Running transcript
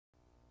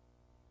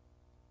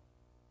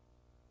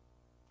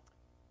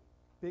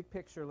Big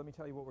picture, let me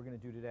tell you what we're going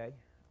to do today.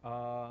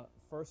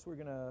 First, we're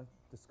going to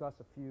discuss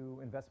a few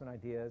investment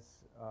ideas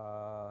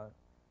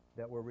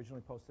that were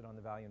originally posted on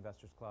the Value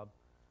Investors Club,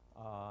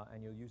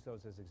 and you'll use those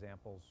as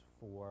examples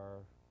for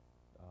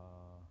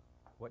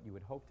what you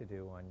would hope to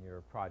do on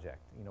your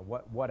project. You know,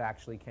 what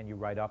actually can you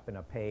write up in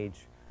a page,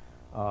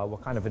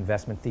 what kind of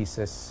investment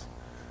thesis,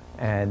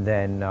 and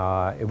then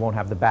it won't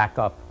have the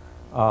backup,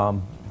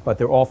 but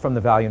they're all from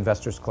the Value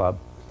Investors Club.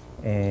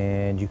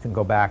 And you can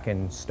go back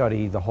and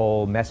study the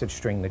whole message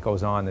string that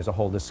goes on. There's a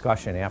whole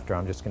discussion after.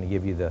 I'm just going to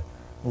give you the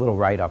little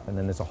write-up, and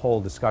then there's a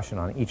whole discussion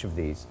on each of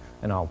these,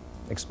 and I'll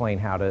explain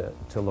how to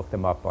look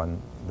them up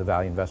on the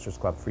Value Investors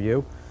Club for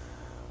you.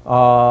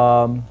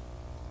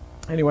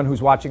 Anyone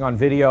who's watching on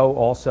video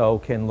also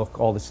can look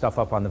all this stuff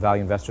up on the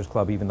Value Investors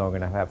Club, even though we're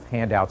going to have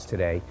handouts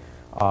today,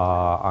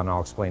 and I'll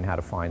explain how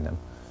to find them.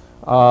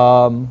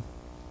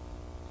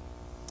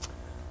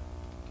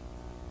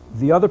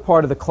 The other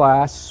part of the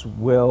class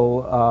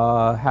will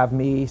have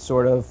me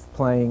sort of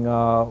playing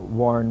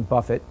Warren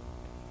Buffett.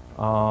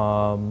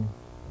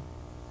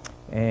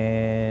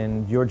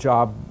 And your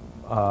job,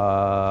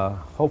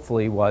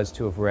 hopefully, was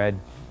to have read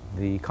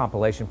the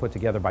compilation put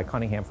together by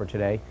Cunningham for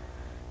today.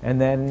 And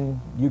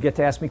then you get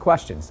to ask me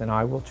questions, and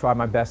I will try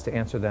my best to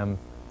answer them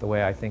the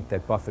way I think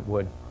that Buffett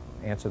would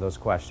answer those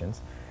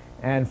questions.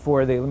 And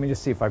for the, let me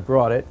just see if I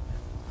brought it.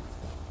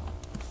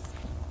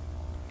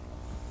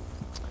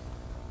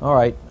 All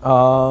right,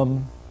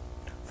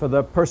 for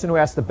the person who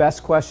asked the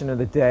best question of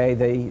the day,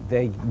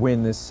 they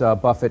win this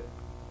Buffett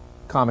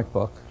comic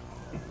book.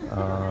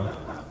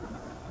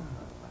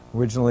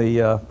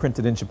 Originally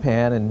printed in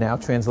Japan and now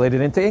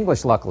translated into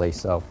English, luckily,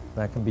 so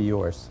that can be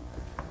yours.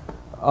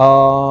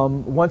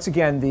 Once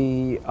again,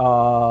 the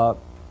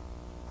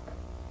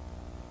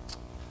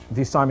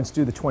assignment's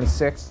due the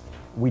 26th.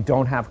 We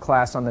don't have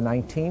class on the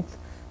 19th,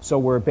 so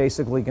we're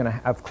basically going to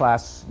have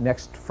class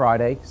next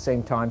Friday,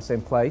 same time,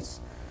 same place.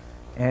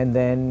 And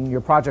then your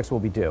projects will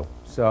be due.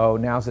 So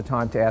now's the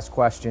time to ask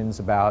questions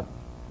about,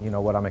 you know,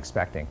 what I'm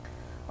expecting.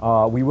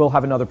 We will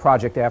have another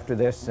project after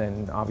this,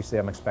 and obviously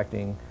I'm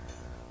expecting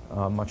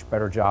a much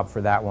better job for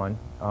that one.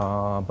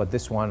 But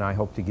this one I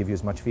hope to give you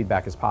as much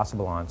feedback as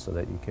possible on so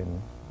that you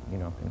can, you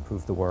know,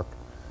 improve the work.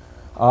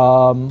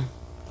 So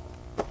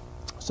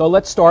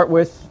let's start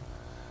with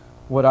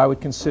what I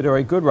would consider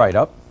a good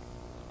write-up.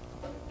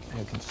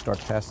 I can start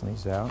passing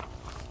these out.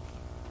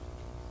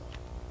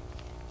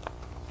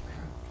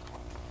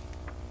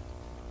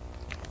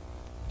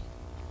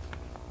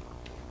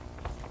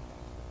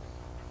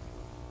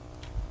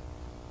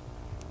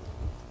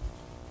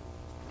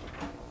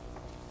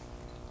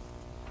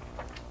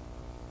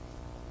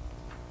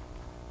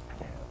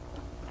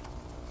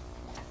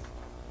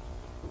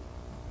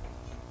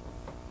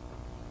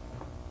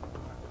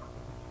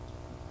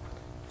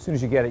 As soon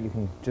as you get it, you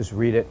can just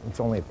read it. It's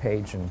only a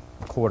page and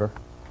a quarter.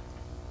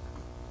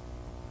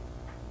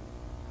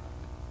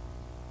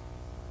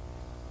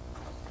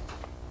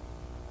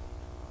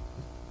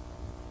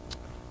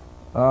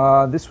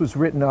 This was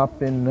written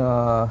up in,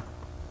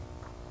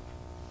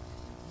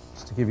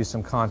 just to give you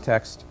some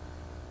context,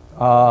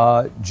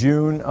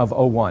 June of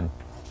 '01.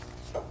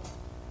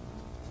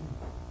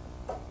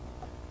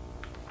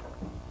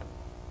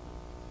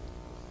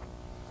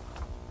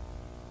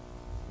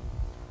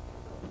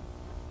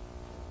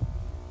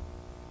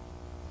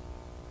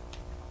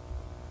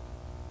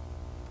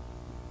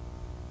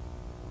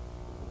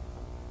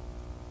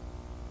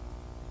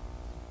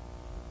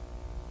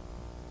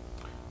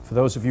 For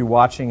those of you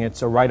watching,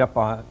 it's a write-up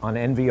on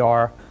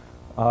NVR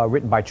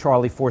written by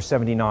Charlie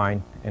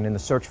 479, and in the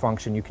search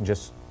function you can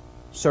just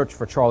search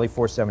for Charlie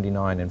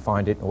 479 and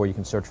find it, or you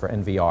can search for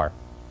NVR.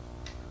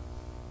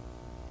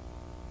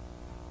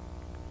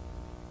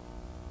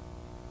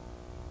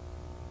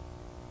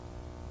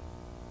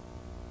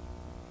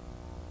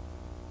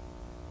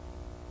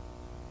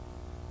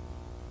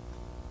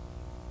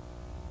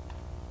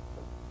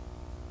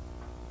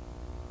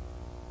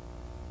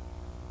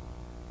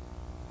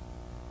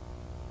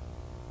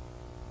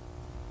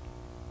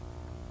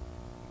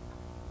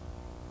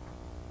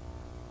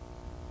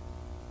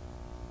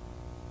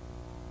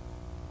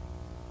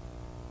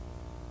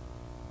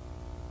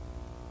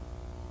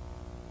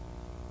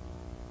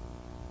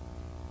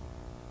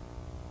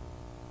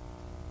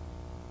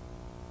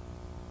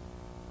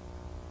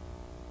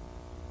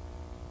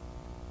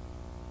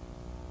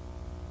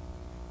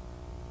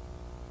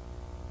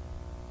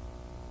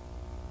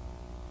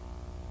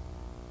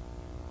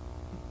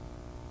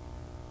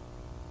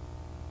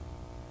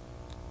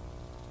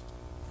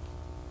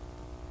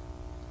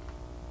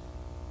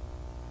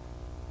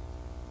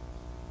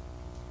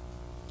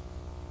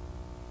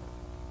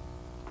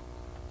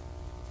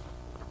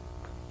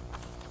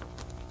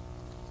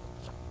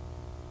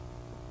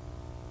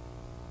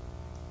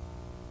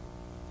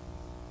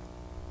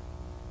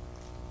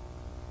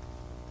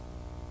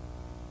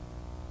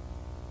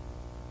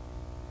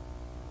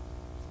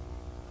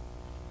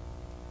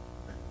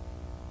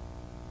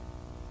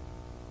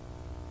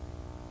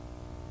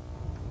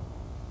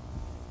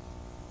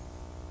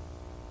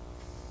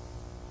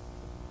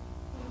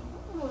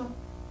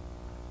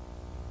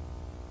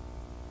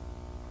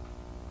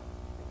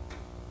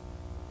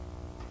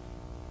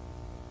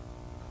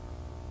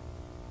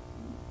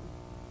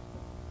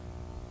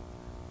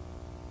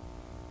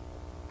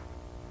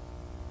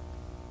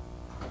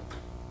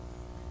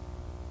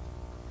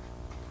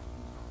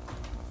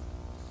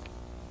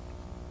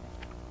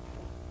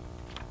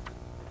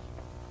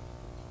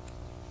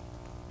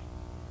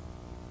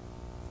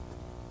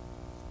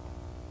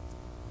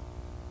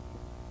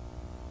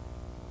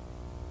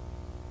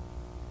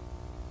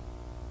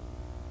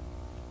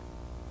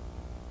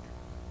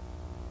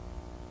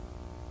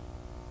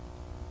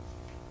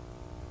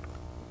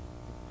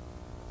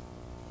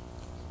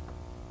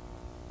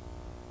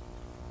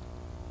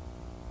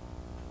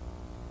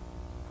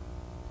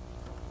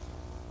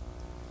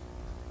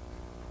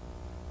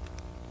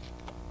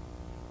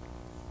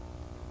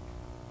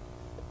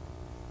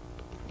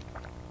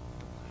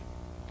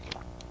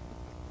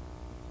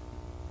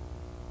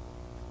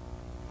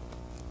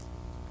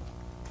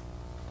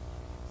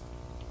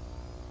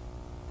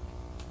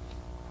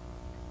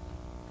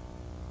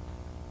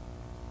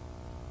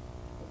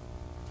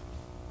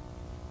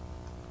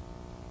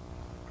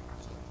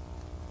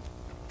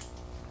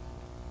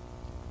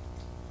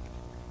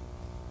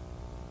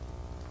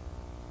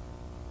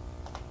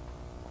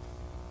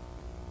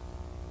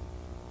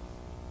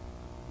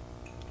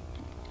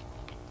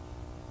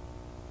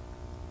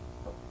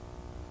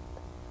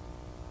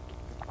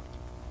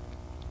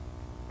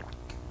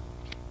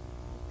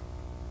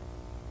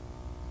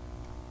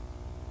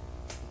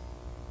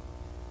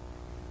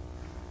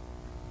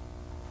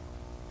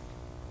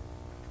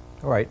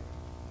 All right.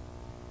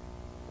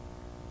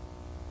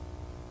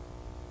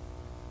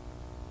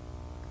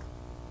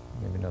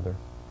 Maybe another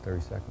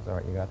 30 seconds. All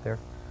right, you got there?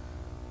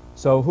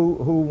 So who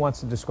wants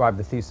to describe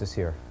the thesis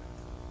here?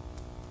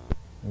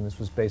 And this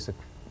was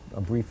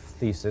a brief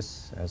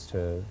thesis as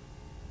to,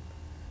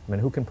 I mean,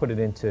 who can put it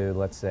into,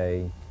 let's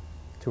say,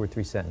 2 or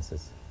 3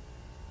 sentences?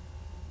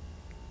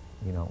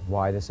 You know,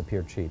 why this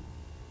appeared cheap.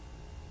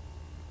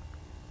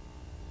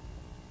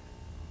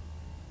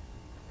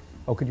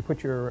 Oh, could you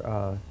put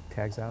your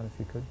tags out if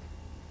you could?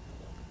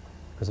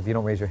 Because if you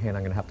don't raise your hand,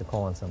 I'm going to have to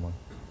call on someone.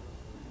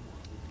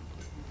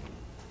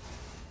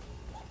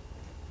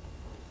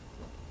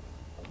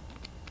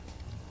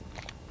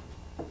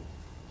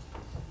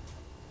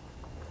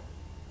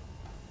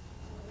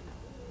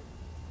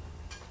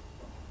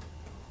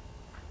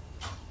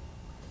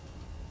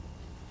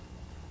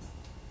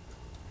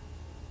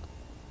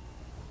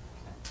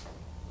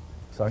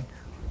 Sorry?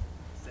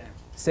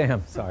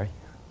 Sam, sorry.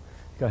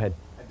 Go ahead.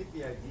 I think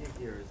the idea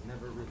here is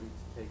never really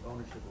to take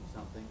ownership of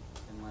something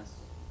unless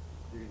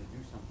you're going to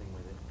do something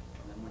with it.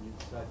 And then when you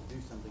decide to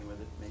do something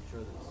with it, make sure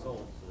that it's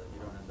sold so that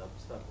you don't end up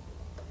stuck with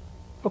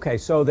it. Okay,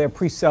 so they're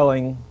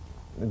pre-selling.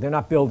 They're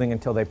not building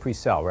until they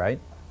pre-sell, right?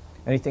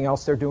 Anything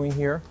else they're doing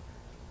here?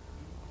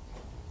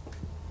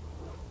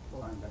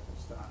 Buying back their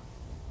stock.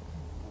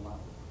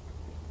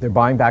 They're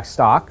buying back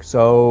stock,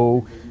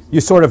 so you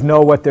sort of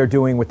know what they're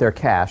doing with their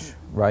cash,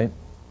 right?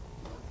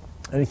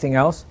 Anything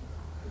else?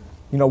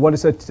 You know, what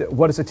is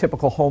a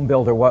typical home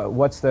builder?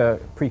 What's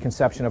the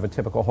preconception of a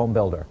typical home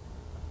builder?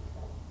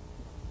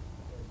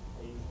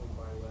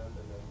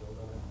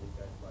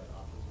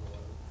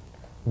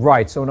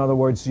 Right, so in other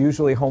words,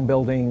 usually home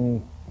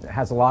building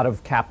has a lot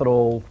of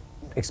capital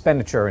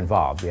expenditure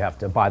involved. You have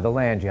to buy the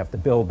land, you have to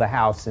build the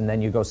house, and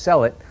then you go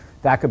sell it.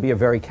 That could be a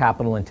very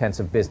capital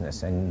intensive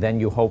business, and then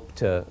you hope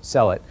to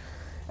sell it.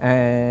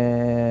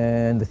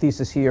 And the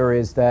thesis here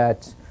is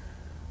that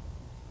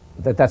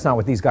that's not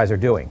what these guys are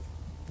doing.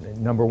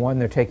 Number one,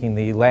 they're taking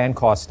the land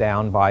costs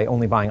down by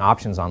only buying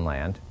options on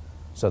land.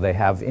 So they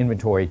have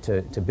inventory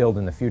to build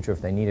in the future if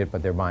they need it,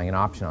 but they're buying an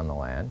option on the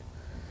land.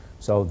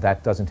 So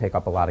that doesn't take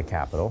up a lot of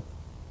capital.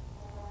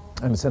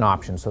 And it's an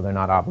option, so they're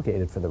not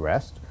obligated for the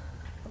rest.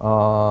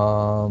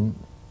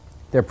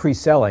 They're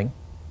pre-selling,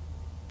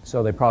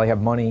 so they probably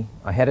have money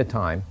ahead of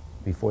time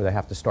before they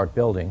have to start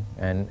building,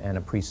 and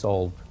a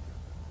pre-sold,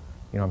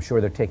 you know, I'm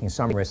sure they're taking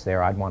some risk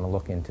there. I'd want to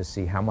look in to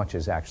see how much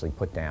is actually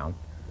put down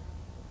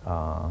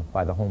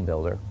by the home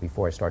builder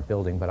before I start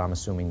building, but I'm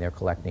assuming they're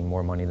collecting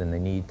more money than they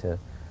need to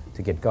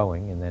get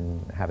going and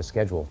then have a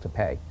schedule to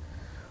pay.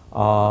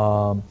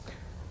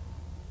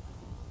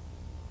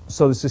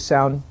 So this is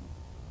sound,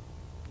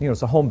 you know,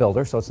 it's a home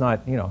builder, so it's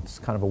not, you know, it's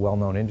kind of a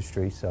well-known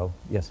industry, so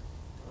yes.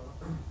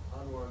 I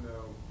want to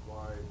know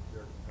why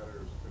their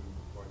competitors couldn't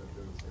wind up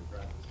doing the same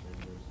practice.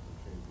 Maybe there's some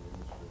change in the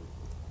industry,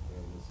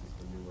 and this is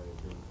the new way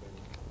of doing things.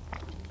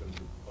 In terms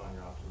of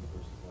buying options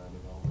versus land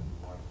development,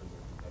 why couldn't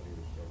their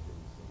competitors start doing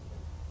the same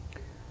thing?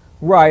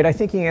 Right, I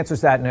think he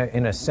answers that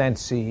in a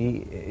sense.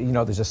 You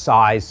know, there's a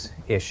size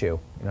issue.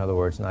 In other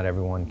words, not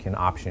everyone can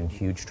option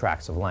huge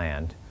tracts of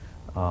land.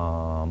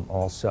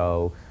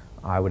 Also,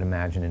 I would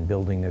imagine in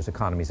building there's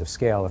economies of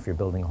scale. If you're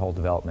building a whole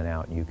development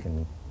out, you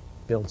can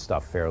build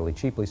stuff fairly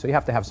cheaply. So you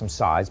have to have some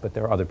size, but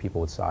there are other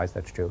people with size,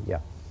 that's true, yeah.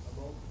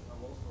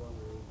 I'm also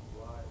wondering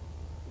why,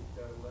 if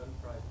their land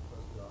price plus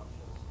the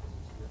options is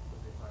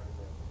significantly higher than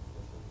their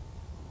competition.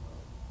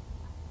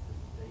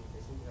 They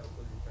seem to have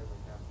good returns on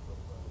capital,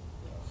 but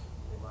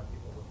they might be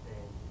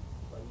overpaying.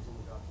 By using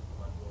the options, they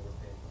might be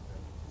overpaying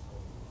compared to just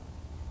holding the land.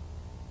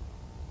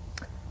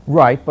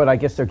 Right, but I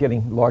guess they're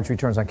getting large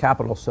returns on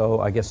capital, so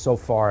I guess so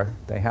far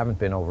they haven't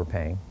been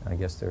overpaying. I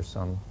guess there's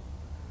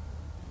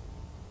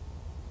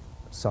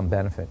some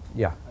benefit.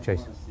 Yeah, Chase.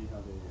 I want to see how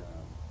they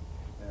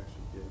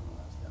actually did in the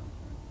last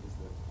downturn, because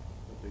the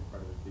big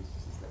part of the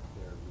thesis is that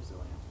they're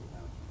resilient to the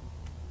downturn.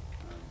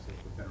 So if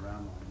they've been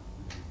around long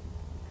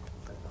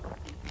enough,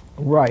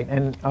 Right,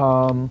 and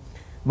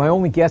my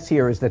only guess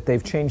here is that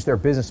they've changed their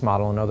business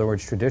model. In other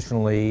words,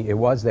 traditionally it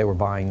was they were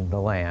buying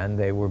the land,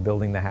 they were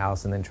building the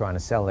house and then trying to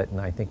sell it, and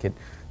I think it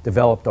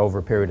developed over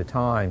a period of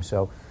time.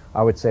 So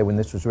I would say when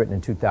this was written in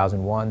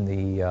 2001,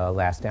 the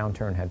last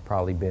downturn had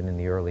probably been in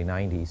the early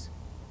 90s.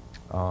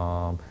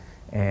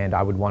 And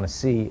I would want to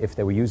see if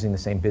they were using the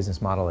same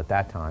business model at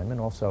that time,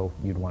 and also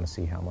you'd want to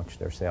see how much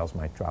their sales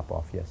might drop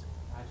off. Yes,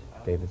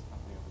 David. This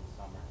company over the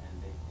summer,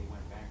 and they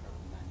went bankrupt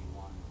in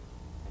 '91,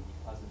 and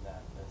because of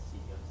that, the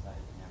CEO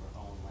decided to never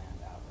own land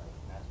outright,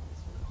 and that's when they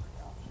switched to the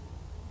option.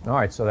 All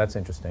right, so that's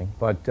interesting.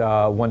 But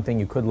one thing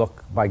you could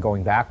look by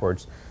going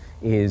backwards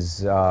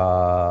is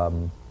by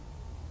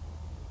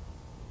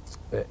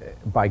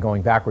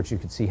going backwards, you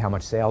could see how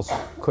much sales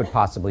could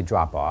possibly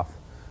drop off.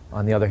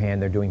 On the other hand,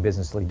 they're doing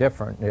business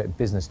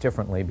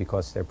differently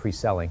because they're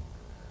pre-selling.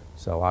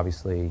 So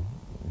obviously,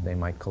 they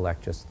might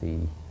collect just the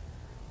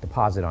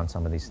deposit on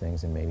some of these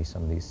things, and maybe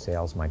some of these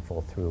sales might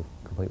fall through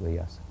completely,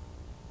 yes. I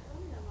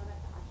want to know more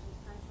about the options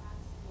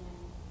contracts and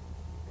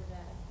for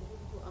the people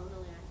who own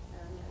the land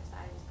on the other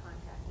side of this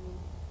contract. I mean,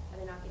 are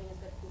they not getting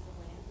as good a piece of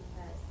land because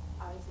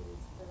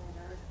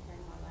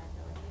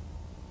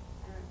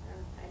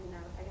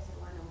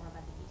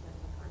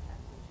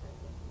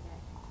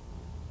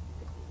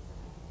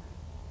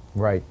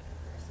Right.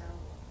 So,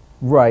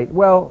 Right.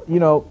 Well, you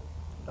know,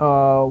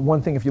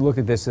 one thing, if you look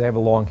at this, they have a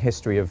long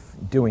history of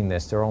doing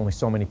this. There are only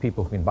so many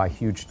people who can buy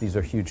these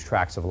are huge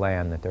tracts of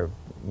land that they're,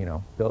 you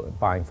know,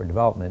 buying for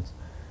development.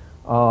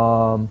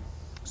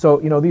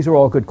 So, you know, these are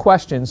all good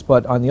questions,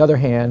 but on the other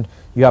hand,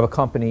 you have a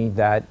company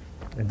that,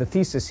 the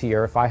thesis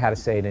here, if I had to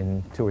say it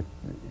in two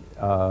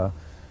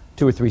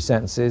or three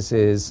sentences,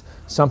 is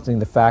something,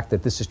 the fact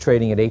that this is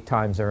trading at 8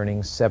 times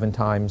earnings, 7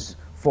 times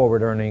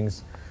forward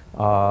earnings.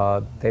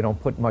 They don't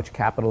put much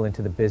capital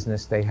into the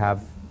business. They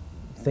have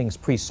things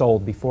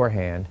pre-sold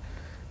beforehand.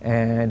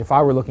 And if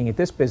I were looking at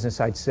this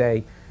business, I'd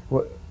say,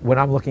 when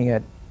I'm looking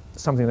at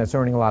something that's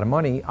earning a lot of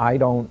money, I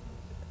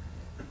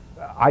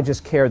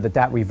just care that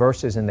that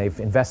reverses and they've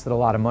invested a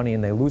lot of money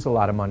and they lose a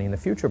lot of money in the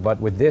future. But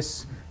with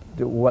this,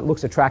 what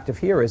looks attractive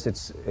here is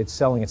it's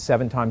selling at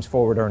 7 times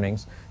forward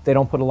earnings. They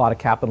don't put a lot of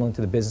capital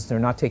into the business. They're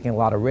not taking a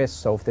lot of risks.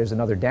 So if there's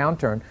another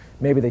downturn,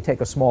 maybe they take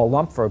a small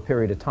lump for a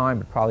period of time,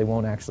 but probably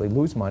won't actually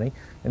lose money.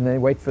 And then they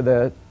wait for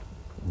the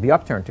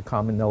upturn to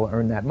come and they'll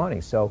earn that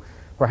money. So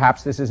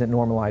perhaps this isn't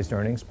normalized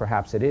earnings.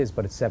 Perhaps it is,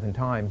 but at 7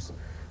 times,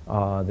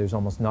 there's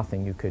almost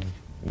nothing you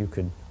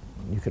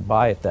could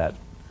buy at that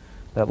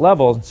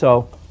level.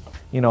 So,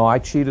 you know, I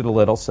cheated a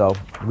little. So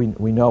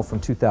we know from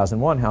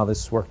 2001 how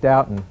this worked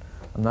out, and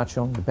I'm not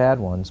showing the bad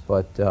ones,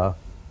 but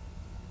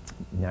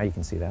now you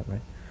can see that,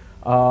 right?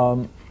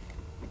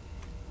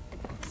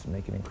 Let's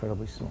make it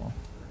incredibly small.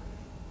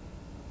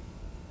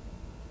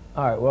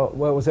 All right, well,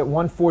 it was at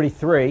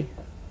 143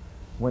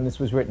 when this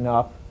was written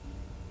up,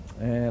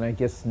 and I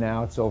guess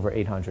now it's over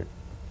 800.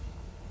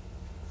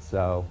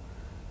 So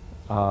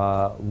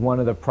one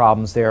of the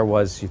problems there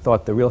was you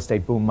thought the real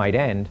estate boom might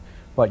end,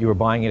 but you were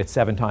buying it at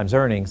 7 times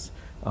earnings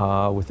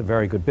with a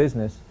very good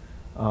business.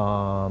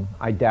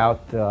 I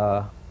doubt,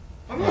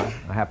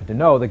 I happen to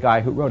know the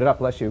guy who wrote it up,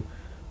 bless you,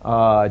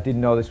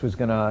 didn't know this was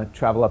going to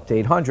travel up to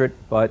 800,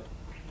 but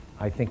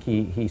I think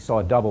he saw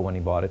a double when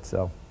he bought it,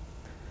 so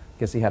I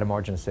guess he had a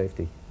margin of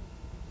safety.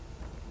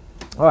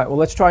 All right, well,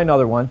 let's try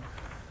another one.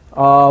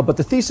 But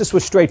the thesis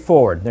was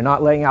straightforward. They're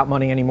not laying out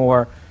money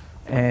anymore,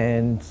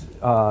 and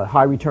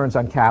high returns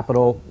on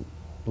capital,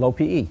 low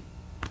PE.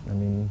 I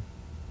mean,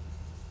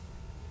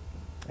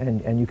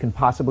 and you can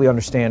possibly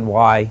understand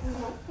why.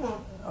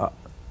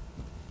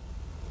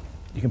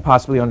 You can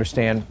possibly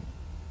understand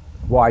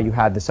why you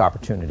had this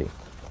opportunity.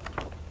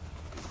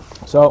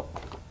 So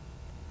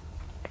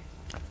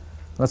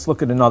let's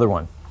look at another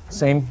one.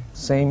 Same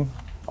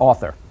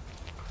author.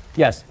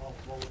 Yes. Well,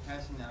 we're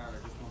passing that out.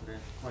 I just wanted to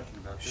ask a question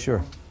about this.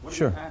 Sure. What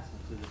Sure. are the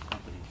assets of this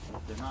company?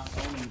 If they're not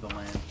owning the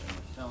land and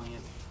they're selling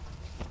it,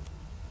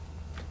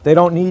 They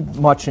don't need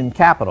much in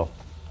capital.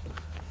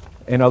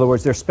 In other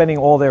words, they're spending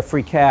all their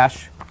free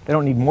cash. They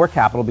don't need more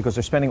capital because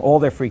they're spending all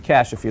their free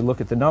cash, if you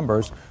look at the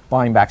numbers,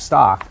 buying back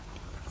stock.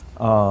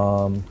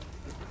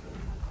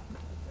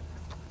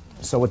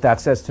 So what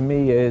that says to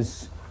me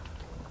is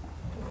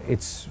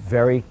it's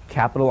very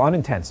capital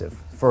unintensive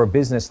for a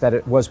business that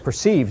it was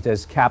perceived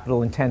as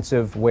capital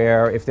intensive,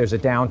 where if there's a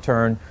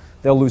downturn,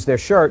 they'll lose their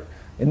shirt.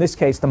 In this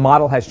case, the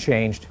model has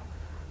changed.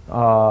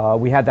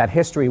 We had that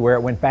history where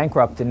it went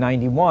bankrupt in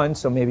 '91,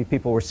 so maybe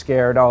people were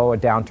scared, oh, a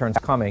downturn's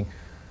coming.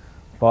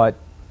 But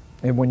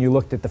when you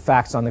looked at the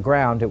facts on the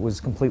ground, it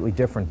was completely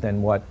different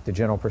than what the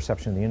general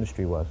perception of the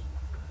industry was.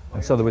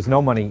 And so there was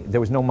no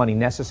money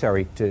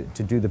necessary to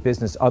do the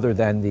business other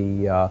than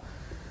the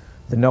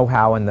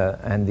know-how and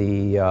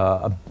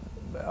the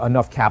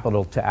enough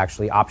capital to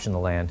actually option the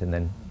land and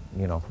then,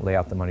 you know, lay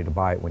out the money to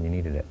buy it when you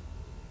needed it.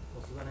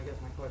 well, so then I guess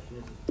my question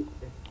is,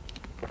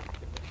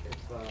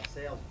 if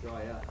sales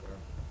dry up or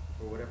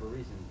for whatever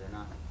reason they're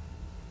not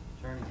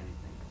turning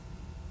anything,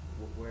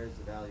 where's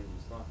the value in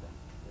the stock then?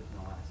 There's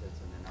no assets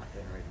and they're not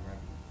generating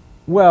revenue.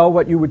 Well,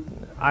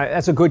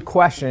 that's a good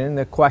question.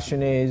 The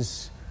question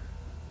is,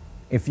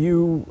 if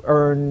you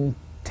earn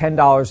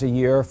 $10 a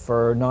year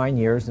for 9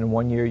 years and in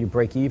 1 year you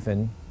break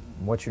even,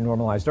 what's your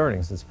normalized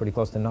earnings? It's pretty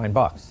close to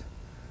 $9.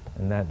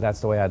 And that's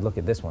the way I'd look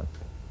at this one.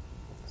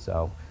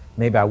 So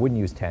maybe I wouldn't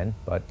use 10,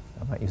 but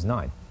I might use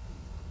 9.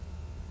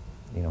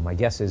 You know, my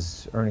guess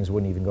is earnings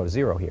wouldn't even go to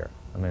 0 here.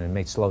 I mean, it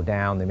may slow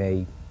down. They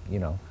may, you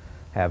know,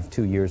 have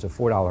 2 years of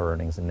 $4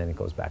 earnings and then it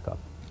goes back up.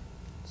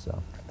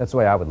 So that's the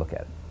way I would look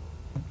at it.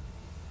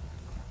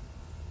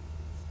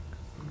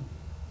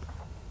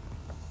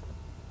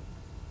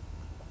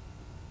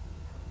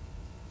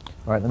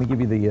 All right, let me give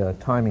you the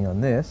timing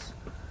on this.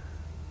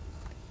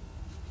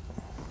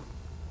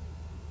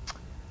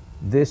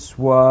 This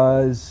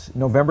was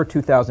November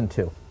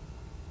 2002.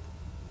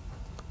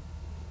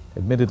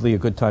 Admittedly, a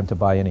good time to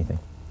buy anything.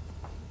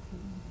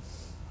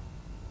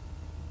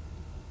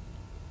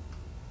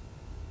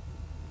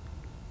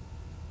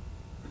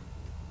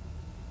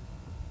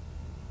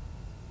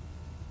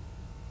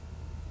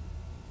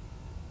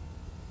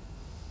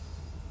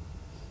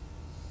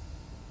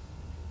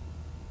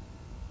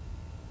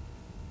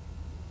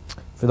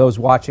 For those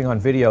watching on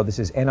video, this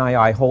is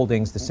NII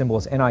Holdings. The symbol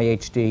is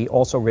NIHD,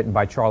 also written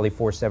by Charlie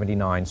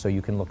 479, so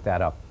you can look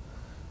that up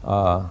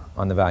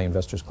on the Value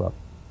Investors Club.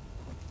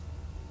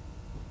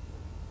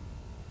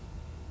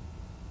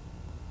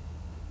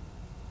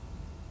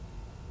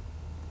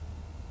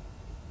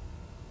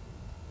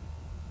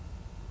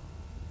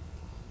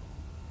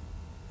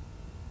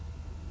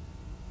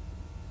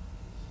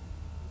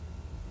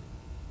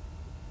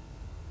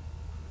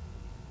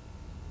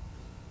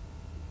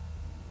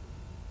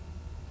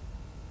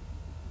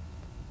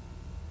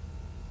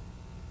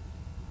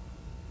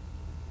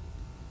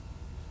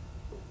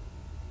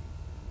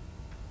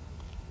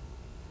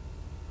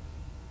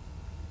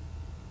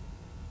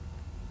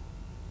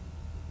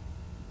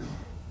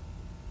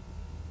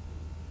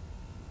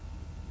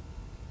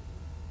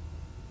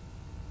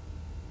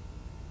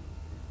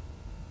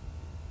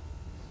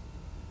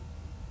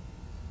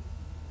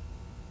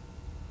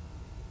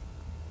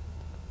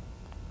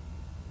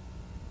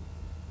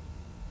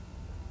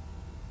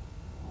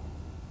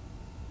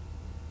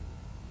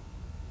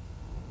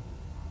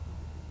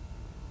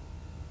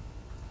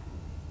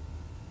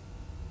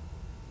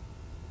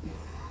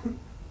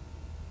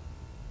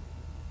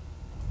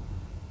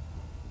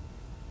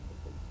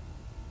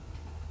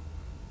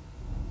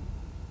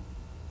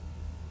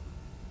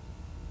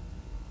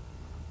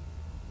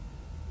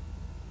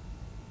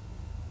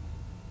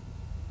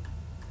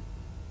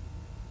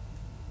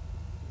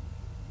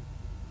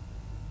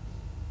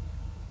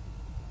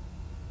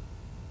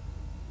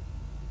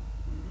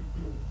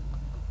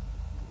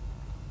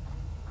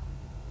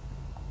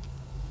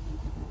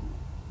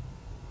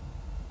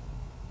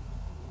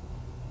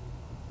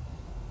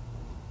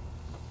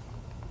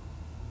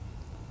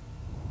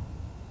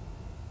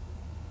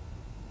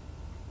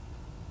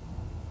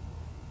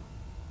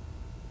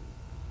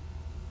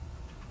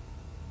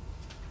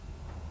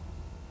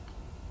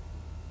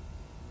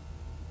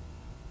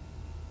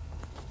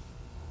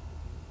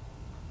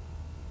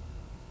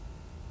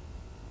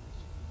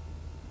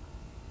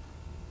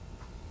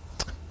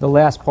 The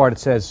last part, it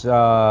says,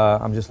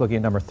 I'm just looking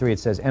at number 3, it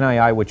says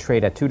NII would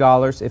trade at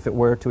 $2 if it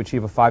were to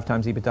achieve a 5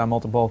 times EBITDA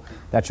multiple.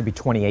 That should be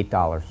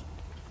 $28.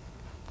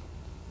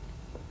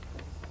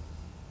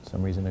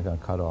 Some reason it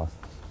got cut off.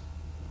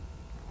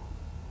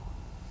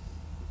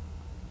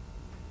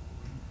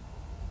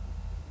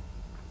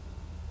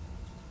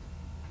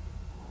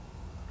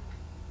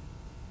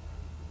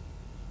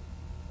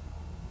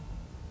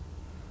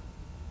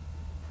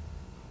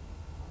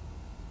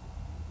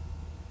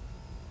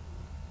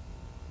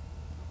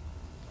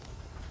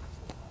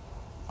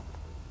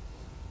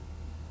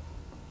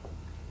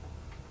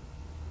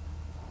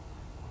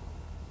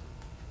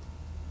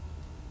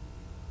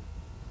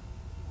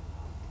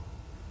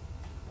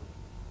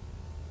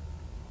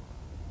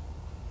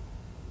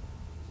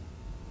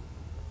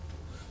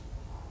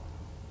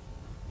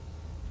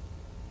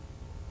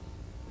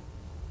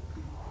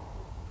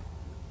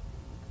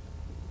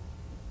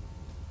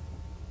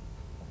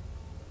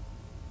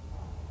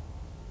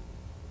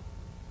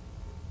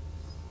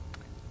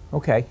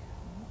 Okay.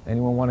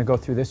 Anyone want to go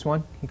through this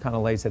one? He kind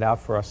of lays it out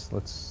for us.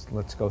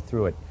 Let's go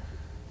through it.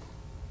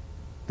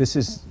 This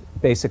is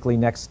basically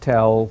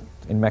Nextel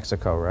in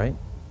Mexico, right?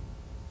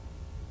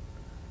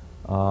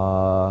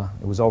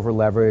 It was over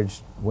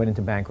leveraged, went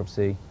into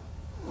bankruptcy,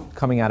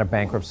 coming out of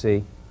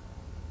bankruptcy.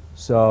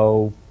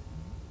 So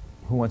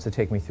who wants to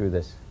take me through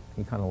this?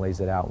 He kind of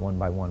lays it out one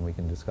by one. We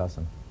can discuss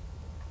them.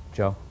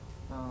 Joe?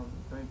 I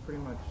mean,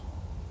 pretty much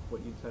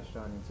what you touched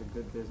on. It's a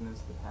good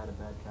business that had a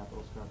bad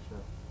capital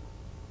structure.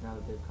 Now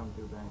that they've come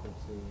through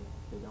bankruptcy,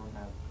 they don't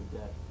have the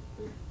debt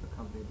that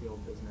accompanied the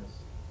old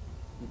business.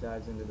 He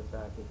dives into the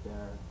fact that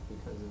they're,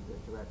 because of the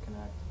direct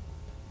connect,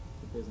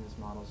 the business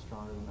model is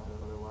stronger than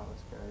other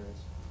wireless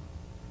carriers,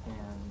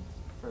 and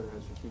further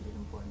has strategic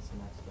importance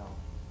to Nextel.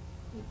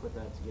 When you put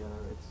that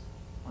together, it's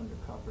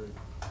undercovered,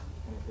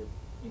 and if it,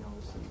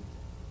 received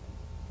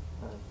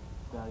a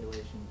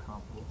valuation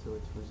comparable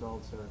to its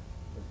results, or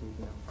if we,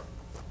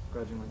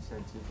 grudgingly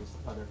said to just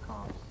other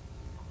comps,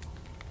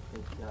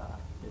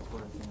 it's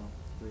worth,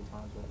 3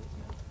 times what it is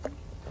now.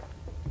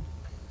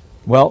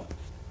 Well,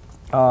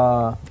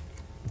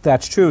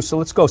 that's true. So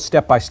let's go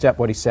step by step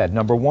what he said.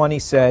 Number 1, he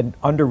said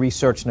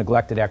under-researched,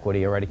 neglected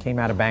equity. Already came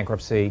out of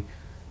bankruptcy.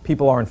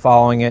 People aren't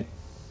following it.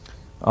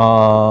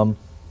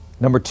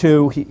 Number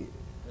 2,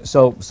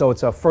 so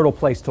it's a fertile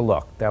place to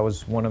look. That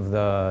was one of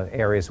the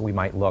areas we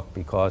might look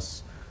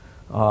because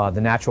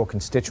the natural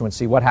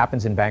constituency, what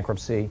happens in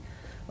bankruptcy,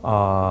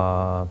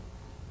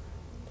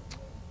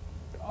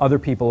 other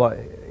people,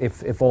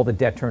 if all the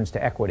debt turns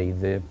to equity,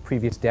 the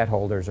previous debt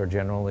holders are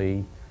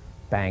generally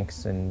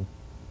banks and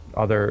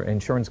other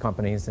insurance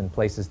companies and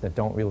places that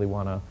don't really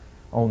want to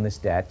own this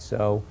debt.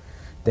 So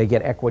they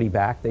get equity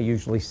back. They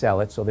usually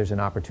sell it, so there's an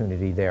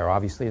opportunity there.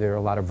 Obviously, there are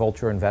a lot of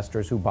vulture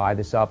investors who buy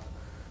this up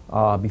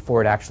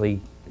before it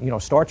actually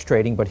starts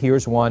trading, but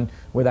here's one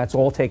where that's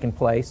all taken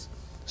place.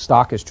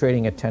 Stock is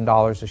trading at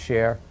 $10 a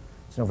share.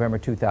 It's November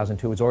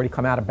 2002. It's already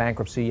come out of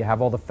bankruptcy. You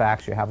have all the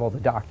facts. You have all the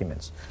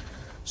documents.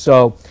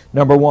 So,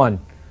 number 1,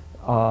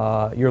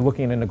 you're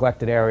looking in a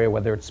neglected area,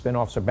 whether it's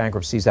spin-offs or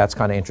bankruptcies. That's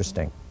kind of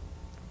interesting.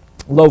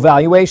 Low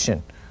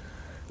valuation.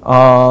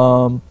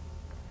 2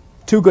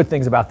 good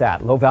things about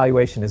that. Low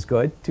valuation is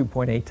good.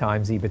 2.8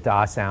 times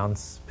EBITDA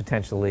sounds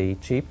potentially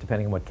cheap,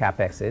 depending on what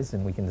CapEx is,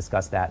 and we can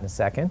discuss that in a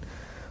second.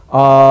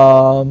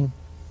 But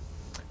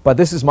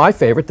this is my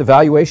favorite. The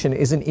valuation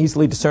isn't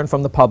easily discerned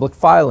from the public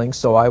filings,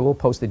 so I will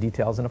post the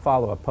details in a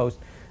follow-up post,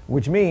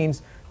 which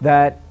means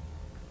that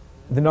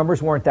the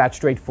numbers weren't that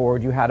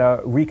straightforward. You had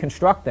to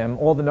reconstruct them.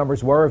 All the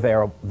numbers were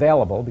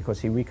available because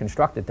he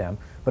reconstructed them,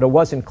 but it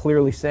wasn't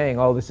clearly saying,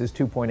 oh, this is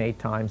 2.8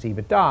 times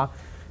EBITDA.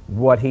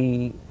 What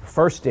he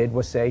first did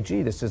was say,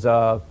 gee, this is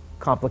a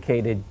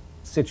complicated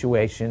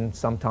situation.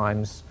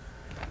 Sometimes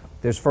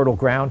there's fertile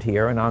ground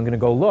here, and I'm going to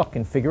go look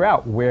and figure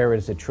out where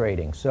is it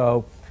trading.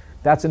 So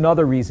that's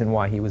another reason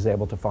why he was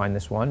able to find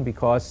this one,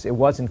 because it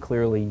wasn't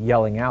clearly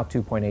yelling out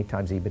 2.8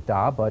 times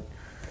EBITDA, but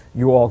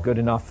you're all good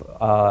enough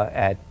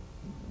at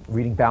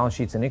reading balance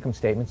sheets and income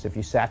statements. If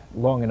you sat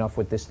long enough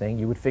with this thing,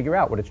 you would figure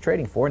out what it's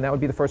trading for, and that would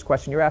be the first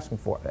question you're ask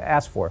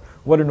for.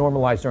 What are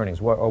normalized earnings?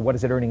 Or what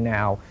is it earning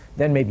now?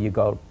 Then maybe you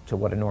go to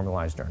what are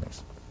normalized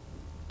earnings.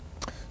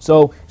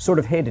 So sort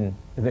of hidden.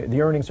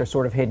 The earnings are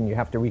sort of hidden. You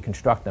have to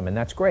reconstruct them, and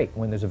that's great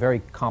when there's a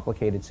very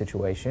complicated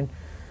situation.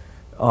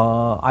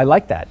 I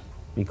like that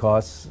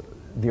because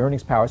the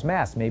earnings power is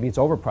masked. Maybe it's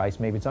overpriced,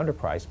 maybe it's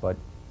underpriced, but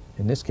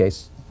in this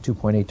case,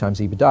 2.8 times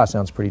EBITDA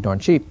sounds pretty darn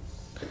cheap.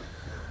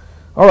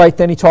 All right,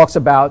 then he talks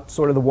about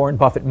sort of the Warren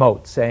Buffett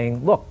moat,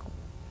 saying, look,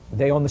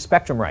 they own the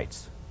spectrum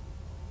rights.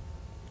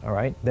 All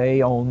right,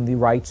 they own the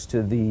rights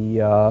to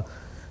the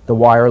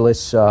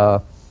wireless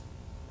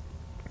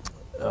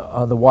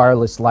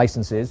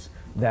licenses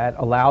that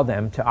allow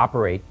them to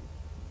operate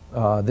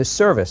this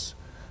service,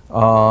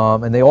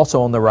 and they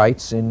also own the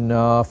rights in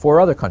 4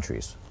 other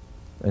countries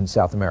in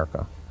South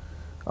America.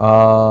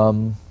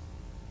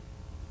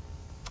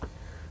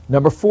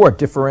 Number 4,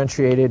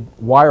 differentiated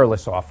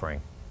wireless offering.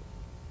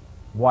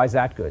 Why is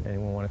that good?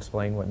 Anyone want to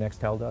explain what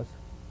Nextel does?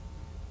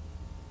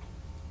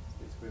 It's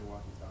basically a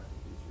walkie-talkie.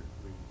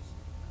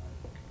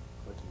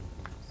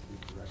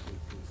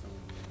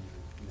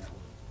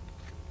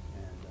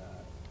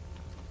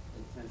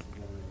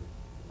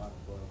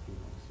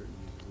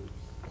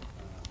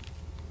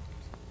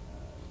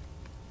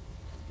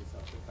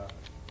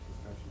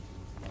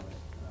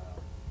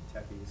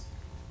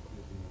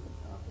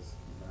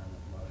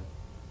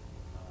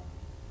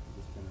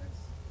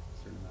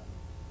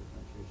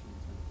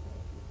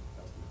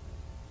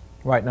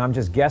 Right, and I'm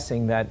just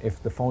guessing that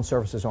if the phone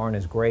services aren't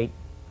as great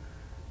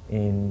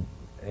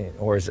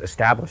or as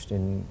established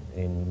in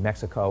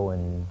Mexico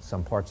and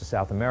some parts of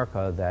South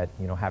America, that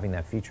having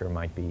that feature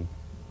might be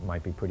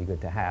pretty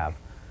good to have.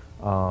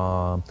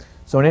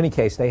 So in any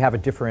case, they have a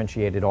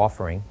differentiated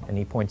offering, and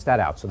he points that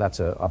out. So that's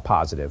a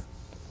positive.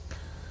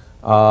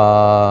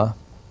 So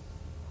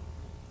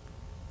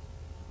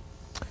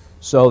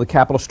the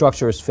capital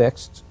structure is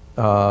fixed.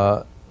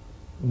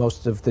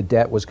 Most of the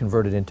debt was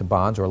converted into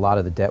bonds, or a lot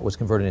of the debt was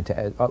converted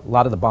into, a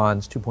lot of the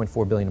bonds,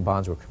 $2.4 billion in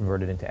bonds, were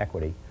converted into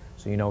equity.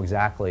 So you know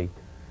exactly,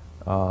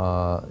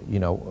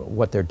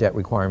 what their debt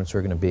requirements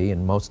are going to be,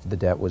 and most of the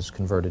debt was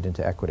converted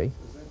into equity.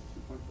 Is that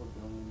 $2.4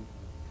 billion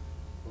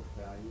book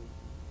value?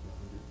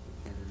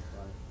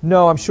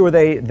 No, I'm sure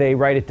they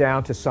write it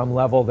down to some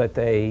level that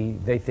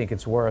they think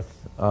it's worth.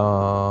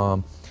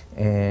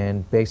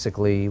 And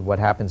basically what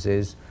happens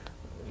is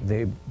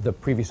the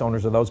previous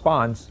owners of those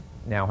bonds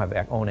now have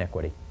own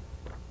equity.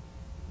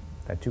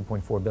 That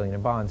 $2.4 billion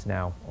in bonds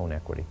now own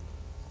equity.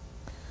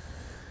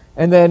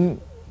 And then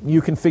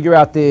you can figure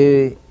out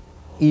the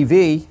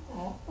EV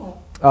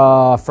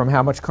from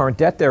how much current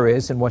debt there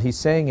is, and what he's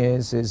saying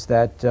is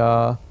that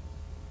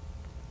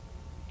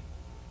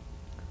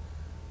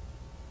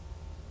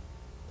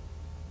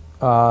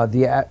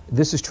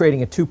this is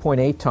trading at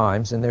 2.8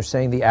 times, and they're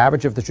saying the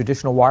average of the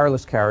traditional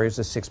wireless carriers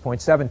is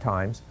 6.7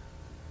 times.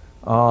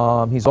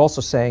 He's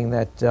also saying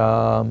that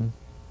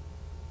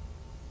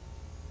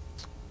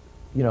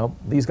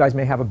these guys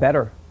may have a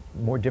better,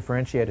 more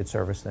differentiated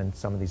service than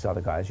some of these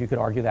other guys. You could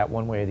argue that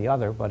one way or the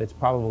other, but it's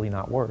probably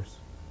not worse.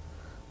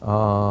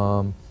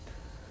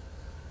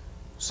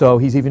 So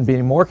he's even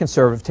being more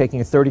conservative, taking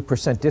a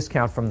 30%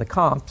 discount from the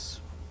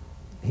comps.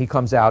 He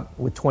comes out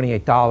with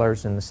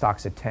 $28 and the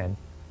stock's at 10.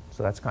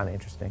 So that's kind of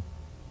interesting.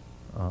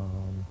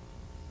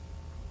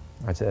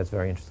 I'd say that's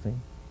very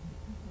interesting.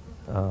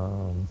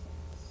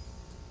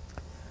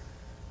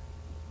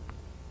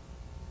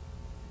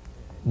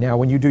 Now,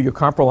 when you do your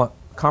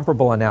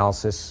comparable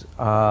analysis,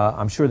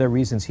 I'm sure there are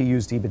reasons he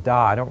used EBITDA.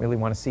 I don't really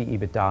want to see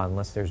EBITDA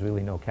unless there's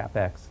really no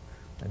CapEx.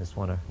 I just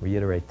want to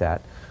reiterate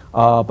that.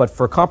 But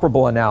for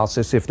comparable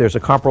analysis, if there's a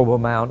comparable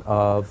amount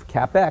of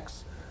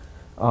CapEx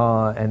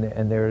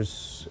and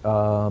there's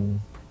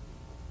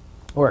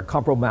or a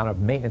comparable amount of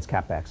maintenance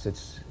CapEx,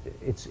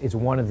 it's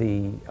one of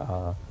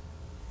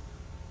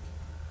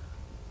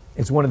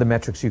the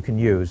metrics you can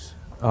use,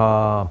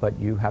 but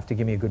you have to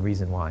give me a good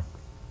reason why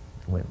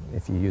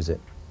if you use it.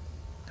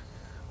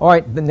 All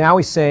right, then now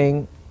he's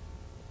saying,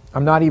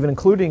 I'm not even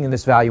including in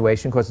this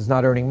valuation, because it's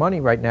not earning money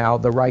right now,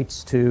 the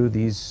rights to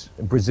these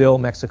Brazil,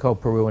 Mexico,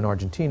 Peru, and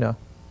Argentina.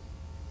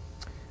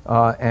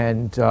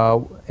 And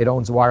it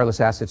owns wireless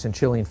assets in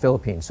Chile and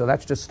Philippines. So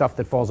that's just stuff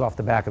that falls off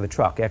the back of the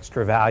truck,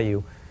 extra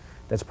value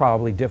that's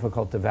probably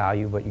difficult to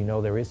value, but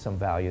there is some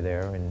value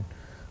there. And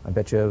I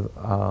bet you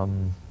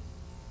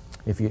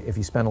if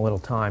you spend a little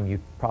time, you'd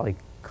probably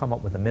come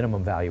up with a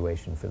minimum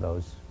valuation for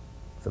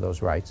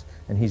those rights.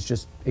 And he's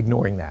just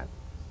ignoring that.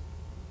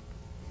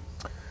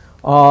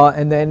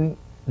 And then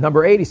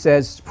number 8, he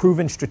says,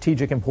 proven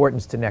strategic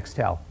importance to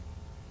Nextel.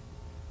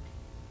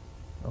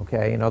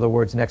 Okay, in other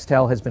words,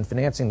 Nextel has been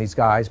financing these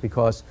guys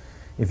because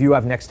if you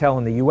have Nextel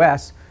in the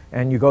US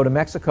and you go to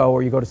Mexico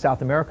or you go to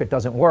South America, it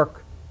doesn't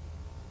work.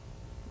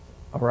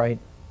 All right,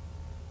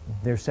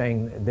 they're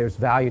saying there's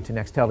value to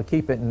Nextel to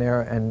keep it in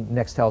there, and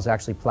Nextel's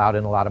actually plowed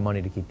in a lot of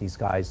money to keep these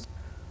guys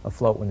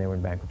afloat when they were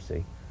in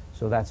bankruptcy.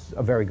 So that's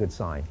a very good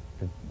sign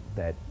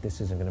that this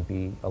isn't going to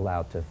be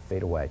allowed to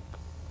fade away.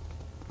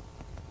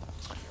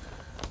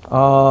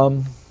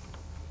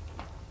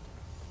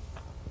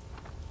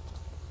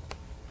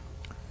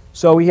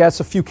 So he has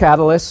a few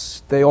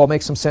catalysts. They all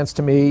make some sense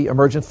to me.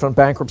 Emergence from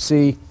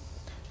bankruptcy.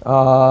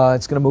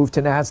 It's going to move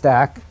to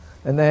NASDAQ.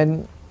 And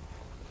then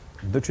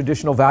the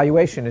traditional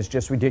valuation is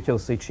just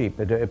ridiculously cheap.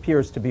 It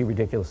appears to be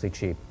ridiculously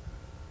cheap.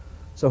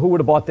 So who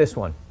would have bought this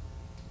one?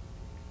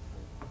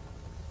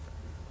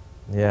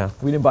 Yeah,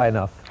 we didn't buy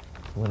enough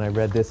when I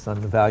read this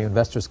on the Value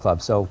Investors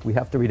Club. So we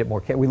have to read it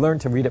more carefully. We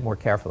learned to read it more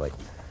carefully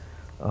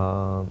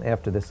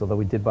after this, although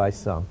we did buy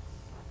some.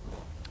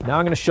 Now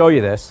I'm going to show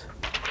you this.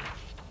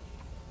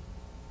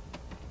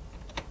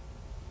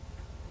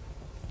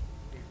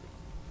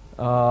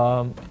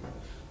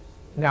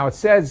 Now it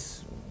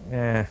says,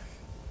 for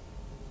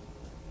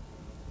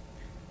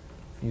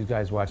you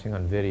guys watching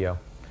on video,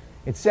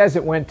 it says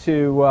it went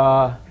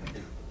to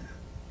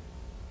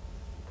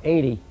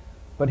 80,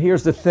 but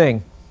here's the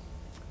thing.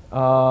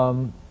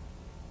 One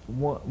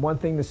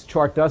thing this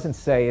chart doesn't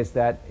say is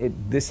that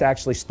this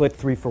actually split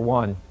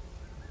 3-for-1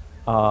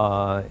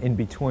 in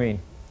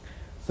between.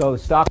 So the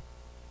stock.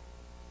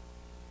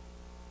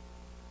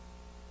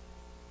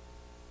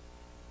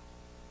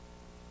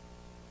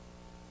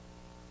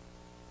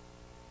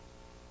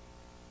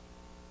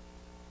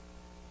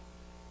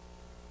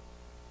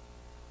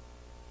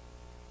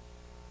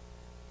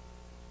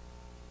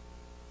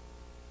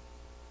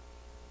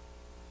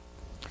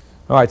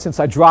 All right, since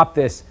I dropped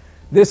this,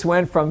 this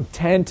went from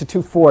 10 to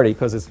 240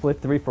 because it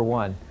split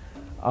 3-for-1.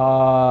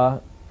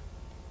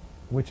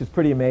 which is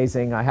pretty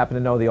amazing. I happen to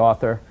know the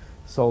author,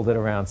 sold it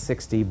around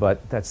 60,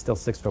 but that's still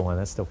 6 for 1.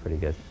 That's still pretty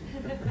good.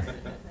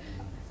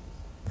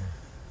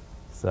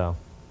 So,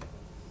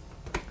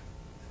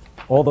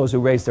 all those who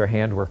raised their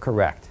hand were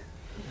correct.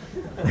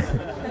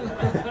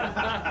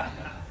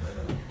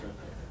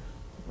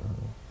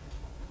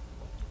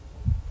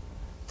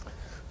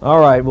 All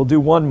right, we'll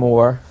do one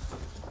more,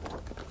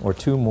 or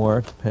 2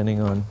 more,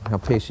 depending on how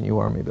patient you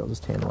are. Maybe I'll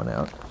just hand one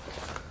out.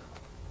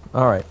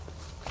 All right.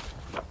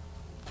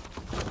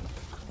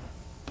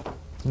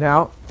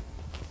 Now,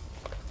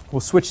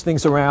 we'll switch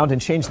things around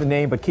and change the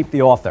name, but keep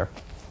the author.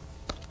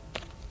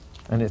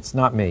 And it's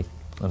not me,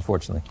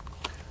 unfortunately.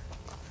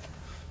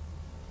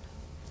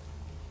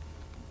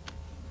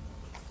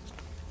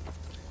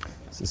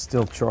 This is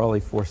still Charlie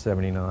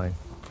 479.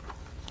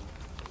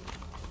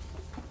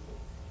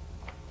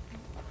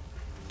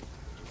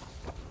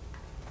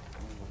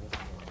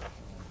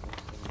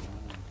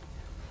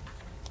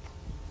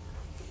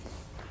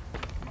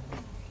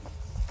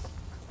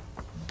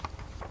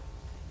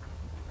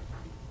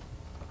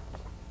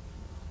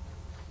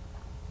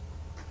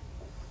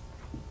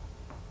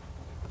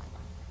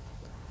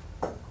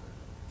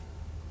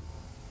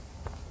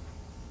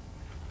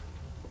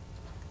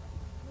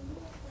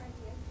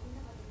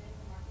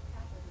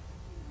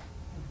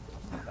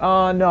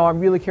 No, I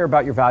really care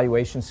about your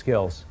valuation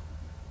skills.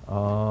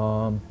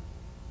 You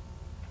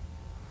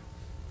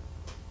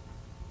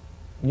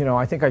know,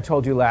 I think I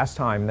told you last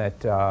time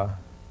that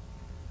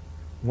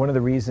one of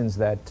the reasons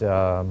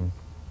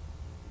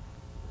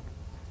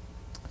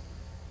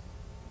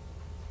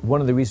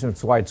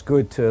why it's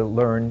good to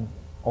learn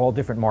all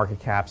different market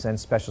caps and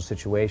special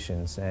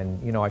situations.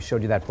 And, you know, I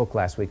showed you that book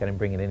last week. I didn't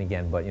bring it in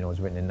again, but, you know, it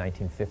was written in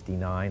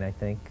 1959, I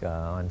think,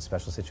 on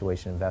special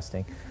situation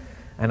investing.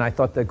 And I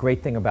thought the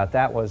great thing about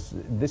that was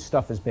this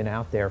stuff has been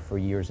out there for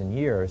years and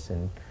years.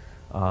 And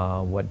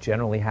what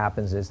generally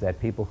happens is that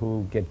people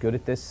who get good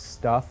at this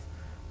stuff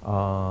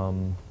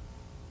move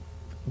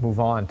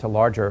on to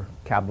larger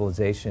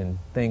capitalization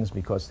things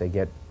because they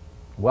get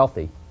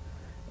wealthy.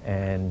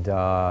 And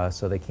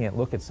so they can't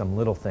look at some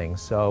little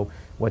things. So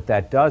what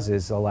that does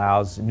is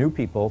allows new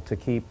people to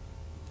keep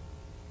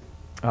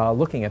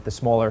looking at the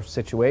smaller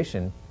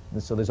situation.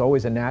 And so there's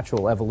always a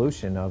natural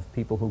evolution of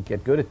people who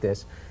get good at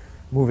this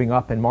moving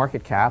up in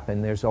market cap,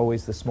 and there's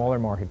always the smaller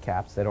market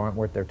caps that aren't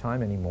worth their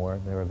time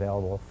anymore. They're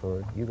available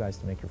for you guys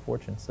to make your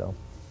fortune. So,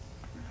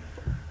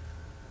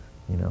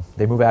 you know,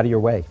 they move out of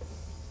your way.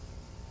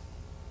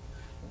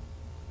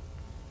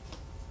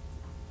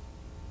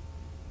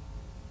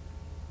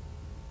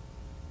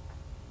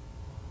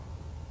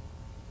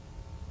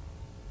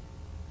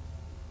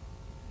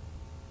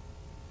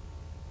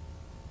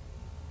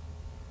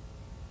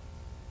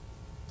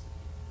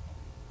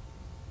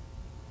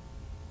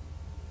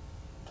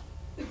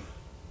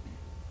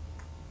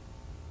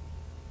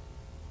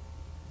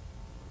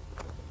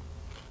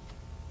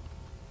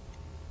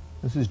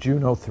 This is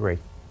June '03.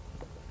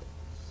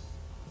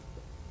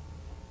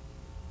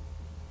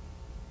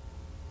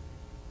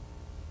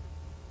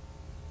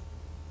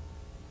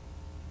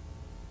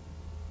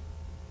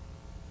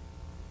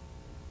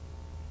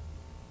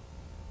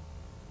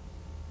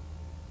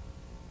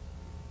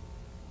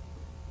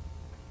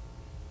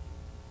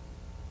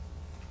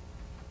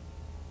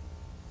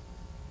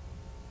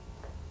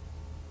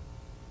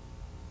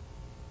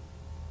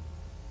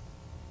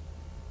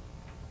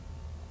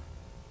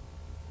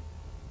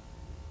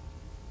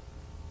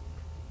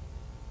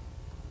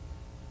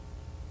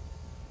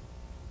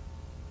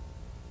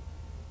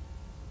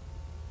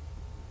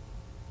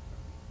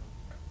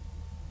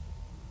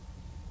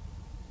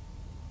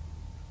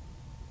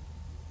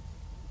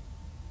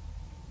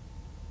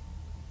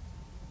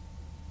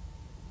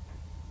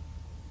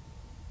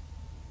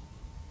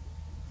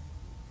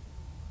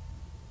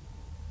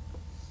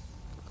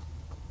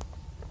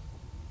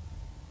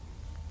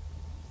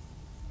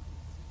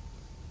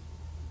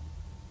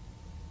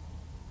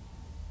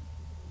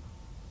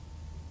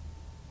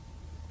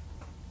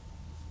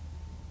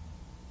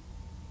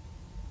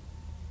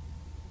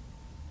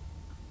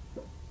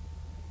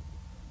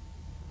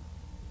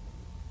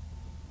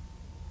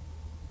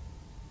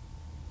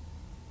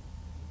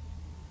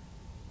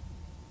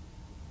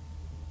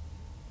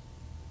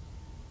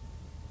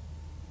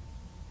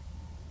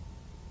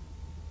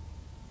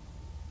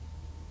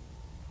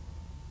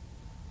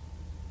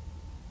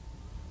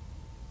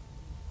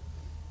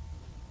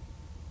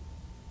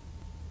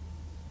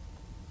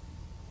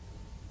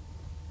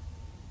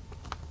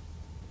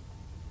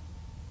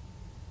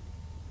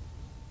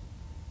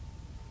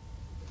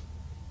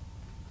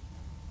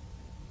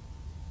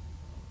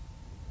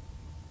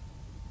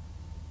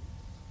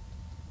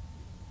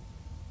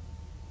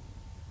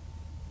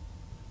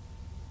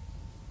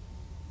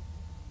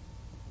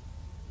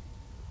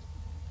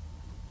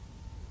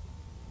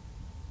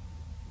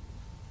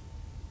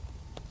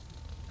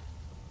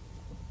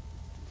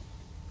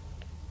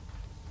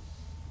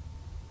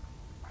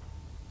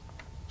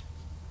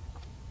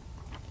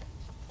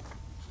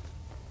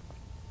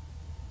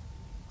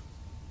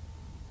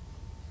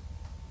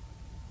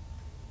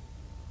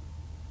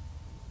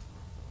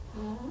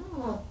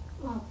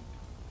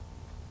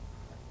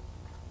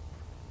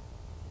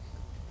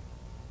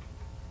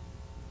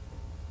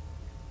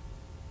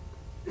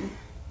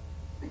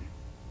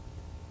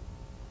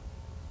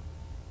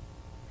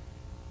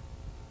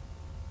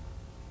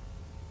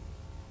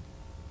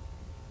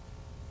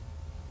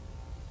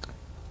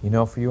 You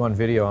know, for you on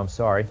video, I'm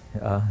sorry,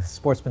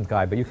 Sportsman's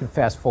Guide, but you can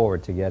fast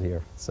forward to get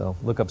here. So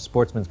look up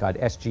Sportsman's Guide,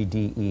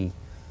 SGDE.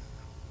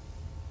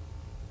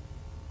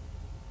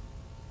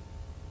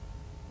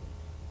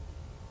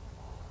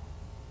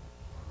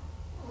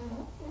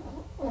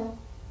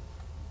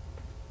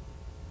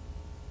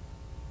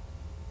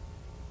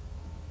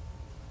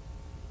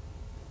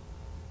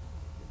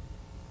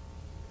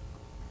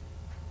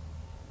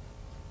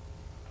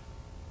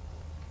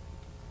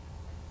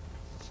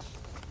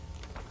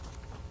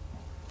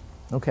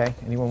 Okay,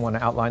 anyone want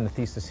to outline the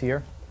thesis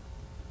here?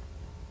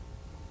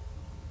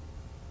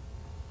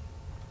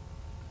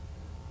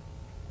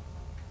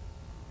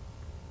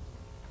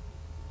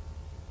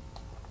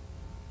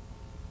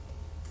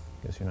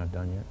 Guess you're not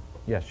done yet.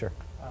 Yeah, sure.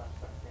 Sorry,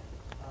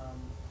 yeah.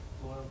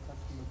 Loyal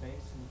customer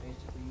base and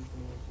basically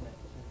using the internet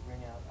to bring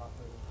out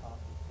operating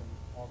costs and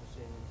all the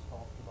savings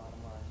fall to the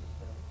bottom line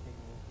instead of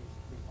taking increased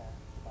free cash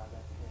to buy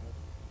back shares,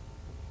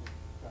 which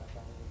would drive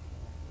valuation,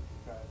 which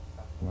would drive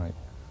stock price Right.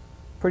 down.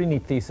 Pretty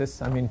neat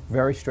thesis. I mean,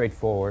 very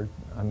straightforward.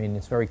 I mean,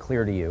 it's very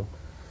clear to you.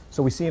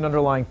 So we see an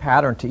underlying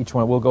pattern to each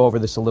one. We'll go over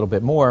this a little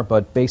bit more,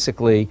 but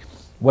basically,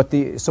 what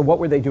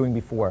were they doing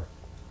before?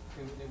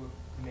 They were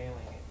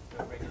mailing it,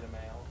 so regular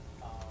mail,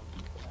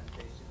 and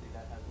basically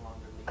that has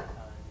longer lead times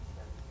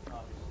than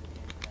obviously the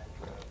internet,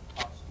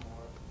 costs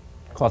more.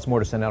 and Costs more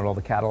to send out all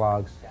the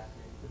catalogs.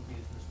 Exactly, it could be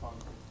as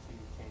responsive to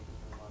changes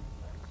in the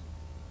marketplace.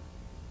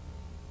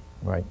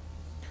 Right.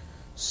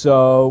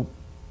 So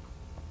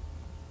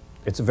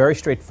it's a very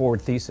straightforward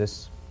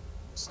thesis.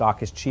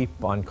 Stock is cheap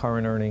on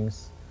current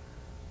earnings.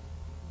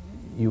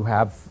 You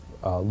have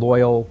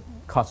loyal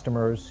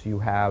customers. You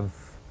have,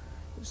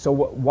 so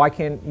why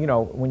can't, you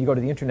know, when you go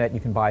to the internet, you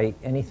can buy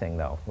anything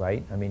though,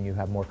 right? I mean, you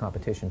have more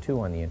competition too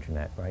on the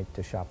internet, right,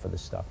 to shop for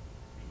this stuff.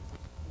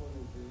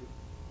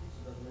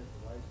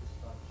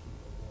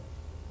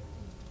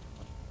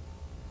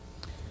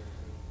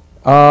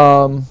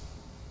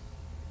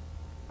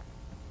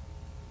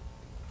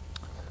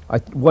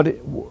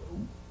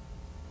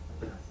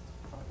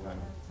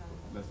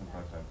 Less than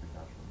 5 times free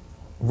cash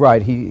flow.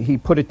 Right, he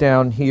put it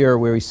down here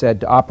where he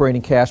said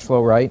operating cash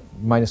flow, right,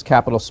 minus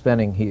capital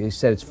spending. He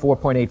said it's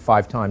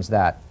 4.85 times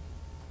that.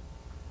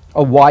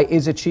 Oh, why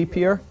is it cheap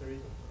here?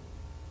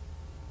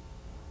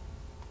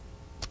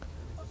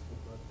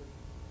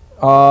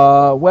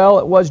 Well,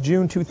 it was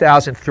June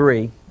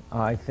 2003.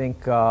 I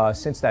think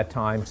since that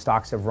time,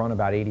 stocks have run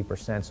about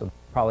 80%, so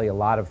probably a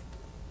lot of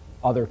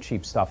other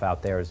cheap stuff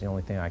out there is the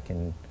only thing I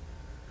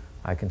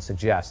can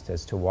suggest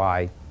as to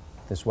why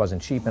this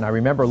wasn't cheap. And I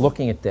remember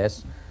looking at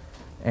this,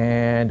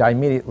 and I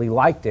immediately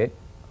liked it,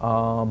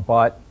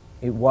 but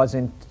it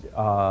wasn't.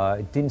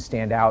 It didn't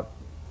stand out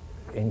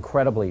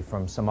incredibly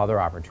from some other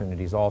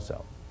opportunities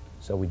also.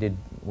 So we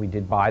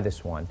did buy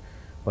this one,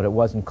 but it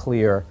wasn't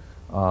clear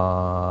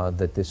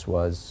that this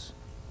was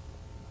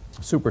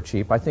super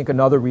cheap. I think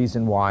another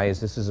reason why is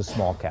this is a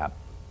small cap.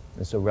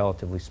 This is a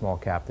relatively small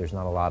cap. There's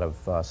not a lot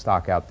of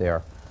stock out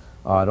there.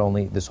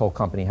 This whole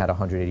company had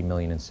 180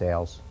 million in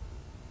sales.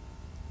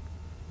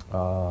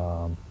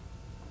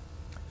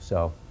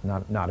 So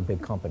not a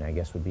big company, I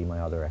guess, would be my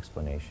other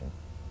explanation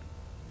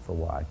for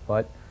why.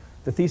 But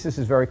the thesis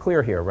is very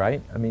clear here,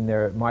 right? I mean,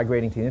 they're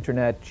migrating to the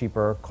internet,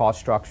 cheaper cost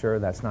structure.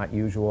 That's not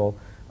usual.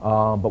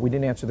 But we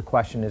didn't answer the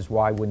question is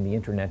why wouldn't the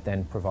internet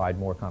then provide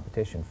more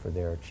competition for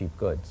their cheap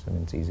goods? I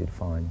mean, it's easy to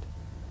find.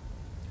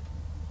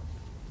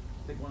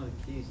 I think one of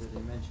the keys that he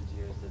mentions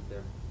here is that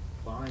they're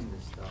buying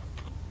this stuff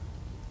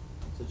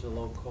at such a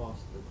low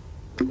cost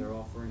that they're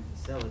offering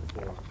to sell it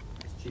for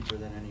is cheaper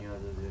than any other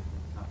the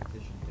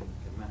competition can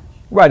match.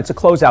 Right, it's a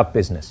closeout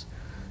business.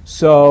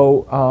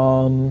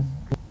 So,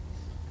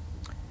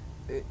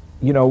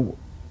 you know,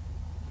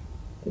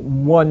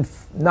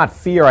 not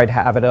fear I'd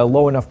have at a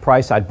low enough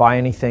price, I'd buy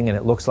anything, and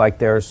it looks like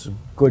there's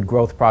good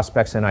growth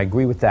prospects, and I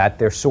agree with that.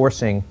 They're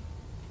sourcing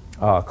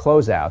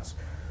closeouts.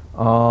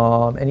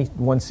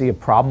 Anyone see a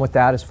problem with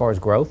that as far as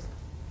growth?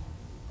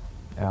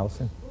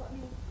 Allison? Well, I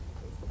mean,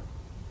 it's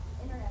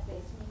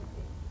internet-based. I mean,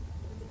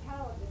 if it's a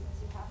catalog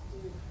business, you have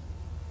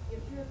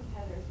fewer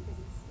competitors because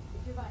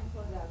if you're buying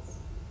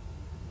closeouts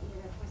and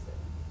you're going to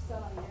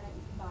sell on the internet,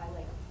 you can buy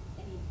like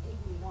anything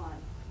you want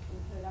and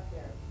put it up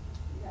there.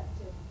 You're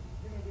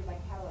going to do it by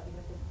catalog. You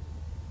have to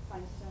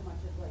find so much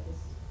of like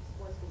this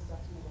sports good stuff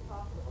to make it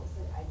profitable.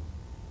 So I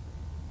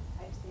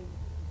just think,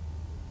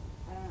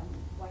 I don't know,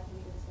 why can't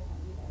we get this stuff on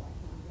eBay? Why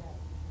can't we get?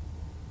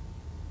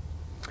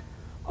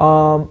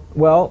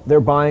 Well,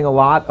 they're buying a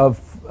lot of,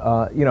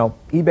 you know,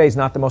 eBay's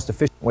not the most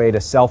efficient way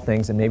to sell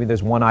things, and maybe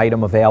there's one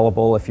item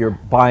available. If you're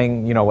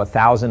buying, you know,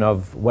 1,000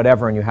 of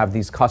whatever, and you have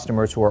these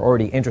customers who are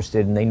already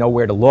interested and they know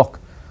where to look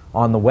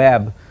on the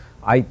web,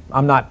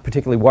 I'm not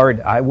particularly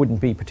worried. I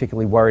wouldn't be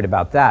particularly worried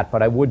about that,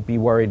 but I would be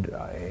worried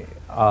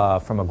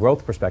from a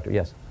growth perspective.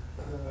 Yes?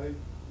 I think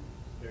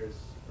there's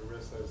a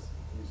risk, as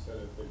you said,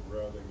 if they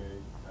grow, they may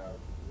have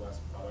less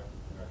product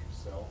that can actually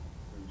sell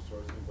through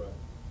sourcing, but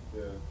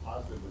the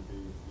positive would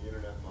be the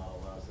internet model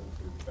allows them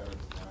to better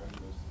time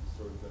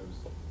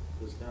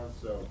those now?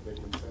 So they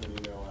can send an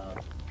email out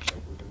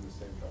like within the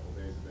same couple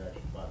days if they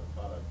actually buy the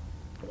product,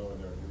 lower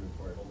their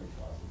inventory holding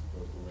costs as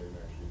opposed to waiting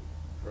to actually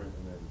print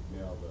and then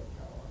mail the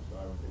catalog. So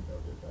I would think that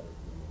would get better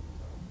for them over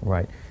time.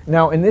 Right.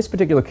 Now, in this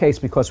particular case,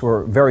 because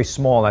we're very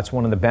small, that's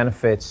one of the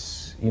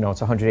benefits. You know,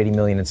 it's 180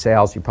 million in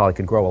sales. You probably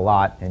could grow a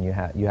lot, and you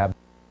have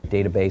a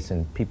database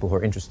and people who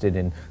are interested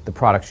in the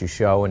products you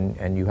show,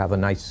 and you have a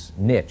nice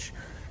niche.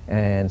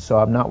 And so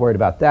I'm not worried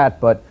about that.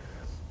 But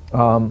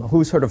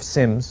who's heard of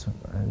Sims?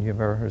 You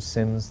ever heard of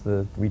Sims,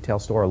 the retail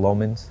store, or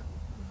Loman's?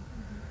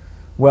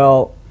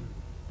 Well,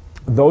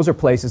 those are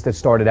places that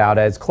started out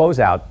as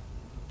closeout.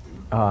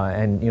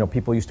 And you know,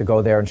 people used to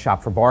go there and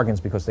shop for bargains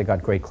because they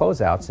got great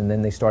closeouts, and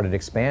then they started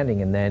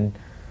expanding, and then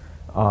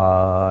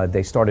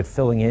they started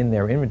filling in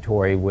their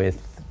inventory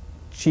with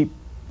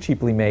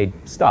cheaply made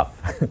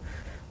stuff,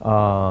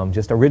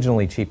 just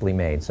originally cheaply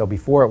made. So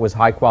before it was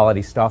high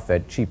quality stuff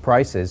at cheap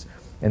prices,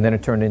 and then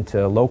it turned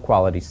into low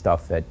quality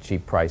stuff at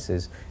cheap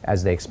prices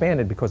as they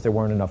expanded because there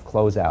weren't enough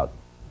closeout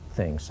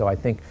things. So I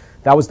think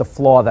that was the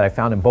flaw that I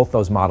found in both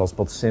those models,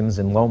 both Sims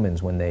and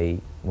Loman's, when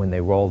they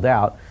rolled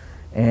out.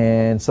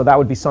 And so that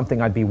would be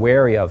something I'd be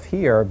wary of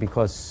here,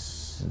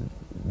 because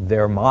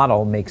their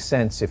model makes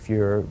sense if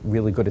you're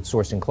really good at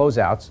sourcing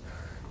closeouts.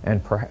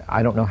 And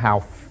I don't know how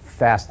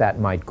fast that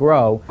might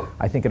grow.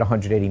 I think at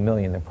 180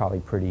 million, they're probably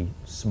pretty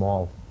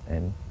small,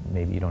 and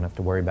maybe you don't have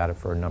to worry about it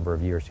for a number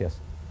of years. Yes?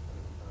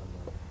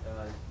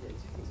 Yeah,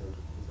 two things I was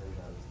concerned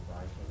about is the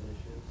buyer's club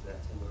initiative. So that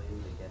 10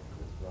 million they get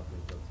from this roughly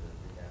built to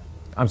free cash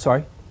flow. I'm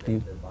sorry? The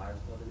buyer's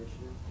club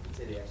initiative, you could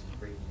say they actually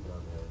break even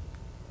on the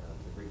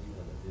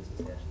business,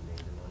 they actually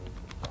make their money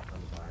on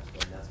the buyer's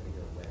club, and that's going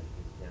to go away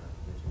because now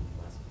there's going to be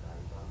less of a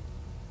value prop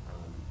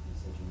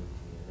since you move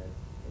to the internet.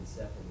 And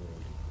secondly,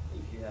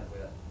 if you have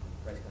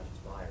price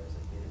conscious buyers,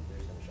 like they're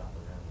just going to shop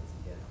around once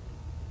they get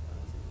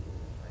to the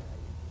internet.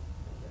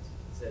 I guess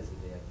it says that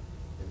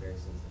they're very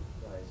sensitive to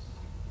price.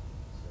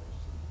 So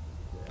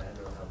I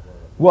don't know how to.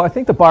 Well, I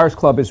think the Buyers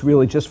Club is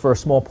really just for a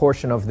small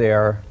portion of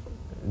their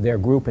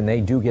group, and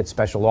they do get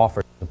special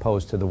offers as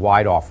opposed to the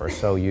wide offer.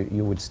 So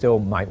you would still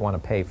might want to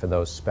pay for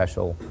those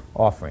special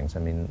offerings. I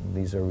mean,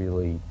 these are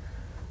really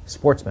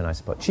sportsmen, I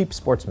suppose, cheap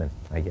sportsmen,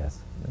 I guess.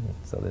 And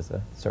so there's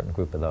a certain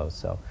group of those.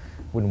 So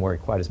wouldn't worry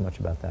quite as much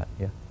about that.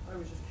 Yeah. I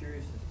was just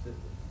curious as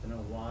to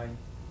know why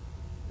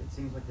it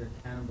seems like they're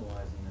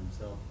cannibalizing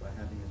themselves by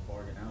having this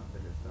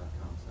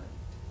bargainoutfitters.com site.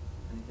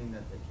 Anything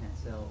that they can't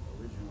sell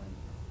originally,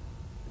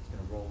 it's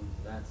going to roll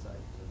into that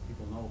site. So if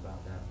people know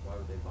about that, why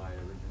would they buy it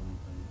originally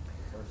from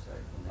the first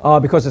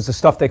site? Because it's the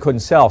stuff they couldn't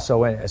sell.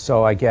 So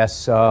I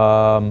guess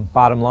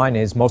bottom line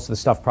is most of the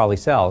stuff probably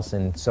sells,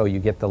 and so you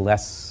get the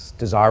less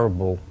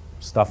desirable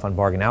stuff on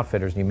Bargain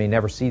Outfitters. You may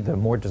never see the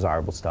more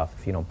desirable stuff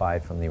if you don't buy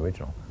it from the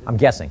original. I'm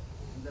guessing.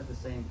 Isn't that the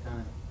same kind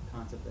of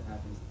concept that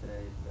happens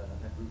today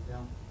at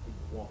retail?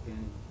 People walk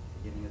in,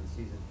 beginning of the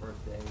season,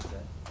 first day is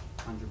at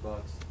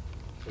 $100.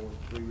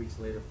 3 weeks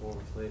later, 4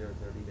 weeks later,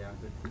 30 down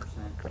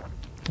 50%.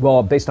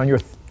 Well, based on your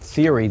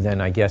theory, then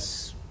I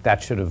guess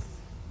that should have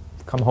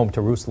come home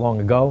to roost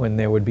long ago, and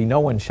there would be no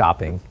one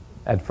shopping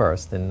at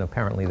first, and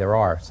apparently there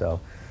are.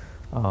 So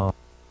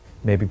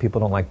maybe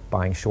people don't like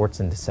buying shorts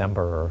in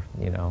December, or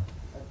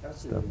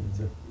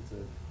Absolutely,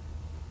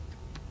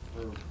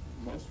 for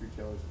most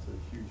retailers, it's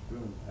a huge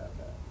boon to have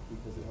that,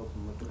 because it helps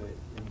them liquidate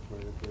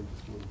inventory that they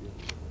just wouldn't be able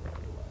to liquidate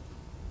otherwise.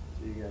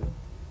 So you get,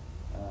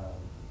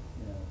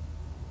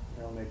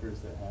 apparel makers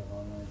that have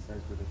online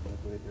sites where they can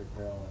liquidate their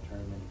apparel and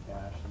turn them into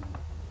cash. And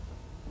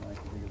I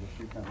can think of a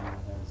shoe company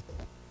that has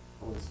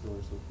all the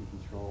stores so it can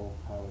control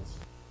how it's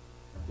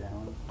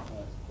down,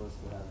 as opposed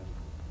to having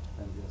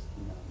them just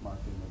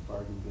marked in the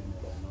bargain bin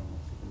at a normal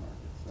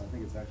supermarket. So I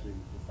think it's actually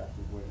an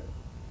effective way to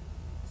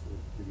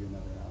give you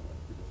another outlet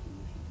for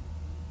distribution.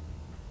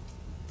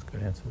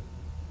 Good answer.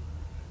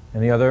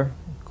 Any other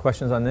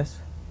questions on this?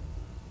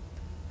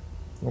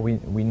 Well,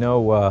 we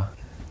know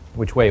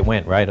which way it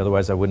went, right?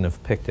 Otherwise I wouldn't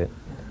have picked it.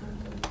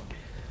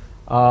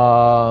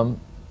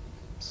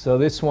 So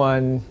this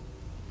one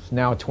is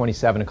now at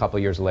 27 a couple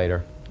of years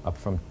later, up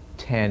from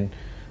 10.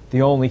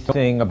 The only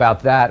thing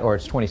about that, or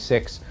it's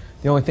 26,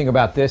 the only thing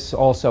about this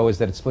also is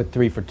that it's split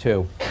 3 for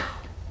 2.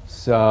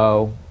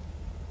 So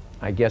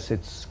I guess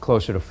it's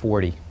closer to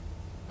 40.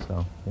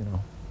 So,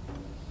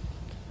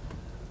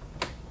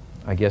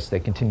 I guess they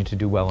continue to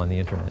do well on the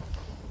internet.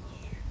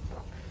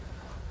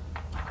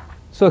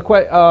 So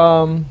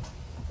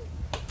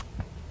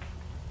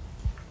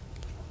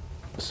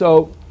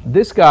so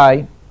this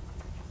guy,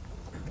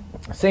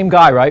 same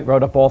guy, right,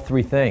 wrote up all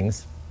 3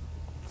 things.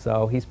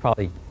 So he's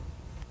probably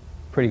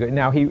pretty good.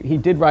 Now he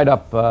did write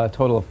up a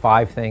total of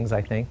 5 things,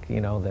 I think,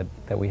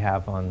 that we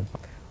have on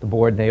the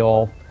board. They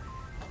all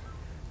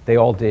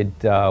did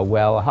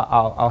well.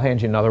 I'll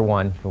hand you another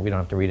one. We don't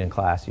have to read it in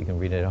class. You can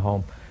read it at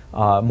home.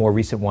 More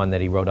recent one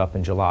that he wrote up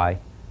in July.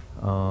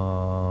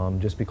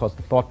 Just because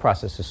the thought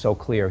process is so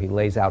clear. He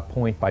lays out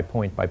point by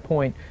point by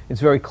point. It's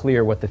very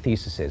clear what the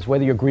thesis is.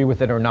 Whether you agree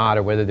with it or not,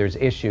 or whether there's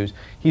issues,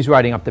 he's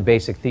writing up the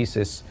basic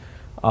thesis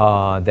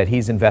that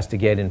he's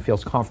investigated and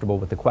feels comfortable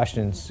with the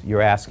questions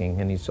you're asking,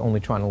 and he's only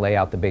trying to lay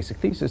out the basic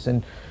thesis.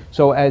 And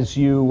so as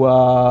you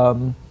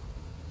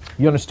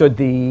understood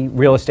the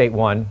real estate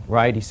one,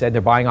 right? He said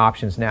they're buying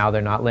options now,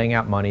 they're not laying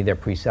out money, they're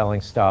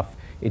pre-selling stuff.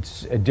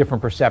 It's a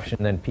different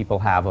perception than people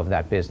have of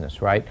that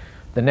business, right?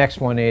 The next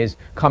one is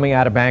coming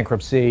out of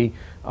bankruptcy,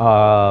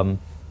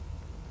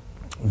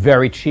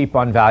 very cheap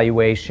on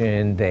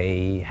valuation.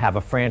 They have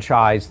a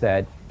franchise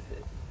that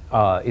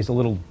is a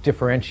little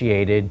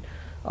differentiated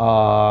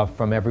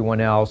from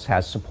everyone else,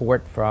 has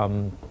support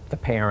from the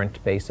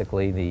parent,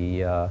 basically,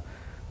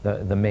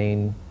 the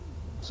main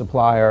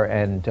supplier,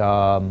 and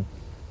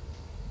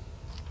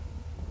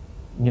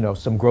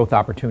some growth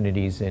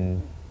opportunities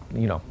in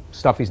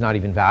stuff he's not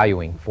even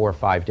valuing, 4 or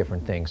 5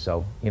 different things.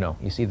 So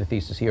you see the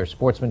thesis here.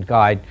 Sportsman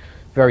guide,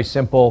 very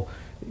simple.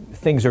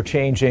 Things are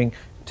changing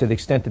to the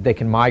extent that they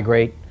can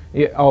migrate.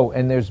 Oh,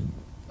 and there's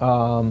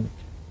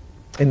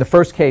in the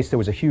first case there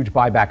was a huge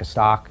buyback of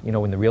stock,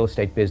 in the real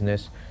estate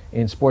business.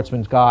 In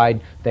Sportsman's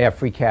guide, they have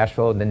free cash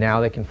flow, and then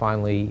now they can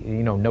finally,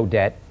 no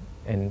debt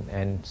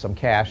and some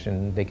cash,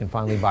 and they can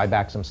finally buy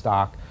back some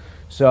stock.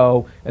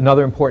 So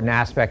another important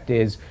aspect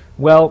is,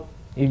 well,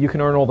 you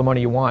can earn all the money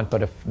you want,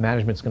 but if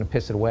management's going to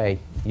piss it away,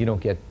 you don't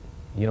get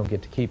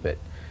to keep it.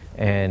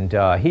 And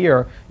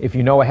here, if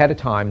you know ahead of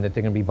time that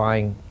they're going to be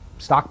buying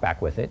stock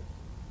back with it,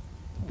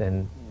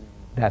 then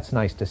that's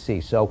nice to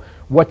see. So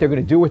what they're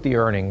going to do with the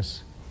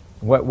earnings,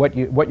 what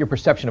your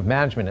perception of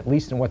management, at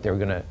least in what they're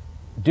going to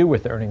do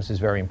with earnings, is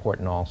very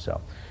important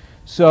also.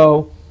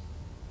 So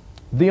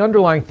the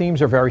underlying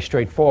themes are very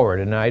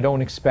straightforward, and I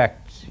don't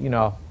expect,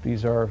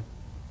 these are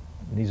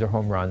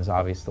home runs,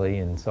 obviously,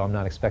 and so I'm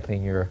not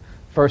expecting your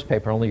first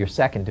paper, only your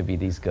second, to be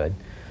these good.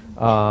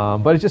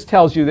 But it just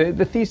tells you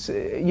the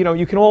thesis.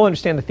 You can all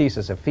understand the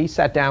thesis. If he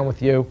sat down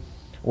with you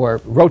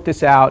or wrote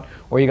this out,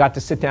 or you got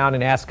to sit down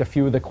and ask a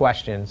few of the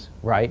questions,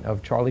 right,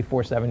 of Charlie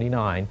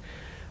 479,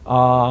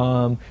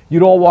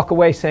 you'd all walk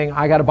away saying,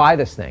 I got to buy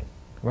this thing,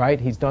 right?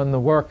 He's done the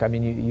work. I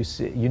mean,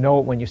 you know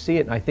it when you see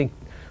it, and I think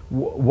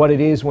what it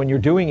is when you're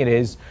doing it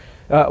is,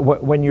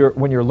 when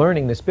you're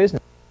learning this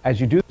business, as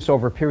you do this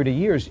over a period of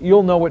years,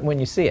 you'll know it when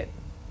you see it.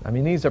 I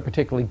mean, these are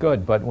particularly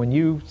good, but when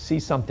you see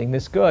something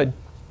this good,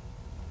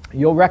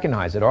 you'll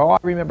recognize it. Oh, I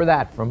remember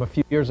that from a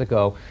few years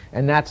ago,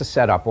 and that's a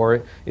setup.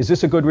 Or is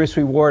this a good risk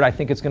reward? I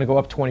think it's going to go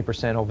up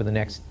 20% over the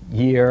next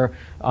year,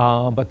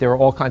 but there are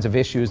all kinds of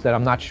issues that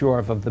I'm not sure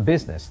of the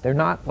business. They're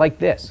not like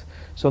this.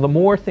 So the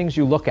more things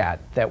you look at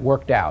that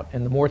worked out,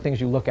 and the more things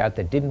you look at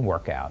that didn't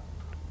work out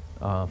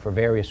for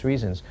various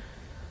reasons,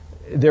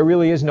 there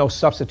really is no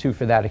substitute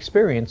for that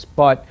experience.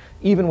 But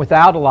even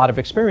without a lot of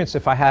experience,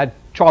 if I had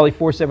Charlie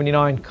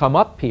 479 come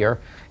up here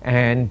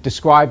and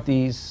describe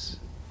these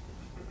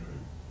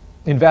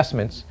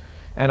investments,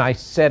 and I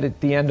said at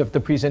the end of the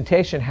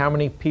presentation how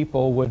many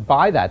people would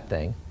buy that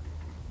thing,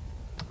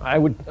 I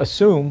would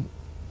assume,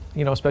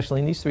 especially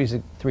in these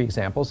three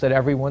examples, that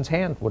everyone's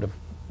hand would have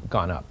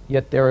gone up,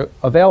 yet they're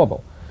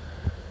available.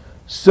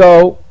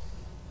 So,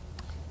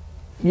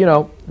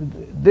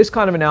 this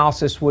kind of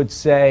analysis would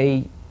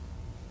say,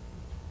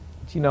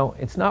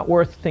 it's not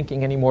worth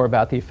thinking anymore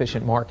about the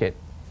efficient market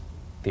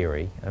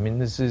theory. I mean,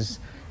 this is,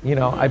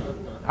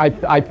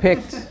 I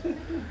picked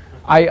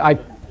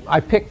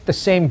the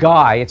same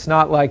guy. It's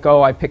not like,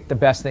 oh, I picked the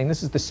best thing.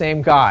 This is the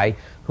same guy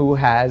who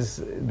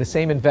has, the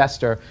same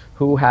investor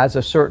who has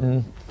a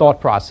certain thought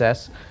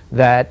process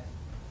that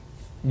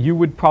you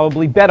would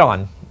probably bet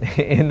on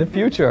in the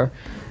future,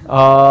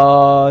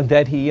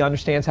 that he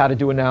understands how to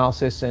do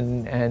analysis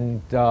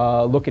and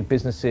look at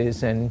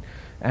businesses and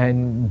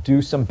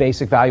do some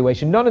basic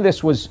valuation. None of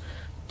this was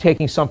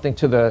taking something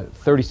to the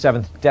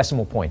 37th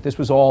decimal point. This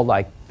was all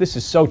like, this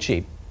is so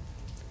cheap,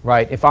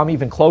 right? If I'm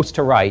even close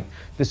to right,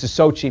 this is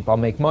so cheap, I'll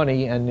make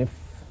money, and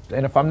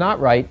if I'm not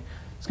right,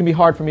 it's going to be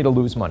hard for me to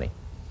lose money.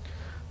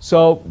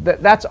 So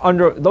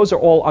those are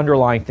all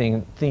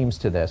underlying themes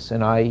to this,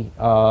 and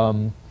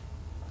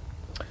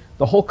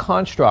the whole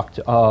construct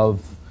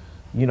of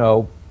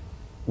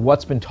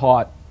what's been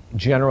taught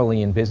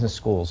generally in business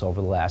schools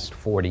over the last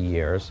 40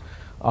 years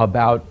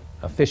about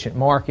efficient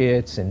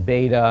markets and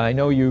beta. I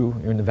know you're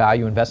in the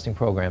value investing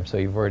program, so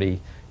you've already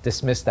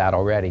dismissed that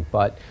already,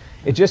 but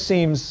it just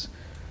seems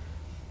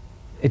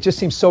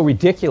so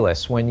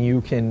ridiculous when you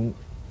can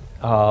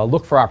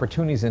look for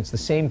opportunities, and it's the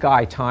same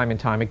guy time and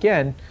time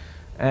again.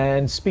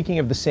 And speaking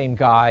of the same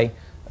guy,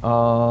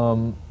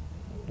 second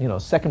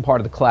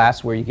part of the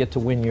class where you get to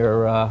win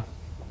your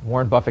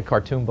Warren Buffett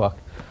cartoon book,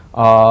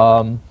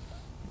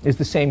 is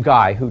the same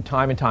guy who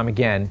time and time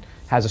again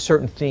has a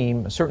certain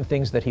theme, certain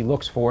things that he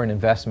looks for in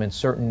investments,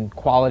 certain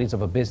qualities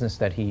of a business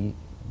that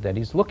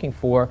he's looking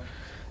for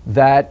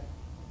that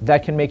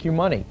can make you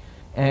money.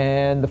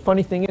 And the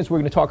funny thing is, we're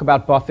going to talk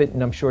about Buffett,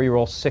 and I'm sure you're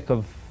all sick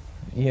of,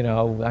 you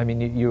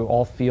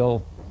all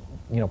feel,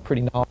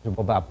 pretty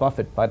knowledgeable about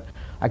Buffett, but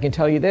I can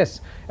tell you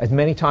this, as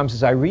many times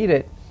as I read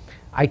it,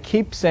 I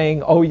keep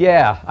saying, oh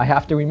yeah, I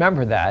have to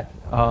remember that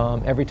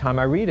every time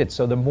I read it.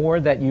 So the more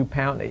that you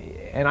pound,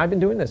 and I've been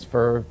doing this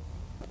for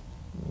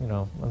you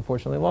know,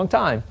 unfortunately a long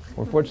time,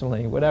 or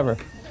fortunately, whatever.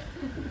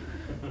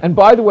 And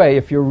by the way,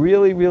 if you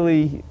really,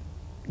 really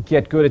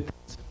get good at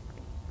this,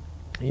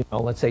 you know,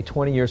 let's say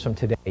 20 years from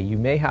today, you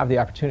may have the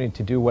opportunity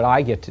to do what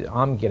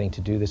I'm getting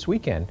to do this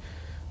weekend,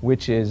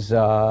 which is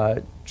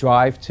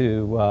drive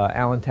to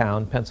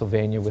Allentown,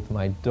 Pennsylvania with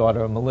my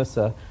daughter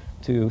Melissa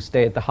to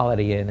stay at the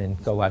Holiday Inn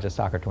and go watch a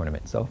soccer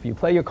tournament. So if you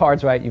play your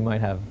cards right, you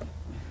might have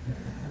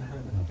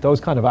those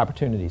kind of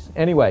opportunities.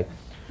 Anyway,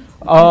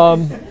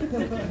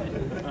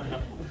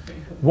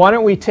 why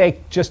don't we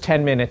take just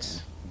 10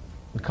 minutes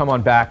and come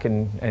on back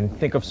and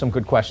think of some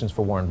good questions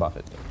for Warren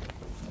Buffett.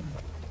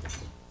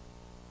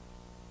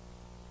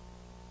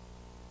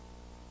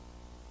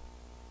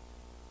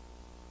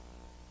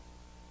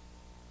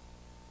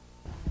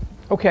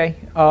 Okay.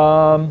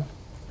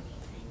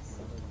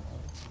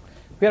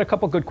 We had a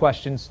couple good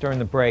questions during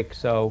the break,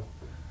 so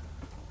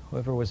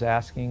whoever was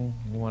asking,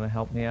 you want to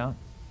help me out?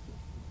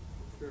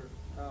 Sure.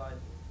 The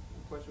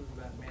question was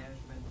about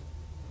management.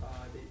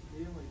 They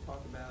didn't really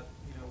talk about,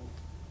 you know,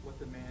 what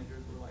the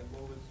managers were like.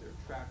 What was their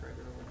track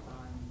record over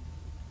time?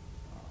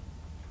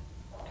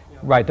 You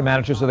know, Right, the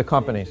managers of the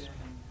companies.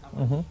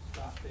 How much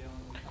stock they own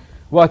in the company.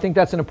 Well, I think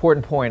that's an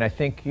important point. I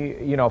think,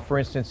 you know, for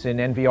instance, in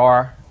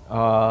NVR,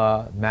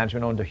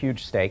 management owned a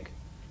huge stake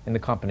in the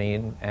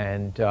company,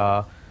 and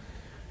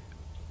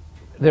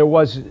there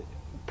was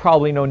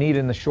probably no need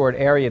in the short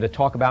area to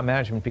talk about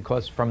management,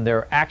 because from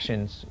their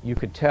actions you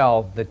could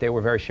tell that they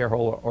were very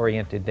shareholder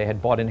oriented. They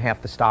had bought in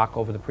half the stock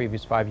over the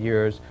previous 5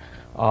 years.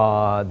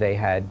 They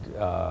had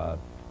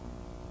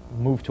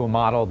moved to a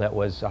model that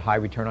was a high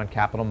return on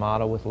capital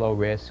model with low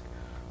risk.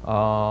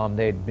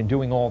 They'd been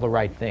doing all the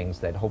right things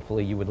that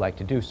hopefully you would like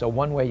to do. So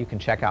one way you can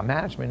check out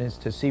management is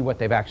to see what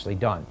they've actually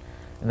done,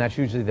 and that's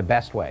usually the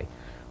best way.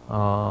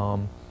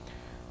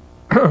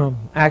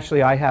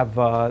 Actually, I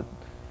have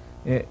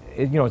you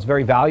know, it's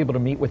very valuable to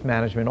meet with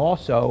management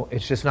also.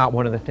 It's just not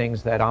one of the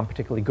things that I'm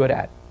particularly good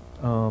at.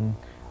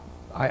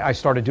 I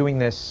started doing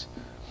this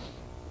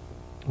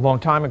a long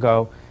time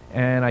ago,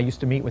 and I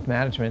used to meet with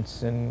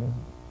managements, and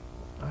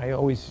I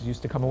always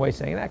used to come away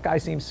saying, that guy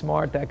seems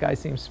smart, that guy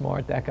seems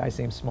smart, that guy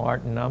seems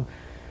smart, and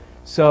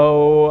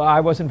so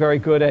I wasn't very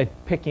good at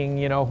picking,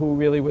 you know, who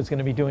really was going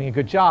to be doing a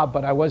good job,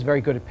 but I was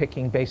very good at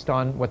picking based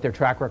on what their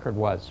track record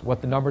was,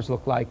 what the numbers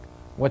looked like,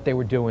 what they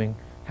were doing,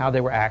 how they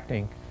were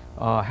acting,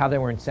 how they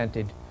were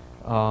incented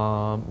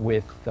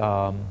with,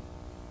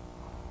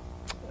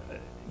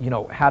 you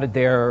know, how did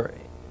their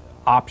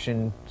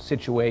option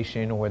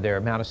situation or their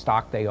amount of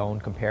stock they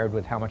owned compared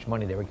with how much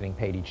money they were getting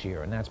paid each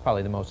year. And that's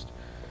probably the most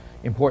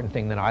important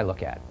thing that I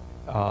look at.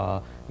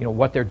 You know,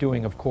 what they're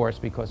doing, of course,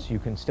 because you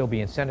can still be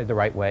incented the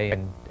right way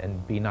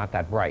and be not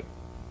that bright,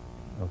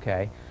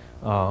 okay?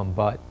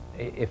 But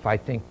if I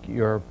think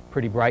you're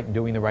pretty bright and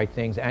doing the right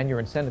things and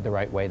you're incented the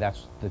right way,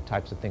 that's the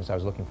types of things I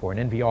was looking for.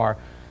 In NVR,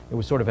 it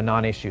was sort of a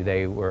non-issue.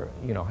 They were,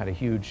 you know, had a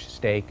huge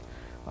stake.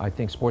 I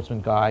think Sportsman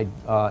Guide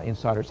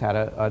insiders had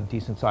a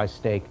decent-sized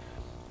stake,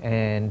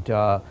 and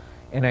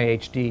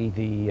NIHD,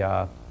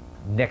 the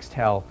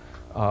Nextel,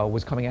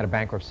 was coming out of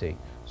bankruptcy.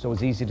 So it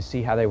was easy to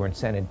see how they were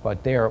incented,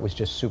 but there it was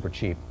just super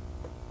cheap.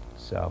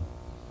 So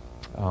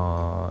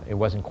it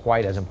wasn't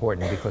quite as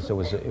important because it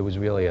was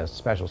really a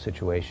special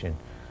situation.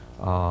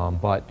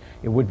 But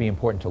it would be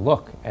important to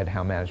look at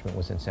how management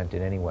was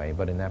incented anyway,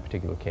 but in that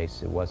particular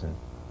case it wasn't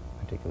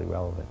particularly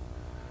relevant.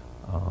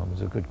 It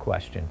was a good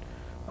question.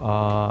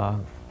 The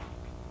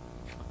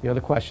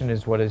other question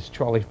is, what is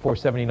Charlie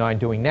 479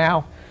 doing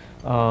now?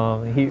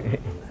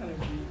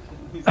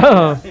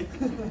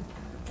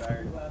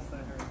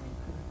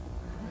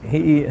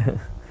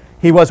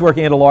 He was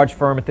working at a large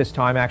firm at this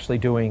time, actually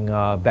doing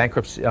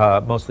bankruptcy,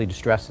 mostly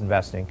distressed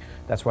investing.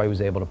 That's why he was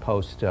able to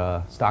post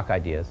stock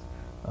ideas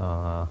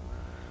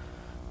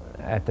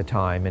at the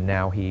time, and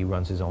now he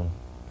runs his own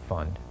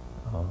fund.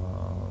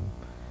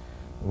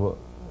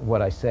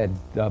 What I said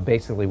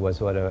basically was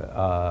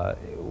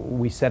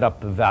we set up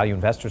the Value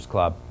Investors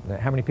Club.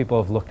 How many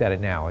people have looked at it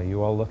now? Are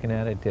you all looking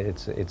at it?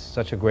 It's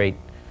such a great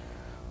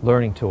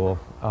learning tool.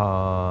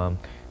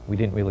 We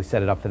didn't really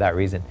set it up for that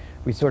reason.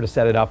 We sort of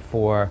set it up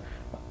for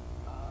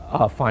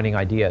finding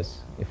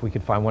ideas. If we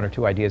could find 1 or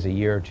 2 ideas a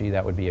year, gee,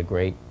 that would be a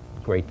great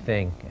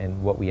thing.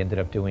 And what we ended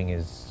up doing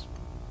is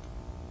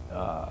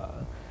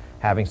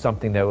having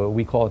something that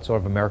we call it sort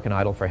of American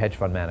Idol for hedge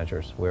fund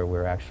managers, where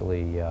we're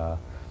actually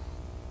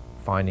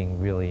finding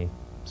really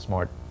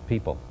smart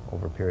people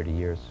over a period of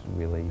years,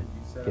 really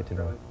get to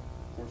know.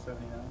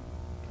 479?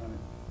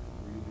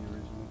 Were you the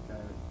original guy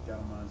that got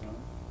him on his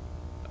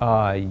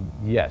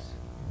own? Yes,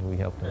 we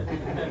helped him.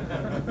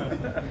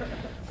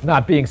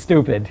 Not being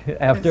stupid.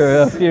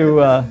 After a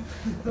few,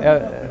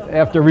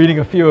 after reading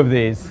a few of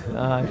these,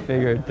 I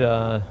figured.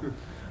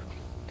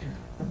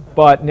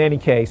 But in any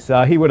case,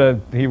 he would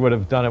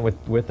have done it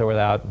with or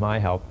without my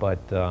help.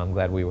 But I'm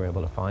glad we were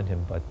able to find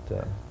him. But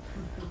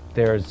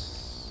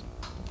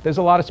there's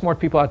a lot of smart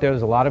people out there.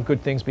 There's a lot of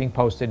good things being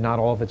posted. Not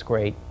all of it's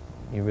great.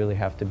 You really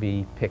have to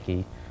be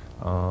picky.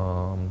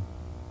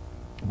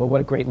 But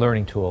what a great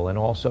learning tool. And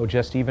also,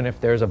 just even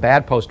if there's a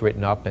bad post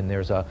written up and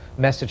there's a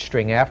message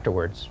string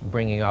afterwards,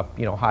 bringing up,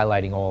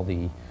 highlighting all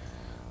the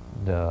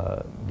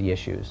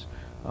issues.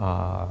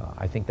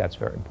 I think that's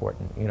very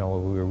important. We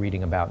were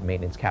reading about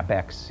maintenance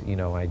capex.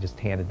 I just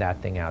handed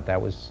that thing out.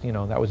 That was,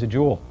 that was a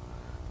jewel.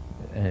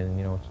 And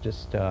it's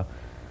just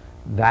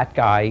that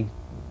guy,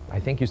 I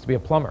think, used to be a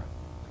plumber,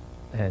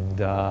 and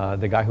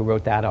the guy who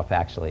wrote that up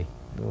actually,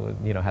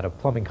 had a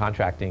plumbing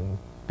contracting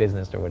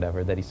business or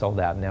whatever that he sold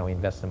out, and now he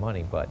invests the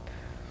money. But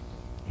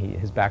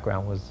his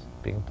background was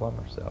being a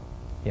plumber. So,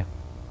 yeah. Do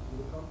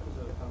the companies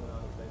that are coming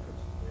out of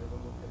bankruptcy, do you ever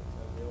look at,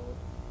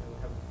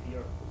 have a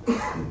fear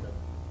that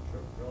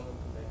drove them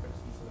to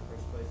bankruptcies in the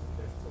first place, if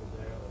they're still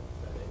there, or is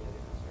that any of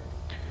your concern?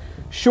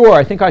 Sure.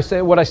 I think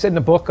what I said in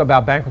the book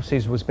about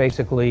bankruptcies was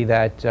basically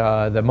that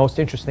the most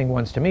interesting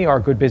ones to me are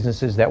good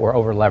businesses that were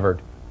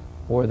over-levered,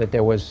 or that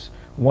there was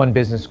one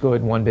business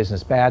good, one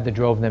business bad that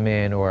drove them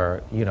in,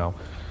 or,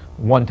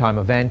 one-time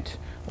event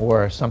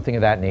or something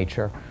of that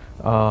nature.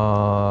 We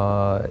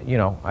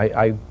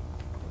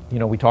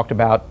talked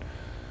about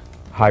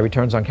high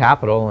returns on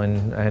capital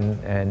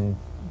and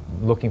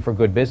looking for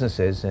good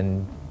businesses,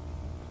 and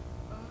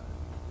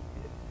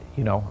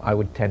I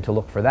would tend to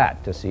look for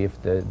that to see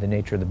if the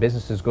nature of the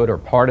business is good or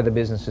part of the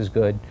business is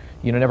good.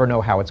 You never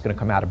know how it's going to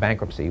come out of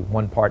bankruptcy.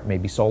 One part may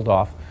be sold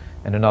off,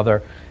 and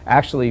another.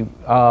 Actually,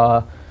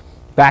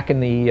 back in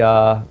the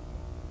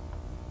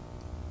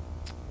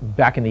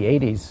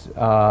 80s,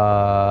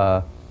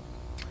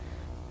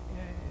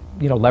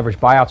 leveraged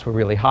buyouts were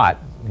really hot.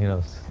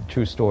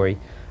 True story.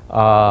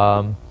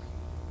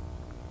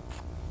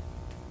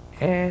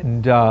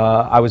 And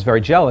I was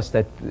very jealous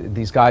that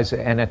these guys,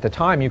 and at the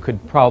time you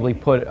could probably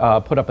put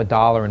up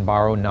 $1 and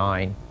borrow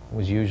 9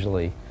 was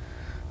usually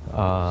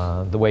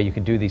the way you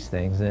could do these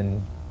things.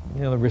 And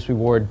the risk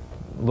reward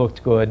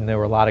looked good, and there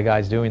were a lot of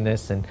guys doing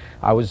this, and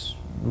I was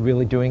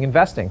really doing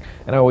investing,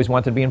 and I always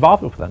wanted to be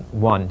involved with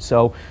one.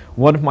 So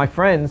one of my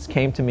friends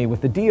came to me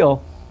with a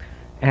deal,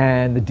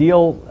 and the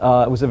deal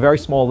it was a very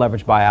small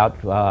leverage buyout.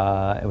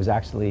 It was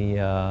actually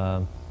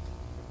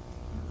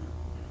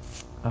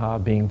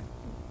being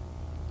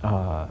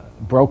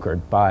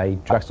brokered by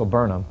Drexel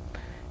Burnham,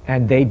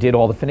 and they did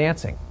all the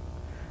financing.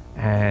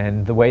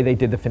 And the way they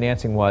did the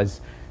financing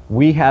was,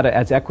 we had to,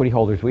 as equity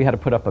holders, we had to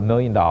put up $1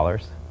 million,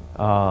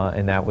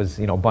 and that was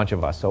a bunch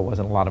of us, so it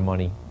wasn't a lot of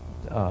money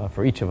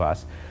for each of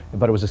us,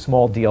 but it was a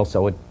small deal,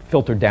 so it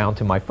filtered down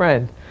to my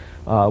friend.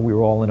 We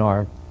were all in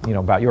our,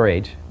 about your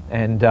age,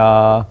 and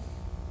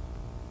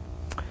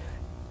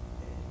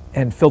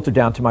filtered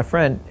down to my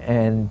friend,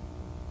 and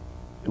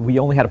we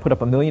only had to put up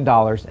 $1 million,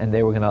 and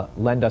they were going to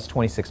lend us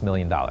 $26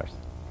 million.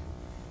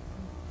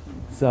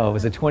 So it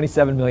was a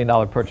 $27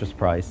 million purchase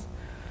price.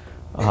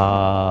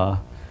 Now,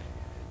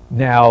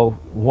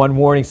 one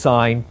warning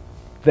sign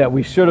that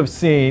we should have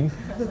seen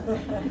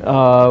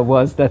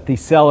was that the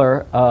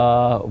seller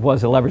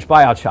was a leveraged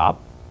buyout shop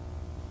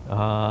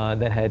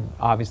that had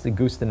obviously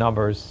goosed the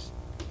numbers,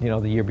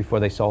 the year before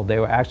they sold. They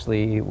were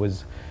actually,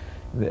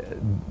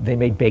 they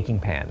made baking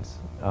pans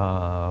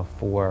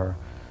for,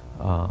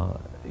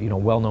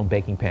 well-known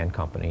baking pan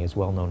company, as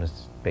well-known as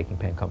baking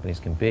pan companies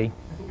can be.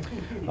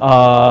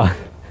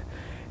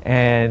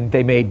 And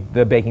they made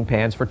the baking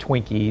pans for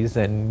Twinkies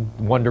and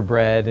Wonder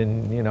Bread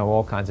and,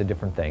 all kinds of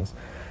different things.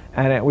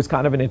 And it was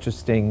kind of an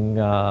interesting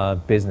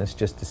business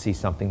just to see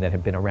something that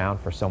had been around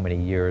for so many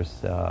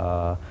years.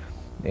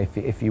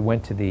 If you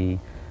went to the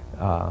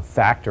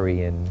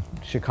factory in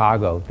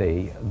Chicago,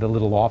 the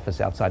little office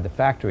outside the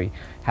factory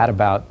had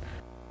about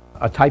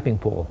a typing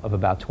pool of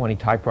about 20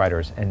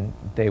 typewriters, and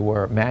they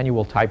were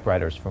manual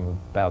typewriters from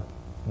about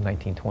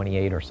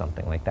 1928 or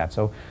something like that.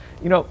 So,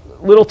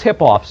 little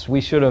tip-offs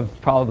we should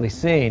have probably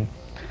seen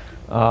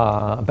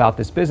about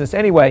this business.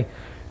 Anyway,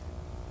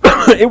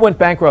 it went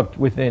bankrupt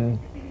within,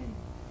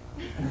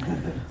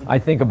 I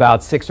think,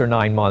 about 6 or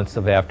 9 months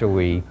of after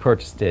we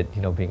purchased it,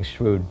 being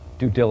shrewd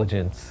due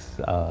diligence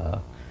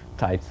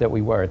types that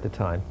we were at the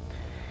time.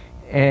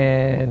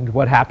 And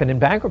what happened in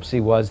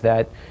bankruptcy was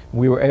that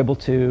we were able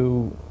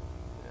to,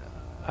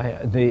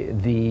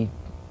 the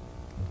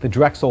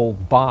Drexel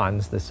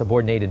bonds, the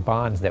subordinated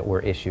bonds that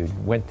were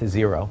issued, went to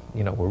zero,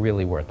 were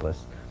really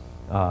worthless.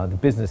 The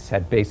business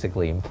had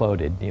basically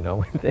imploded,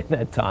 within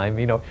that time,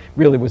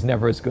 really was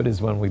never as good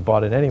as when we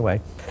bought it anyway.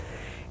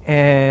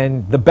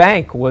 And the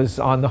bank was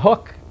on the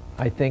hook,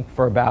 I think,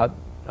 for about,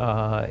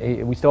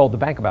 we still owed the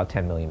bank about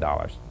 $10 million.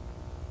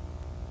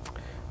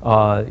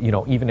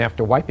 Even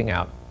after wiping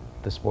out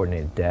the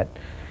subordinated debt.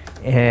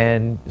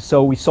 And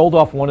so we sold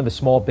off one of the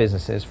small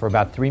businesses for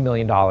about $3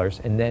 million,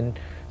 and then,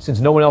 since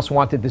no one else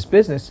wanted this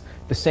business,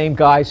 the same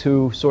guys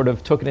who sort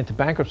of took it into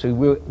bankruptcy,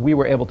 we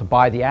were able to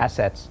buy the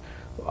assets,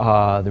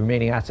 the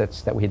remaining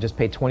assets that we had just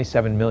paid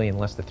 $27 million,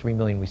 less the $3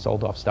 million we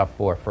sold off stuff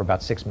for about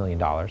 $6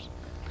 million.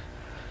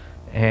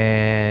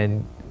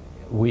 And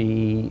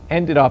we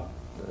ended up,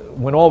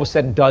 when all was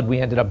said and done, we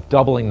ended up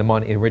doubling the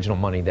money, the original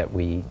money that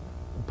we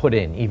put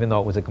in, even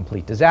though it was a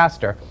complete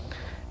disaster.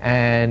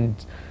 And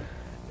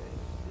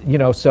you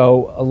know,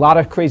 so a lot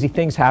of crazy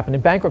things happened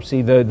in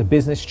bankruptcy. The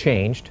business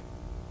changed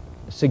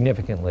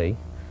significantly,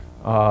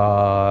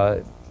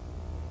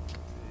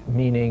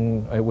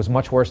 meaning it was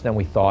much worse than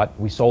we thought.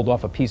 We sold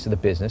off a piece of the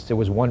business. There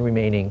was one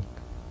remaining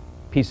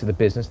piece of the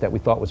business that we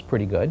thought was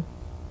pretty good,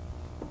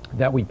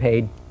 that we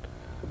paid,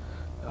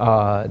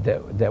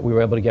 that we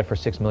were able to get for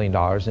 $6 million,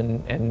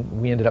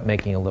 and we ended up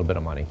making a little bit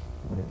of money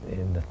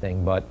in the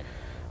thing. But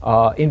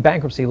in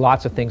bankruptcy,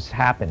 lots of things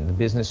happen. The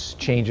business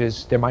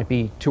changes. There might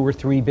be 2 or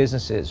 3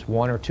 businesses.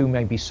 1 or 2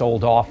 may be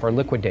sold off or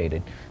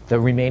liquidated. The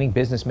remaining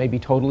business may be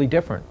totally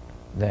different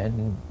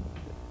than,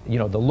 you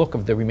know, the look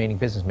of the remaining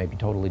business may be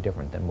totally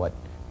different than what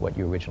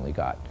you originally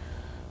got.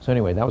 So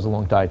anyway, that was a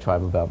long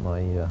diatribe about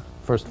my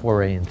first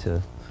foray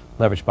into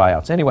leveraged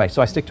buyouts. Anyway,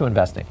 so I stick to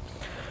investing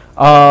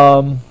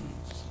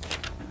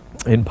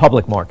in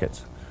public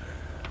markets.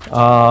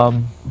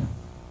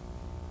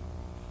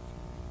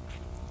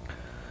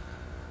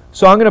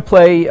 So I'm going to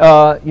play,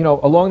 you know,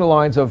 along the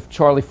lines of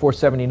Charlie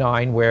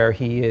 479, where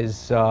he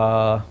is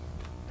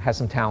has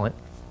some talent,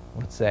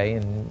 let's say,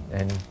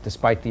 and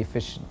despite the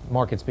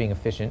markets being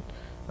efficient,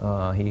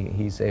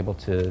 he's able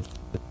to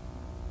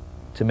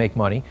make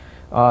money.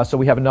 So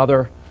we have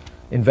another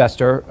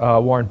investor,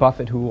 Warren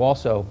Buffett, who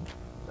also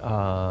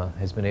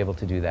has been able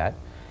to do that,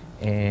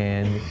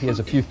 and he has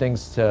a few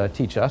things to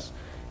teach us.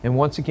 And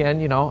once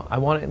again, you know, I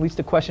want at least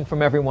a question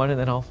from everyone, and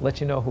then I'll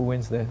let you know who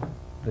wins the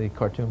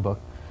cartoon book.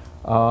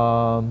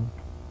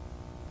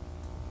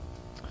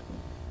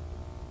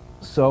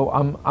 So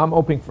I'm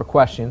open for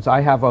questions. I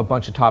have a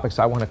bunch of topics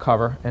I want to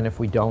cover, and if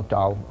we don't,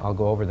 I'll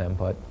go over them.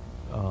 But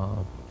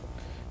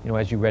you know,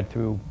 as you read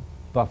through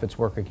Buffett's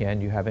work again,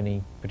 do you have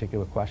any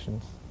particular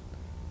questions?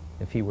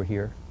 If he were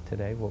here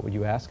today, what would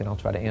you ask? And I'll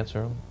try to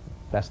answer them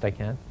best I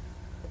can.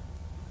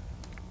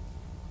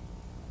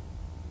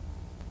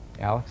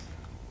 Alex,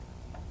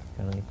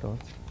 got any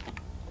thoughts?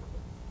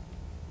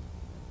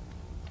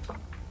 I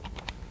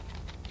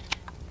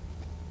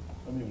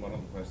mean, one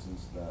of the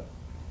questions that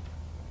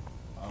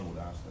I would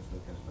ask is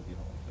because, but you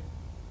know,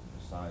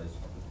 the size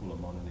of the pool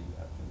of money that you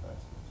have to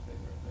invest is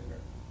bigger and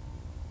bigger.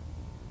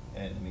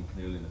 And I mean,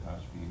 clearly in the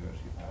past few years,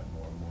 you've had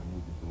more and more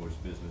moving towards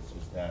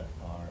businesses that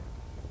are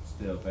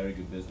still very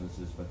good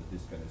businesses, but the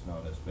discount is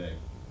not as big.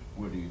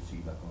 Where do you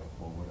see that going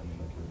forward? I mean,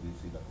 like, where do you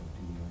see that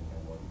continuing,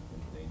 and what do you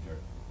think the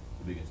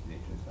biggest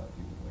danger is that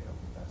you way of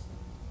investing?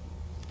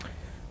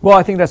 Well,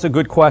 I think that's a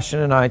good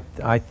question, and I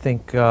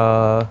think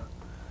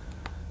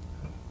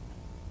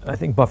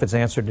Buffett's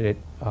answered it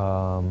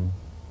a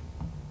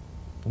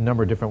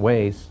number of different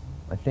ways.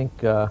 I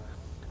think, I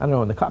don't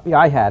know, in the copy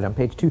I had on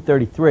page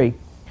 233,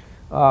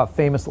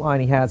 famous line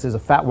he has is, "A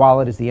fat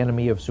wallet is the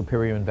enemy of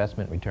superior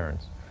investment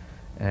returns."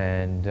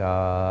 And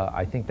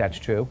I think that's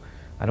true.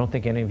 I don't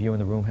think any of you in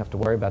the room have to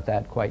worry about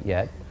that quite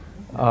yet.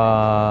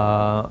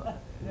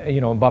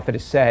 You know, and Buffett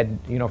has said,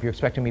 you know, if you're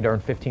expecting me to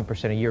earn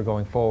 15% a year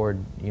going forward,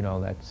 you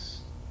know,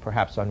 that's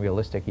perhaps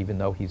unrealistic, even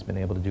though he's been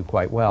able to do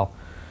quite well.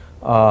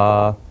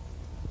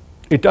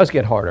 It does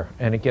get harder,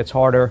 and it gets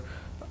harder.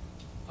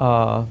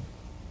 You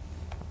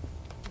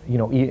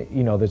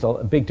know, there's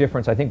a big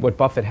difference. I think what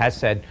Buffett has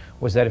said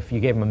was that if you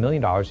gave him $1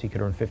 million, he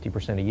could earn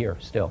 50% a year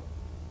still.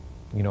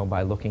 You know,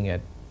 by looking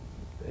at,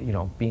 you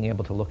know, being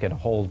able to look at a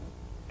whole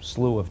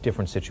slew of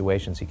different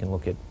situations. He can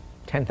look at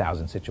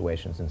 10,000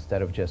 situations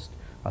instead of just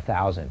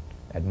 1,000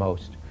 at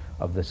most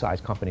of the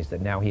size companies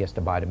that now he has to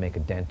buy to make a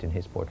dent in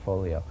his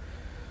portfolio.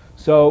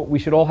 So we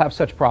should all have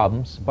such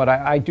problems, but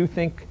I do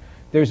think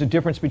there's a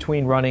difference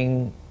between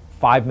running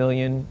 5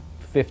 million,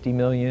 50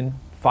 million,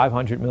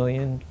 500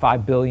 million,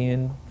 5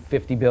 billion,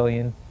 50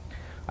 billion.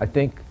 I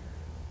think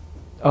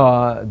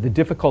the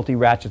difficulty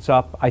ratchets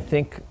up. I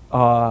think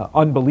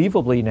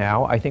unbelievably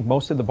now, I think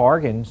most of the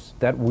bargains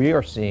that we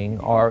are seeing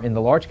are in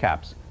the large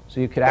caps. So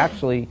you could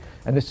actually,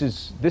 and this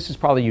is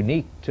probably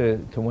unique to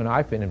when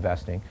I've been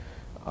investing,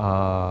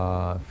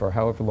 for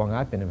however long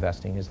I've been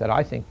investing, is that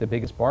I think the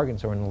biggest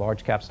bargains are in the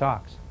large cap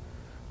stocks.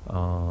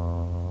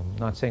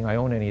 Not saying I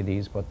own any of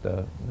these, but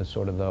the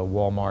sort of the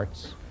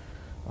Walmarts,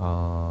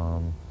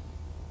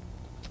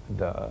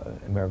 the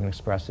American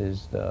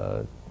Expresses,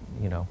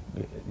 you know,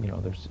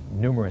 there's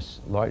numerous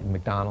large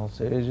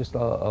McDonald's. It is just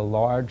a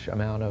large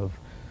amount of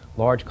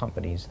large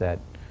companies that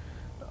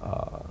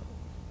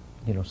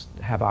you know,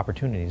 have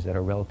opportunities that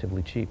are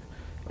relatively cheap.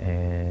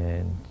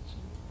 And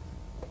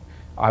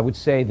I would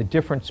say the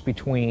difference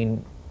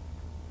between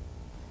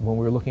when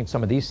we were looking at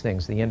some of these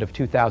things, the end of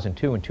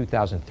 2002 and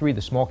 2003,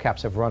 the small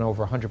caps have run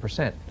over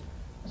 100%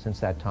 since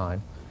that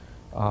time.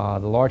 The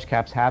large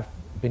caps have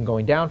been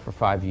going down for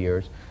 5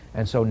 years.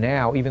 And so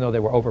now, even though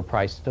they were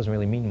overpriced, it doesn't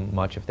really mean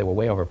much if they were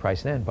way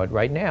overpriced then, but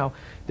right now,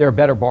 there are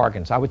better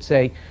bargains. I would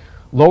say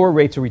lower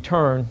rates of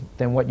return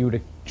than what you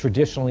would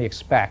traditionally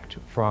expect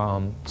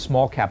from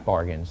small cap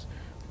bargains,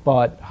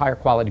 but higher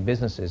quality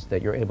businesses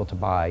that you're able to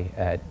buy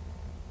at,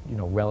 you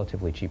know,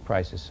 relatively cheap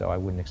prices. So I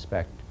wouldn't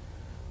expect,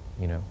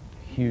 you know,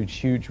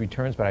 huge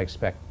returns, but I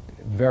expect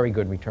very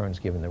good returns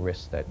given the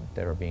risks that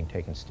are being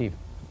taken. Steve?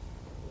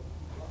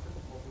 Buffett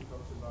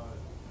talks about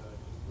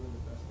just doing the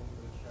best thing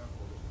for the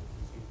shareholders to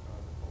receive the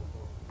full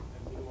book.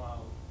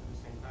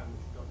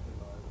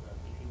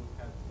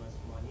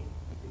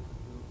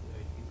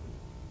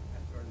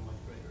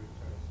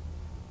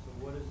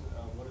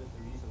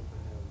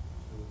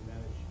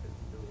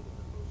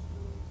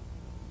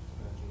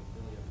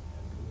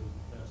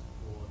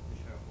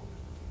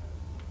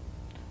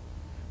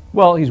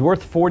 Well, he's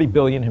worth $40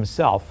 billion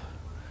himself.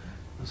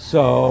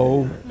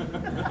 So,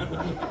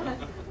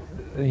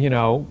 you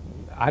know,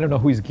 I don't know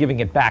who he's giving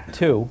it back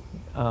to.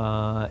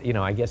 You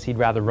know, I guess he'd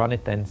rather run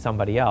it than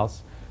somebody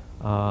else.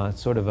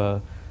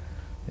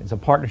 It's a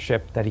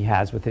partnership that he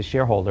has with his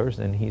shareholders,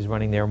 and he's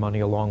running their money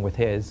along with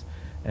his.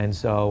 And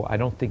so I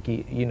don't think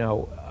he, you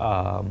know,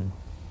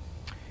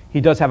 he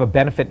does have a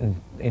benefit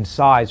in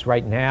size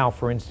right now.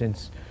 For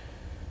instance,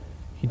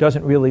 he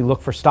doesn't really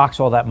look for stocks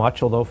all that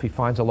much, although if he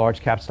finds a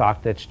large cap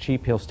stock that's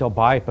cheap, he'll still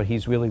buy it, but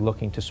he's really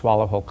looking to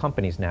swallow whole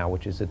companies now,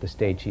 which is at the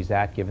stage he's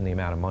at, given the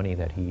amount of money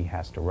that he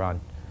has to run.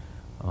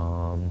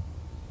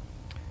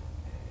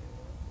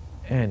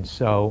 And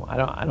so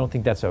I don't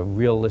think that's a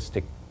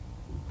realistic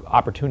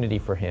opportunity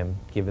for him,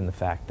 given the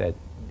fact that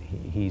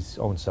he's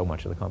owned so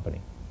much of the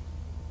company.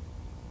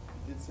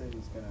 He did say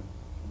he's going to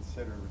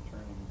consider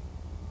returning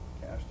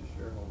cash to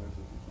shareholders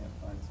if he can't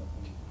find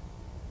something in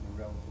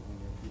the relatively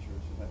near future,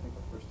 which is, I think,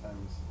 the first time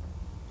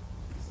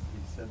he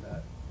said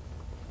that.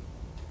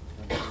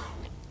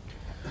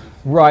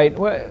 Right.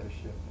 Well,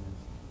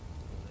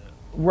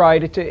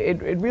 right.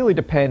 It really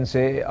depends.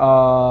 You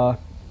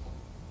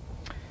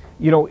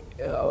know,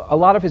 a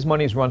lot of his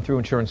money is run through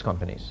insurance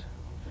companies.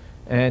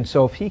 And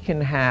so if he can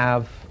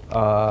have,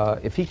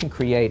 if he can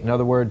create, in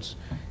other words,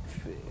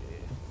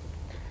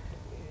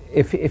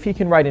 if he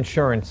can write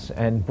insurance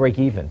and break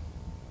even,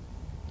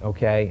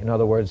 okay, in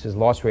other words, his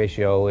loss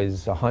ratio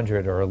is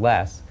 100 or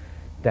less,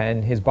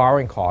 then his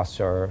borrowing costs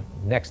are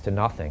next to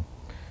nothing.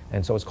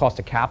 And so his cost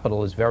of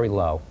capital is very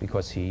low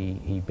because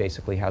he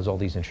basically has all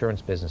these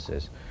insurance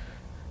businesses.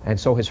 And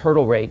so his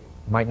hurdle rate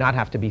might not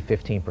have to be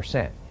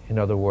 15%. In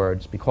other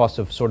words, because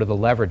of sort of the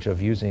leverage of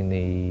using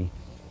the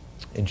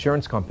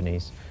insurance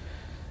companies,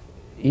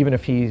 even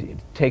if he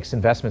takes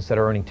investments that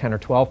are earning 10 or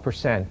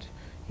 12%,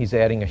 he's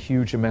adding a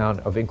huge amount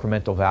of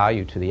incremental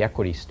value to the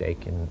equity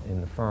stake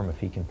in the firm if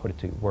he can put it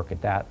to work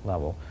at that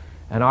level.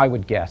 And I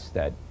would guess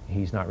that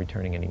he's not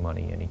returning any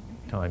money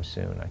anytime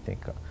soon. I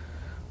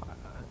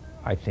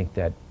think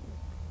that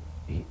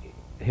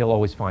he'll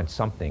always find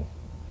something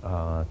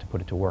to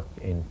put it to work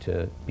in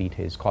to beat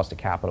his cost of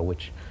capital,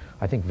 which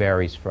I think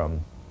varies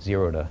from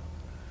 0 to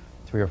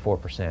 3 or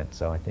 4%.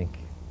 So I think,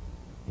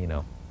 you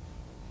know,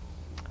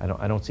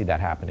 I don't see that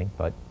happening,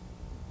 but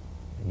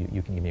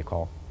you can give me a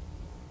call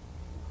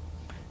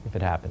if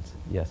it happens.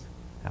 Yes,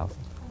 Allison.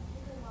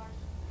 Really large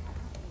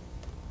companies, I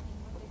mean,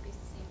 would they face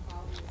the same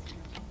problems as, you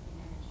know, company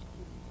managed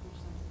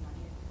huge sums of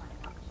money to find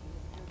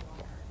opportunities? If you're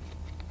water,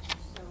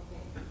 you're so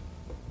big,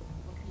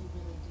 what can you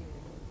really do to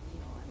move the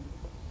needle and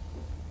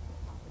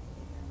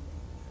profitably run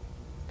business?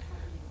 How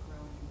do you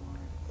grow anymore?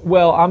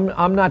 Well,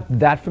 I'm not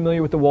that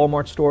familiar with the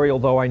Walmart story,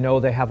 although I know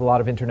they have a lot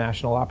of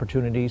international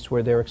opportunities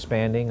where they're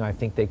expanding. I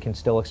think they can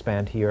still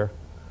expand here.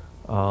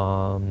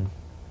 And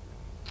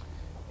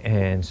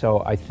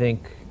so I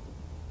think,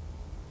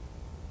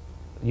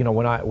 you know,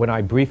 when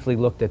I briefly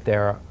looked at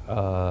their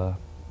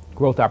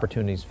growth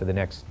opportunities for the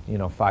next, you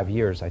know, 5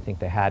 years, I think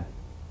they had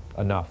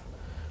enough.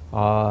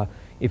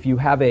 If you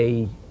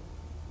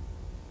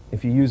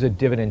use a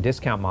dividend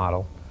discount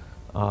model,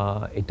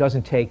 it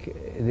doesn't take,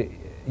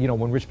 you know,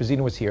 when Rich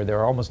Bazzino was here, there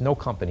are almost no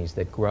companies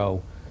that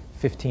grow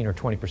 15 or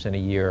 20% a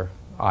year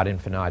ad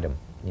infinitum.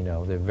 You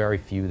know, there are very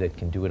few that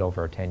can do it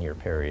over a 10-year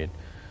period.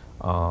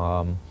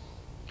 And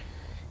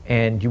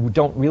you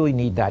don't really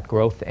need that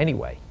growth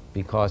anyway,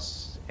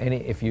 because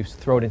if you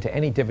throw it into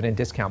any dividend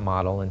discount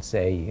model and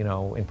say, you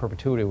know, in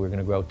perpetuity we're going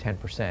to grow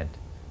 10%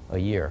 a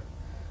year,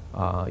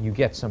 you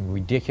get some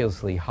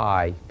ridiculously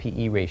high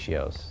PE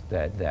ratios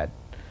that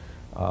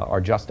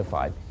are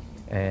justified.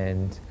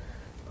 And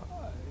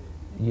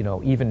you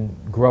know, even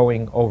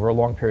growing over a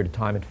long period of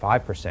time at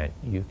 5%,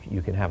 you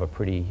can have a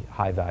pretty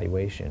high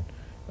valuation.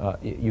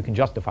 You can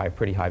justify a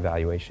pretty high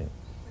valuation.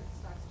 If the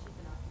stock's cheap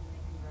enough and they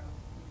can grow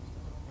just a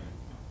little bit.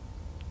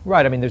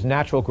 Right. I mean, there's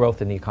natural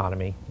growth in the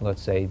economy.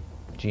 Let's say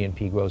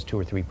GNP grows 2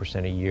 or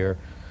 3% a year.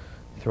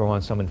 Throw on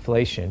some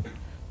inflation,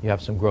 you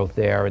have some growth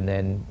there, and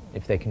then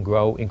if they can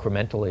grow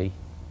incrementally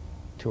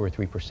 2 or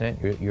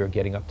 3%, you're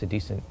getting up to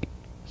decent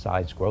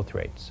sized growth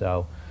rates.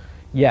 So,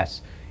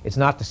 yes, it's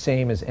not the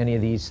same as any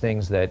of these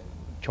things that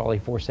Charlie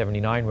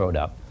 479 wrote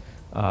up.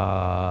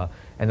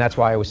 And that's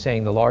why I was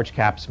saying the large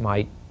caps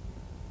might,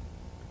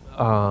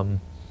 well,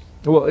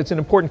 it's an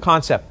important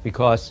concept,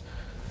 because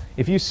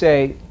if you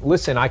say,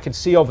 listen, I can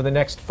see over the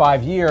next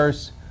 5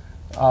 years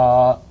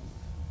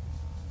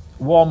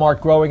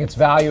Walmart growing its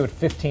value at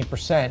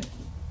 15%,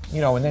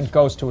 you know, and then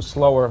goes to a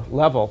slower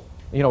level,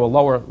 you know, a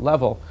lower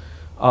level.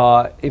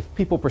 If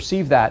people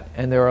perceive that,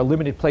 and there are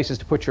limited places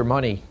to put your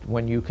money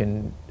when you'd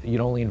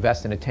only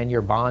invest in a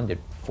 10-year bond at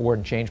 4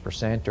 and change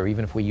percent, or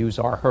even if we use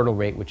our hurdle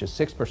rate, which is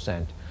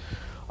 6%,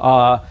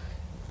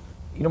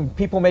 you know,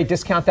 people may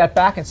discount that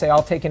back and say,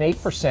 I'll take an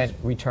 8%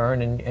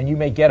 return, and you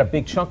may get a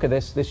big chunk of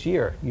this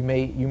year. You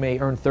may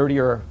earn 30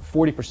 or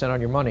 40% on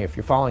your money if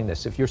you're following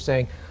this. If you're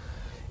saying,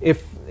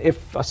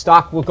 if a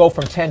stock will go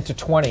from 10 to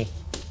 20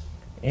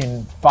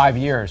 in 5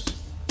 years,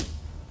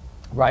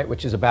 right,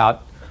 which is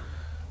about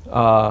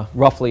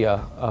roughly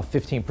a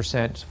 15%,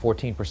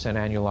 14%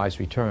 annualized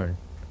return,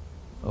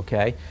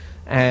 okay?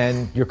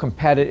 And you're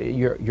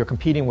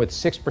competing with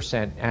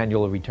 6%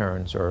 annual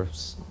returns,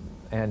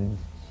 and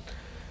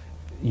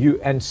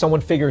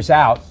someone figures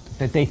out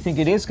that they think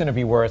it is going to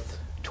be worth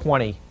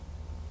 20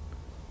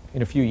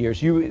 in a few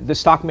years. The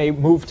stock may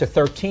move to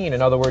 13.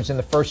 In other words, in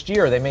the first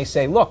year, they may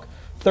say, look,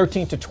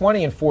 13 to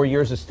 20 in 4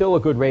 years is still a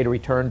good rate of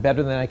return,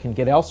 better than I can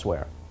get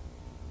elsewhere.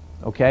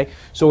 Okay?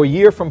 So a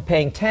year from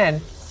paying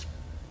 10,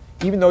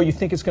 even though you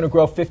think it's going to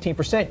grow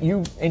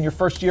 15%, in your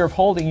first year of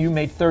holding, you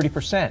made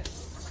 30%.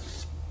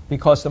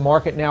 Because the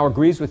market now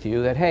agrees with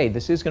you that, hey,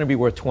 this is going to be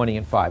worth 20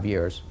 in 5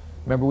 years.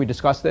 Remember we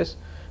discussed this?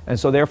 And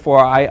so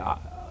therefore,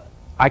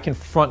 I can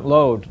front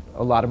load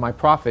a lot of my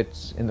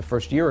profits in the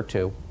first year or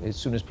two as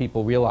soon as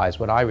people realize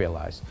what I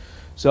realize.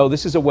 So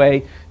this is a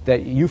way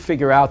that you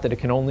figure out that it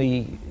can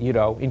only,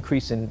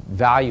 increase in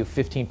value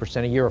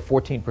 15% a year or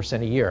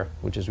 14% a year,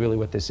 which is really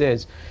what this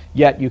is.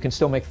 Yet you can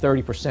still make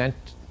 30%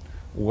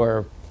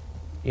 or,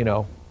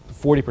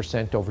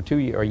 40% over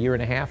a year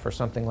and a half or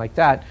something like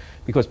that,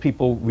 because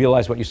people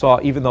realize what you saw,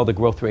 even though the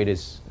growth rate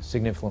is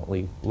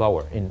significantly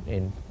lower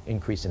in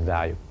increase in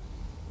value.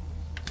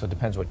 So it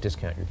depends what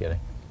discount you're getting.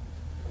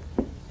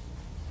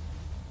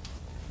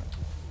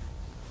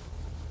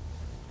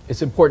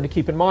 It's important to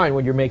keep in mind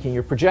when you're making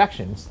your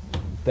projections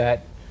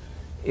that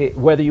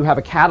whether you have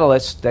a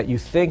catalyst that you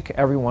think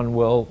everyone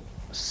will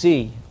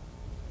see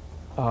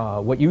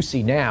what you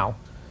see now,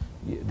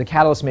 the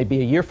catalyst may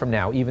be a year from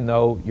now, even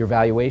though your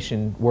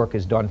valuation work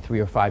is done 3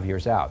 or 5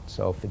 years out.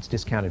 So if it's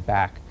discounted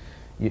back,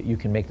 you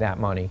can make that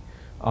money.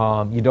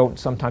 You don't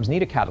sometimes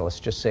need a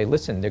catalyst. Just say,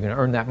 listen, they're going to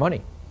earn that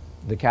money.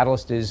 The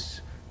catalyst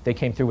is they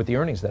came through with the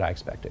earnings that I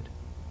expected.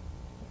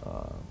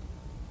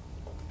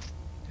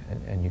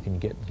 And you can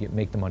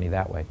make the money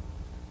that way.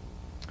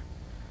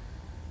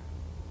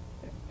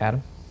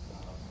 Adam?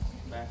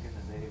 Back in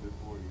the day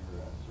before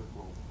your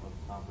circle of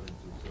competence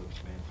was so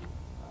expansive,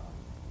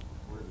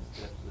 what are the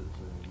steps that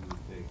you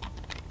would take to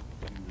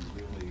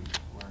really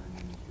learn an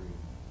industry?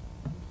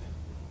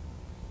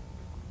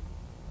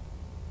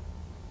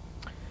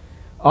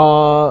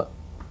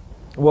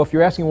 Well, if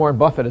you're asking Warren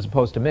Buffett as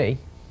opposed to me,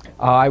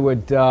 I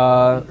would.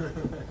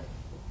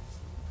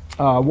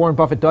 Warren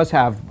Buffett does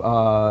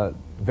have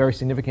very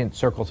significant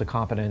circles of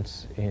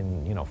competence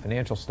in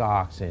financial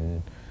stocks,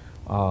 in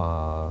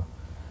all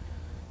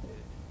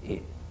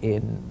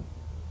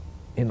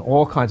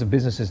kinds of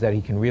businesses that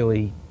he can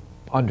really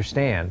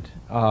understand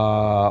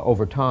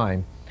over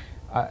time.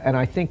 And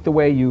I think the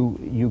way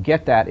you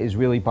get that is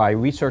really by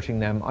researching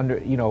them,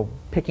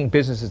 picking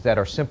businesses that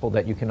are simple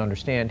that you can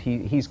understand.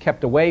 He's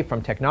kept away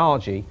from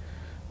technology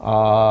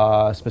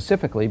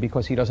specifically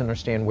because he doesn't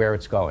understand where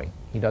it's going.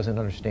 He doesn't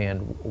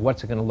understand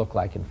what's it going to look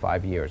like in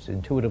 5 years.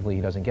 Intuitively,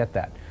 he doesn't get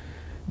that.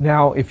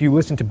 Now, if you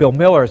listen to Bill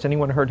Miller, has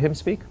anyone heard him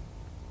speak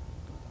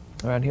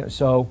around here?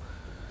 So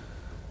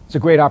it's a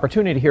great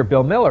opportunity to hear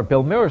Bill Miller.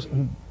 Bill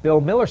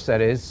Miller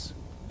said is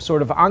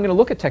sort of, I'm going to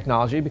look at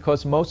technology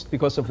because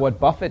of what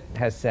Buffett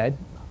has said.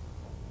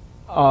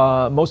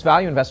 Most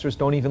value investors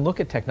don't even look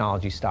at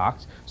technology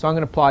stocks. So I'm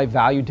going to apply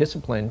value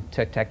discipline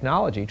to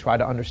technology, try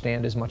to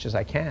understand as much as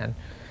I can.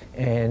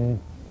 And,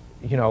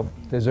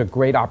 there's a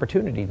great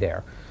opportunity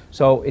there.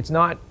 So it's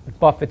not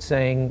Buffett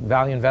saying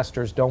value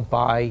investors don't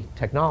buy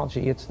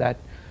technology. It's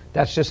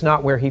that's just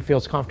not where he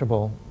feels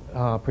comfortable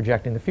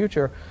projecting the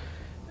future.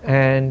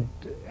 And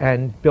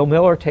Bill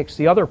Miller takes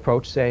the other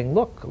approach, saying,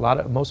 look,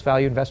 most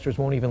value investors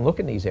won't even look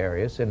in these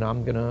areas, and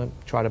I'm going to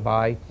try to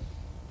buy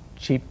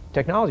cheap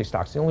technology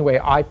stocks. The only way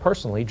I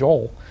personally,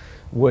 Joel,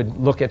 would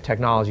look at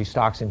technology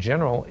stocks in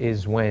general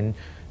is when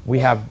we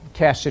have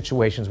cash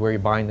situations where you're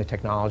buying the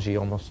technology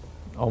almost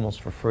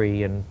for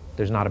free, and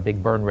there's not a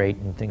big burn rate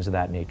and things of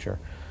that nature.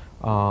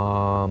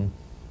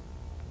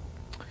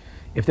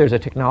 If there's a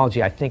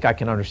technology I think I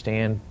can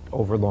understand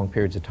over long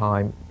periods of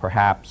time,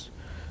 perhaps,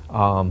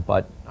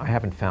 but I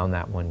haven't found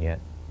that one yet.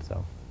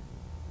 So,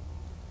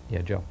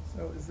 yeah, Joe.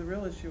 So is the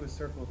real issue with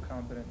circle of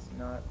competence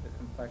not the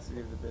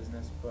complexity of the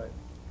business, but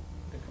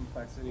the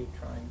complexity of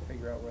trying to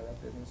figure out where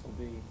that business will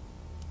be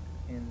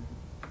in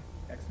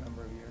X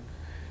number of years?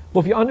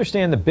 Well, if you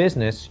understand the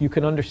business, you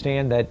can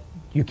understand that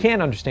you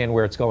can't understand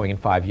where it's going in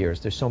 5 years.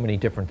 There's so many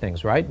different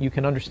things, right? You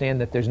can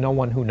understand that there's no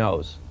one who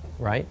knows,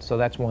 right? So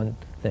that's one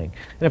thing.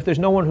 And if there's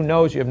no one who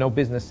knows, you have no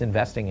business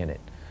investing in it.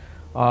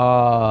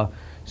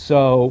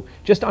 So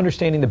just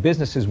understanding the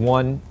business is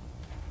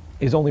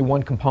only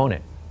one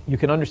component. You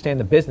can understand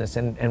the business,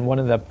 and one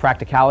of the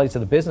practicalities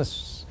of the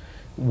business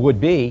would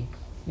be,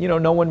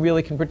 no one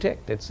really can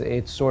predict.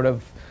 It's sort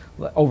of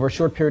over a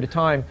short period of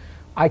time.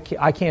 I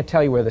can't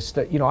tell you where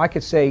I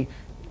could say,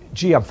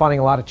 gee, I'm finding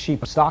a lot of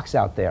cheap stocks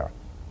out there,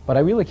 but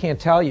I really can't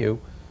tell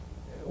you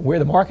where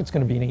the market's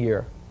going to be in a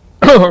year.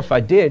 Or if I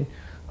did,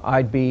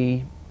 I'd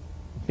be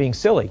being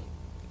silly.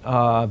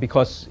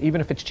 Because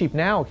even if it's cheap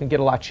now, it can get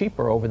a lot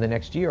cheaper over the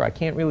next year. I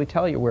can't really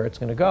tell you where it's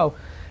going to go.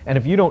 And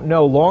if you don't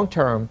know long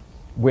term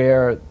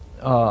where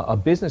a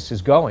business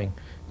is going,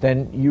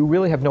 then you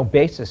really have no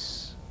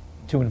basis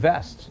to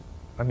invest.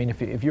 I mean,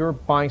 if you're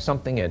buying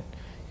something at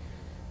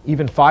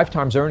even 5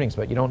 times earnings,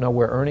 but you don't know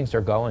where earnings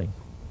are going,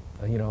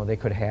 you know, they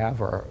could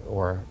have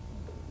or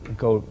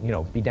go, you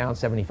know, be down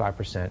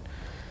 75%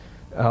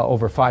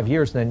 over 5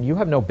 years, then you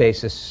have no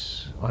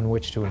basis on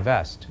which to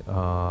invest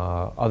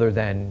other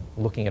than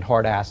looking at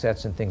hard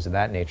assets and things of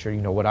that nature.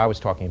 You know, what I was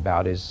talking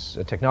about is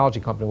a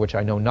technology company which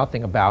I know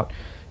nothing about,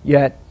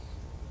 yet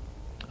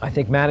I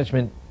think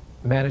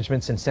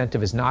management's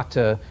incentive is not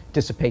to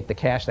dissipate the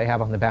cash they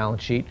have on the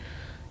balance sheet.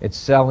 It's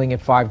selling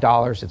at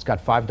 $5, it's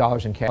got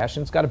 $5 in cash,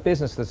 and it's got a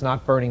business that's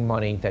not burning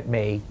money that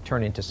may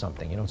turn into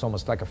something. You know, it's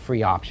almost like a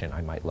free option,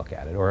 I might look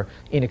at it, or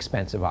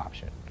inexpensive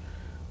option.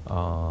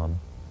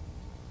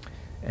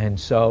 And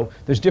so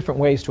there's different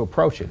ways to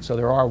approach it. So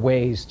there are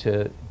ways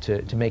to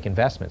make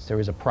investments.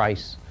 There is a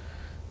price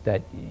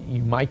that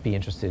you might be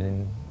interested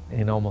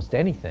in almost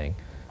anything,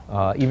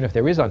 even if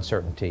there is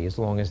uncertainty, as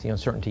long as the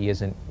uncertainty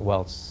isn't,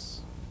 well,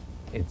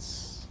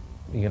 it's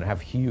you're going to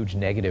have huge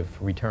negative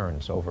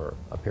returns over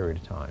a period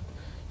of time.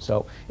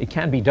 So it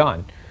can be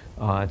done.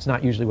 It's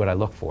not usually what I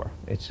look for.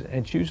 It's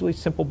usually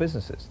simple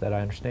businesses that I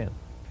understand.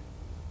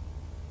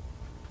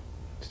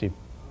 Steve?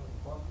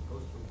 Buffett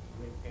goes through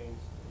great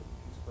pains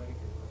explaining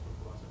his investment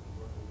philosophy,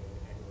 working in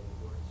annual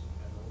reports,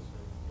 and also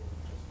in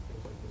just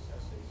things like this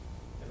essays,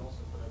 and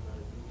also for that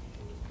matter, you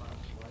teaching this class.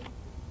 Why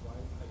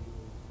are you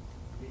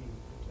reading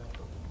that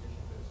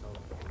competition for yourself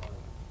by going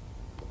these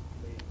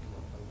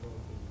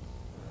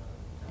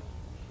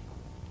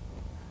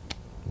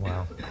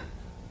Wow.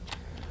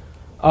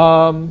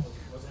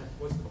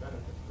 What's the benefit?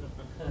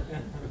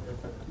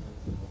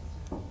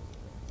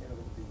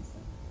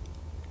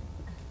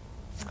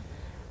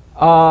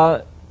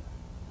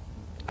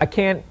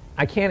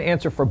 I can't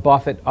answer for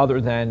Buffett other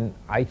than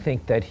I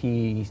think that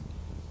he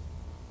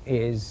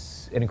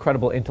is an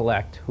incredible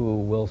intellect who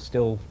will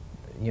still,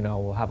 you know,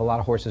 will have a lot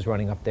of horses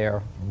running up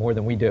there, more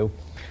than we do,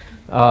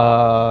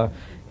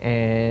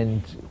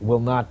 and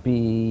will not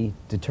be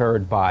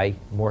deterred by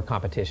more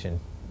competition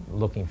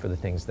looking for the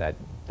things that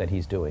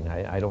he's doing.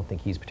 I don't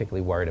think he's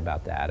particularly worried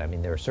about that. I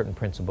mean, there are certain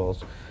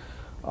principles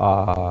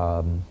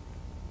of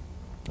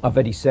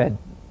it. He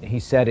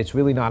said it's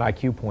really not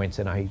IQ points,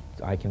 and I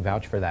can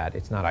vouch for that.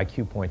 It's not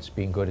IQ points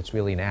being good. It's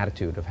really an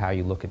attitude of how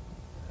you look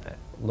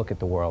at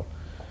the world.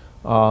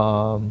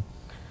 An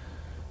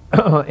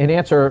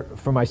answer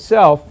for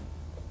myself,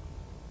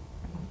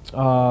 it's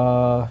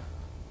a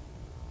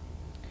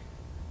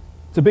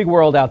big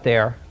world out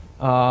there.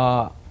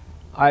 I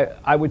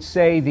would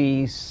say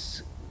the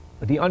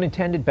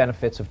unintended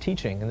benefits of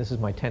teaching, and this is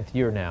my 10th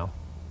year now,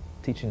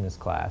 teaching this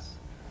class.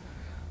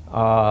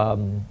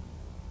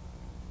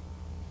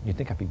 You'd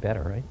think I'd be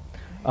better, right?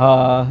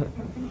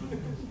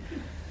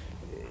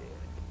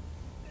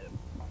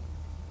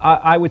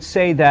 I would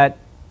say that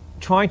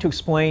trying to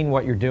explain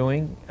what you're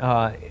doing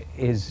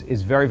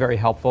is very, very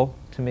helpful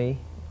to me,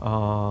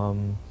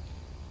 and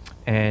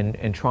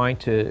trying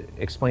to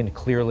explain it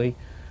clearly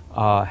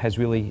has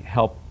really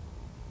helped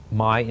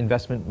my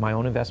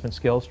own investment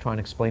skills, trying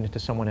to explain it to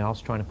someone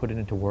else, trying to put it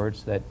into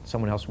words that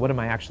someone else, what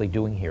am I actually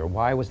doing here?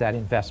 Why was that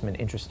investment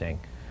interesting?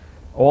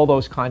 All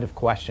those kind of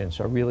questions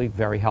are really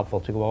very helpful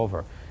to go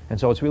over. And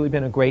so it's really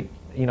been a great,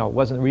 you know, it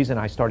wasn't the reason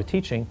I started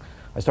teaching.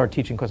 I started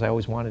teaching because I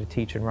always wanted to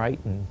teach and write,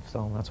 and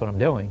so that's what I'm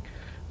doing.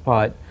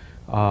 But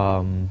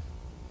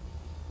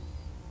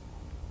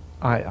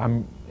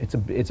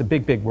it's a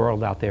big, big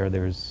world out there.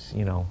 There's,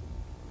 you know,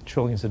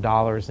 trillions of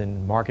dollars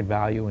in market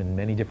value in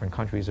many different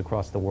countries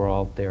across the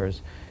world.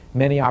 There's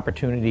many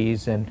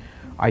opportunities, and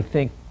I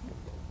think,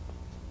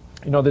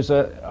 you know, there's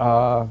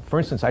for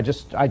instance, I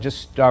just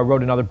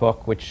wrote another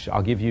book, which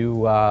I'll give you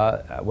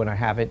when I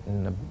have it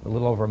in a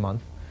little over a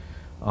month,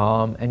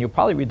 and you'll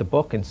probably read the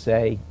book and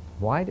say,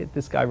 why did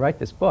this guy write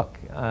this book?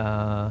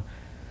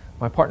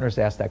 My partner's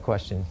asked that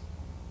question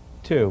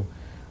too,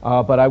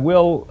 but I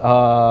will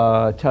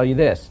tell you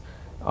this,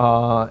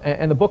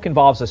 and the book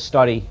involves a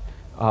study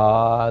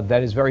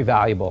that is very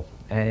valuable,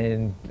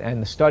 and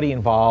the study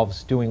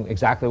involves doing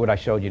exactly what I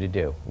showed you to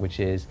do, which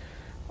is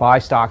buy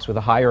stocks with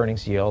a high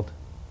earnings yield,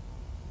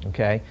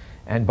 okay,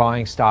 and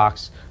buying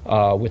stocks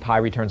with high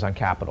returns on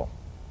capital,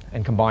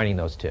 and combining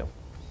those two,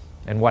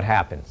 and what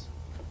happens.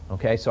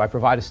 Okay, so I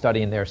provide a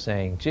study in there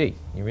saying, gee,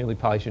 you really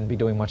probably shouldn't be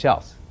doing much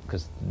else,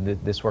 because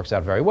this works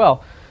out very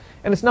well.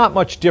 And it's not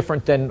much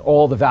different than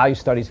all the value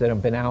studies that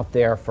have been out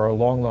there for a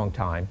long, long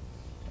time.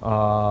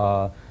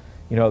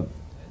 You know,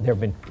 there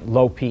have been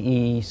low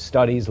PE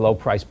studies, low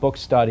price book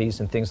studies,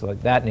 and things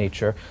like that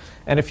nature.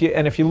 And if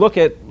you look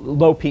at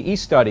low PE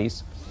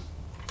studies,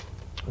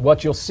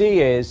 what you'll see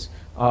is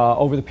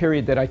over the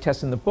period that I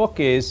test in the book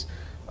is,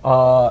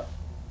 you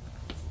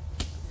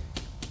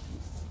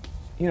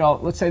know,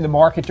 let's say the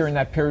market during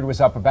that period was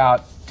up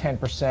about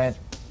 10%.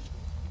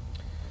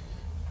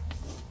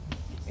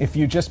 If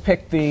you just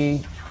pick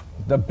the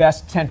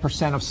best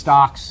 10% of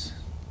stocks,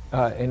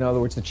 in other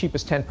words, the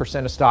cheapest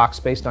 10% of stocks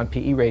based on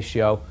PE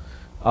ratio,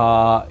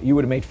 you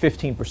would have made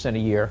 15% a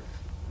year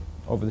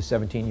over the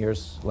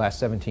last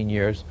 17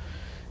 years.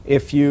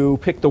 If you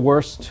pick the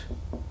worst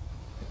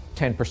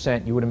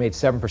 10%, you would have made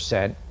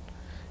 7%.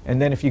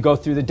 And then if you go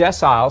through the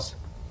deciles,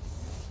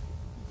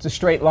 it's a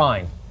straight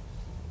line.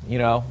 You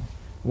know,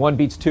 1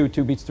 beats 2,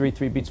 2 beats 3,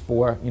 3 beats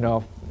 4, you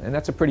know, and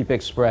that's a pretty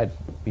big spread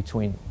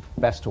between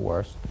best to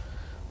worst.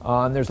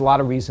 And there's a lot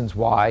of reasons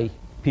why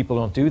people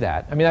don't do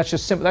that. I mean, that's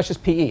just simple. That's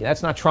just PE.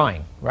 That's not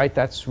trying, right?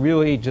 That's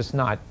really just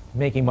not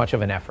making much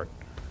of an effort.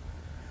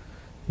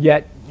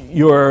 Yet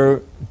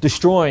you're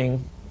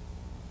destroying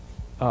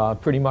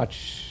pretty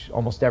much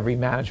almost every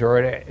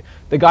manager.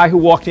 The guy who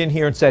walked in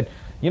here and said,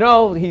 you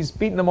know, he's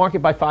beaten the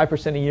market by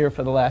 5% a year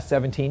for the last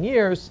 17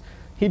 years,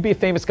 he'd be a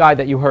famous guy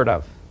that you heard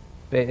of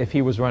if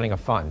he was running a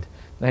fund.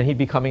 And he'd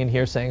be coming in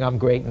here saying, I'm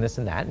great and this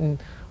and that.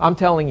 And I'm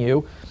telling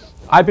you,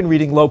 I've been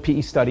reading low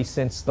PE studies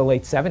since the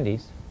late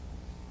 70s,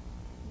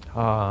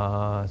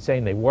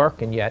 saying they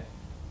work, and yet,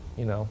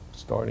 you know,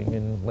 starting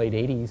in late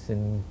 80s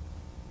and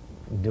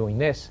doing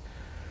this,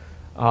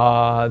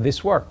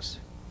 this works.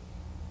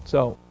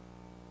 So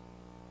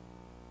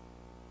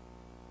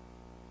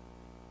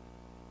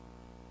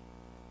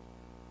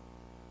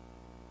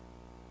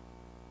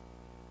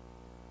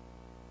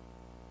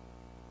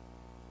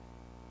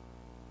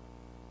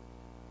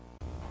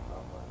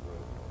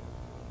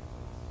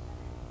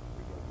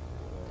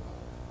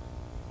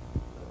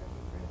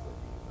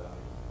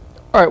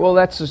all right, well,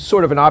 that's a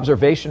sort of an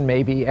observation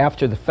maybe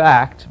after the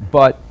fact,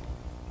 but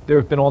there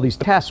have been all these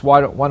tests.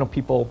 Why don't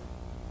people,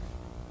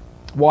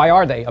 why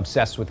are they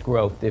obsessed with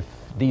growth if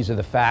these are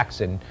the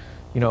facts? And,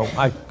 you know,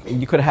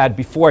 you could have had,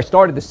 before I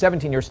started the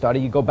 17-year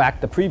study, you go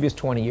back the previous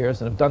 20 years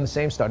and have done the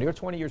same study, or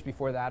 20 years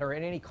before that, or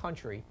in any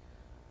country,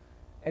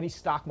 any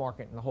stock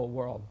market in the whole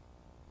world,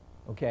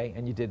 okay,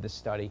 and you did this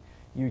study,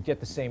 you get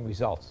the same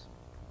results.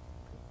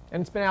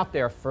 And it's been out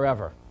there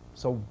forever.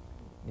 So,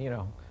 you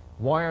know,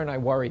 why aren't I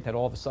worried that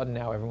all of a sudden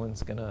now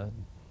everyone's going to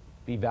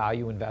be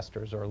value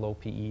investors or low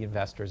PE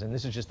investors? And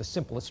this is just the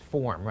simplest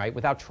form, right?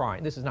 Without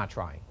trying. This is not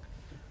trying.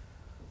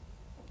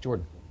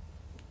 Jordan.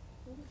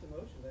 Well, it's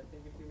emotions. I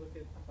think if you look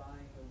at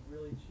buying a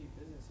really cheap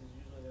businesses,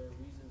 usually there are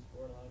reasons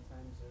for it. A lot of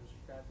times there's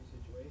crappy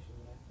situations,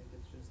 and I think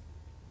it's just,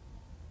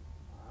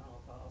 I don't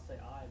know if I'll say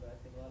but I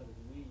think a lot of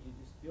it's we. You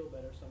just feel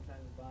better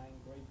sometimes buying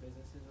great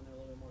businesses when they're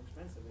a little bit more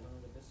expensive. You don't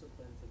have the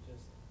discipline to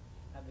just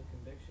have the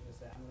conviction to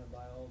say, I'm going to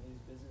buy all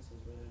these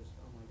businesses where there's,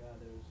 oh my God,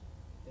 there's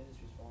the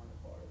industry's falling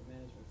apart, or the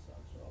management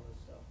sucks, or all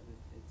this stuff, and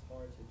it's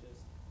hard to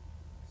just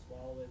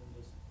swallow it and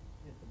just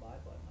hit the buy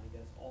button, I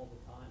guess, all the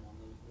time on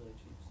those really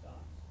cheap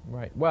stocks.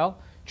 Right.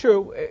 Well,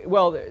 true.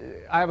 Well,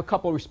 I have a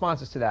couple of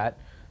responses to that.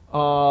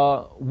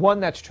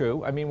 One, that's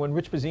true. I mean, when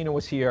Rich Bazzino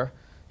was here,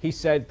 he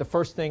said the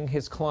first thing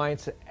his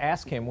clients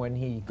ask him when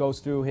he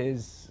goes through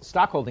his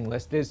stockholding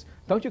list is,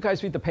 don't you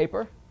guys read the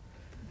paper?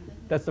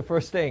 That's the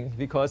first thing,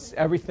 because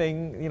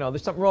everything, you know,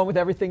 there's something wrong with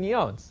everything he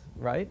owns,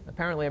 right?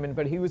 Apparently, I mean,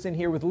 but he was in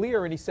here with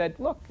Lear and he said,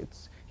 look,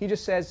 he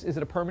just says, is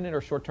it a permanent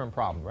or short-term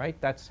problem, right?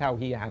 That's how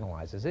he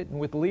analyzes it. And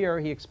with Lear,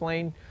 he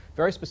explained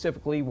very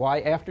specifically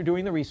why, after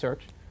doing the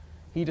research,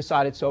 he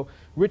decided. So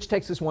Rich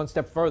takes this one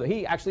step further.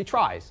 He actually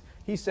tries.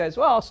 He says,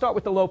 well, I'll start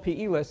with the low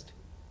PE list,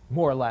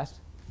 more or less.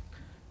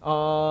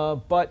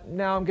 But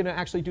now I'm going to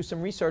actually do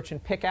some research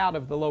and pick out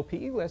of the low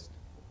PE list,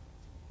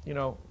 you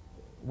know,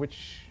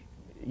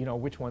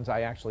 which ones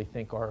I actually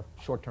think are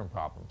short-term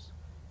problems,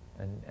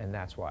 and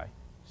that's why.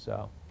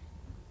 So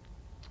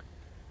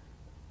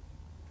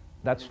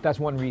that's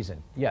one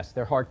reason. Yes,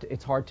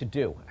 it's hard to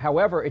do.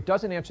 However, it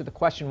doesn't answer the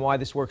question why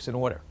this works in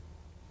order,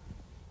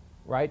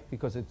 right?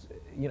 Because it's,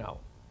 you know,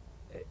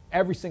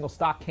 every single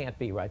stock can't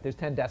be, right? There's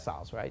 10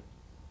 deciles, right?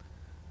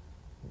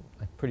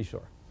 I'm pretty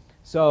sure.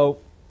 So.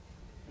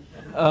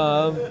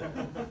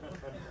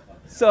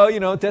 So, you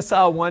know,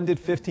 decile 1 did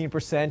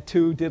 15%,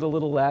 2 did a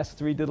little less,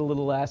 3 did a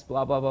little less,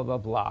 blah, blah, blah, blah,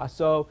 blah.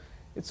 So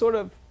it sort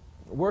of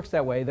works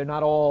that way. They're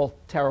not all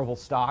terrible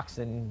stocks,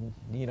 and,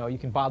 you know, you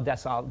can buy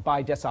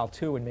decile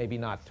 2 and maybe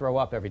not throw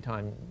up every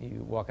time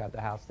you walk out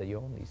the house that you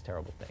own these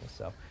terrible things.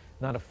 So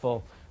not a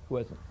full, who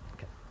hasn't,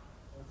 okay.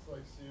 That's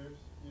like Sears.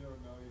 You don't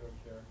know, you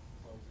don't care,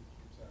 as long as it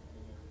keeps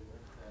happening every year.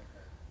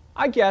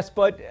 I guess,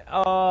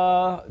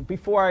 but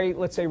before I,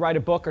 let's say, write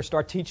a book or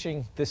start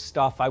teaching this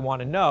stuff, I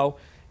want to know.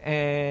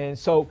 And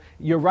so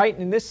you're right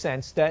in this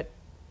sense that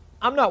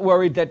I'm not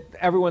worried that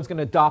everyone's going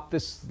to adopt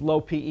this low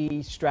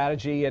PE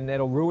strategy and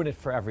it'll ruin it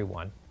for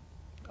everyone.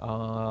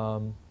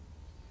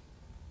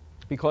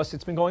 Because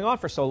it's been going on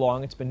for so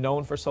long, it's been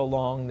known for so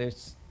long,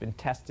 it's been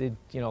tested,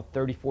 you know,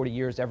 30, 40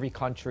 years, every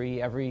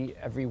country,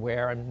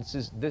 everywhere. And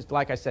this,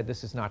 like I said,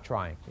 this is not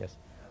trying. Yes?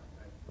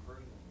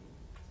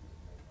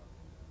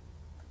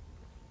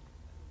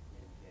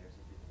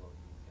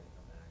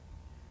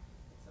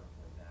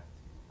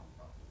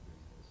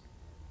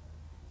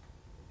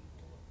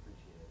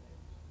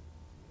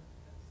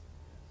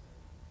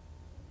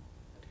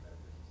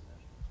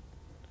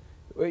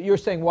 You're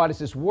saying, why does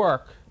this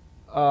work?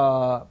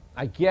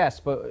 I guess,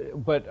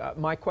 but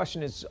my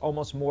question is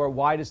almost more,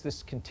 why does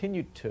this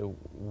continue to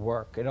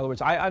work? In other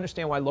words, I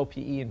understand why low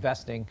PE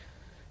investing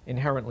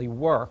inherently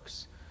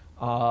works.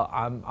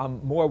 I'm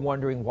more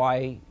wondering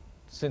why,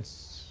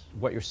 since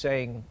what you're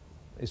saying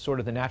is sort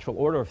of the natural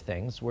order of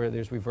things, where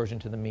there's reversion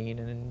to the mean,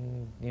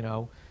 and, you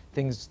know,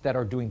 things that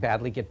are doing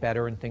badly get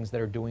better, and things that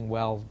are doing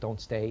well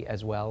don't stay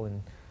as well,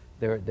 and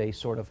they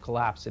sort of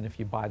collapse. And if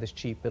you buy this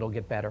cheap, it'll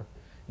get better,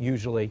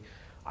 usually.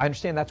 I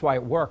understand that's why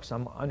it works.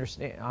 I'm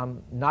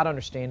not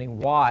understanding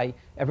why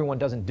everyone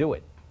doesn't do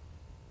it,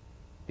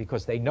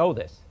 because they know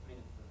this. I mean,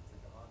 it's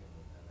like a hog in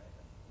with that,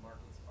 right?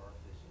 Markets are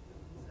efficient,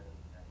 and incentive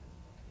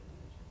mechanisms are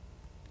inefficient.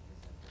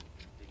 Because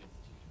the big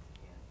institutions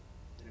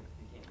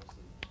can't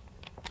mostly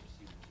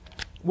pursue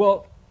that.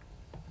 Well,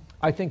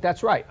 I think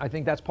that's right. I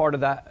think that's part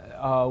of that.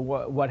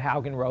 What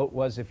Haugen wrote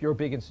was, if you're a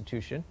big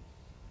institution,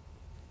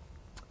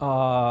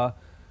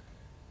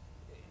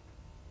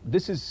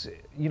 this is,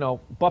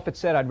 Buffett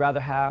said, I'd rather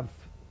have,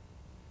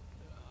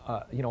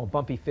 a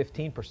bumpy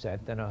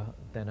 15%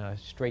 than a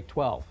straight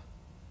 12,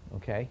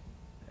 okay?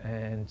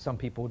 And some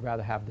people would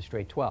rather have the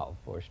straight 12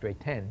 or a straight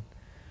 10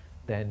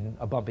 than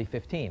a bumpy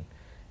 15.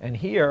 And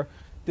here,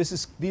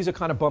 these are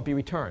kind of bumpy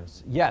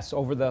returns. Yes,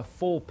 over the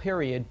full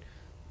period,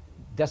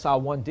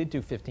 Decile 1 did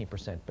do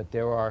 15%, but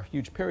there are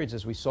huge periods,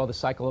 as we saw the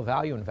cycle of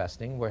value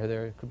investing, where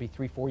there could be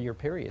 3-4 year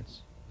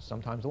periods,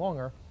 sometimes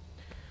longer,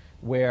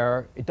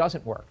 where it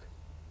doesn't work.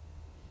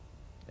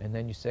 And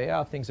then you say,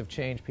 oh, things have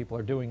changed, people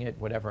are doing it,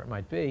 whatever it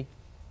might be.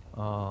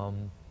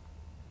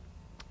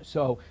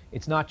 So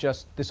it's not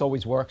just this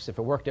always works. If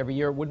it worked every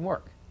year, it wouldn't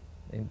work.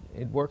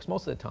 It works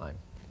most of the time,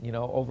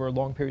 over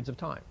long periods of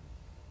time.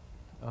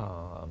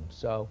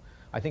 So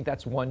I think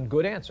that's one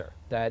good answer,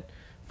 that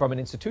from an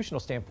institutional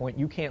standpoint,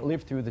 you can't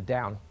live through the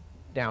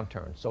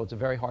downturn. So it's a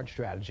very hard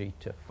strategy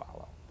to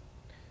follow.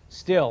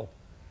 Still,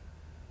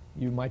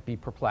 you might be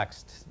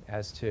perplexed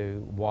as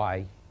to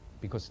why,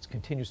 because it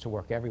continues to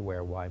work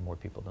everywhere, why more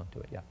people don't do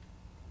it. Yeah.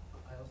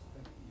 I also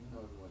think, even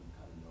though everyone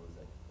kind of knows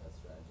that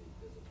strategy,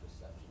 there's a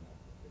perception that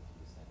the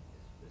 50%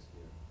 is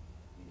riskier,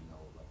 even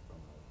though, like,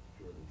 from a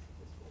purely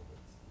statistical,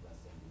 it's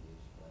less than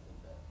deviation. But I think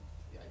that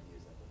the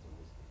idea is that there's a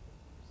risk of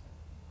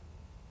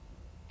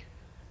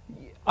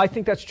 50%. I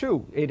think that's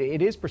true. It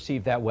is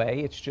perceived that way.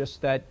 It's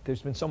just that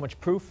there's been so much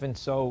proof, and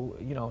so,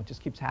 it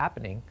just keeps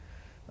happening.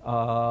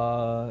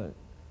 I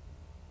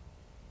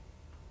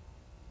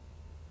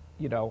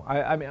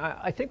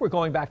think we're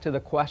going back to the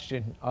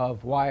question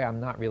of why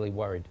I'm not really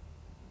worried.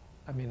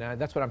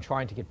 That's what I'm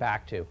trying to get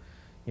back to.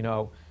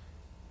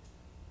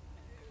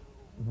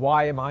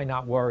 Why am I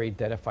not worried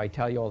that if I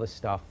tell you all this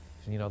stuff,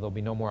 there'll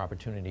be no more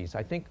opportunities?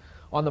 I think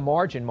on the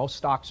margin, most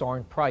stocks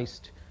aren't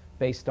priced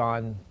based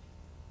on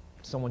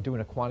someone doing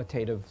a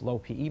quantitative low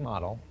PE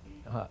model,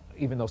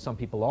 even though some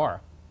people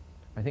are.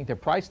 I think they're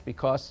priced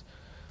because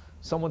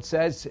someone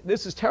says,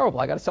 this is terrible,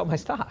 I got to sell my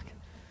stock.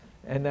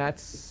 And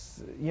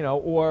that's,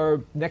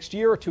 or next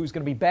year or two is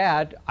going to be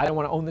bad. I don't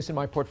want to own this in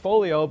my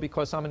portfolio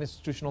because I'm an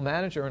institutional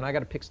manager and I got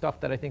to pick stuff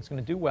that I think is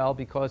going to do well,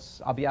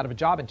 because I'll be out of a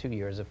job in 2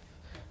 years if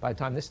by the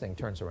time this thing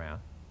turns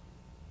around,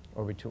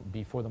 or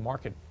before the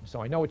market.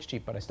 So I know it's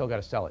cheap, but I still got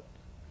to sell it.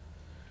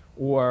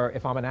 Or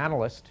if I'm an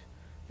analyst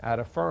at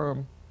a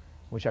firm,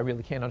 which I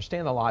really can't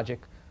understand the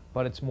logic,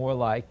 but it's more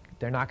like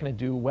they're not going to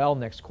do well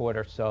next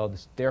quarter, so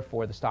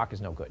therefore the stock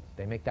is no good.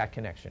 They make that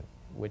connection,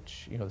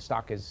 which, the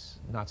stock is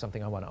not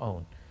something I want to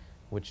own,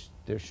 which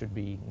there should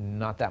be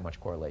not that much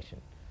correlation.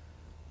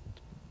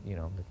 It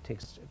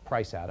takes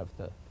price out of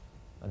the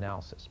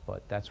analysis,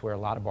 but that's where a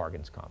lot of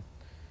bargains come.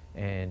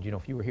 And,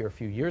 if you were here a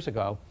few years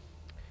ago,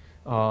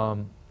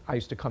 I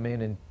used to come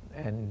in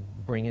and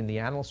bring in the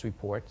analyst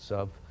reports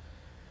of,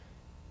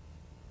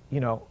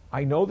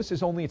 I know this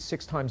is only at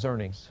 6 times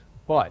earnings,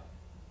 but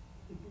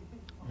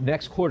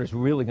next quarter is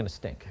really going to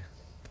stink,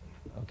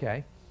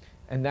 okay?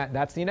 And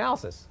that's the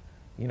analysis.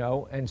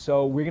 And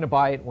so we're going to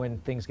buy it when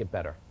things get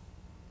better.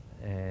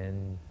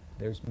 And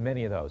there's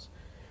many of those.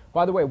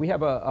 By the way, we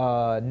have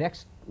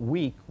next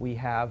week, we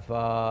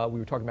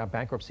were talking about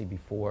bankruptcy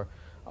before.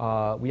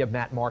 We have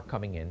Matt Mark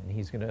coming in, and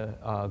he's going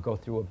to go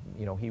through,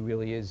 he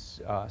really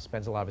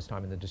spends a lot of his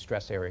time in the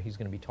distress area. He's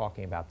going to be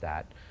talking about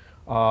that.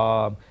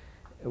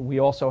 We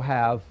also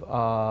have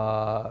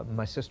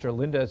my sister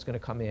Linda is going to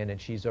come in, and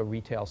she's a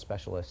retail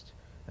specialist,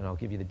 and I'll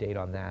give you the date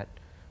on that.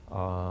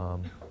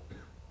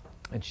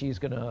 And she's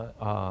going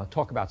to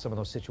talk about some of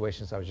those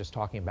situations I was just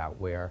talking about,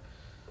 where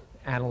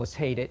analysts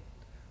hate it,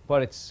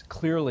 but it's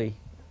clearly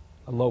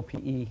a low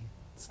PE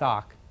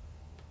stock,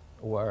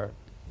 or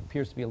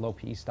appears to be a low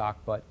PE stock,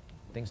 but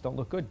things don't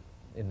look good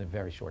in the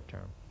very short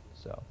term.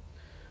 So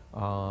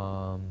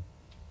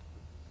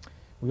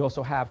we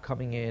also have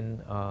coming in,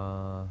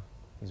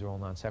 these are all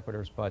non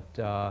sequiturs, but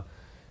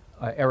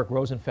Eric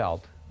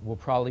Rosenfeld will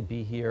probably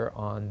be here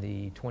on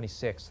the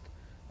 26th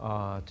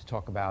to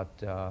talk about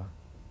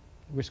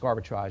risk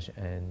arbitrage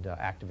and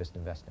activist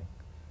investing.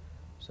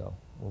 So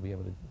we'll be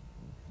able to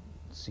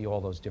see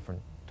all those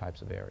different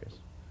types of areas.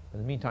 In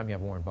the meantime, you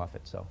have Warren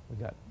Buffett, so we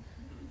got.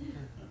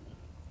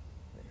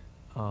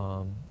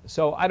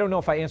 So I don't know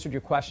if I answered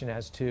your question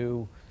as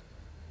to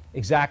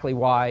exactly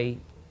why,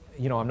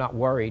 I'm not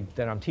worried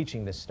that I'm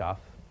teaching this stuff.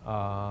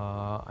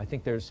 I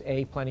think there's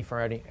A, plenty for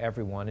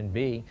everyone, and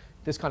B,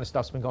 this kind of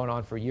stuff's been going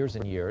on for years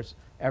and years.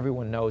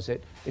 Everyone knows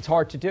it. It's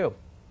hard to do.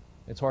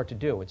 It's hard to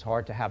do. It's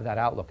hard to have that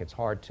outlook. It's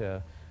hard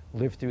to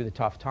live through the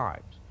tough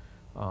times.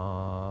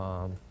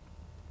 The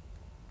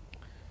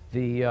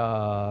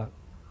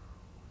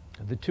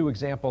two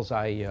examples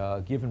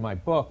I give in my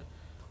book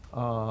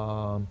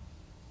are,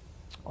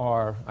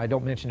 I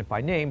don't mention it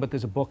by name, but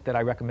there's a book that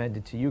I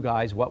recommended to you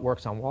guys, What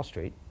Works on Wall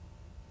Street.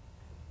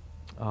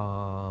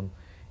 And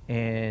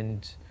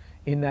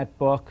in that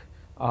book,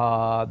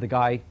 the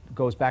guy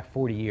goes back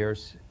 40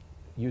 years,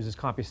 uses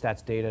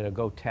CompuStats data to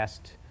go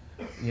test,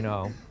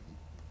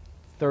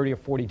 30 or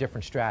 40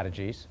 different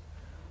strategies,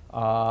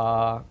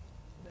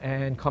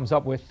 and comes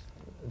up with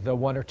the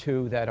one or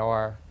two that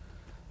are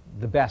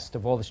the best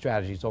of all the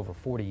strategies over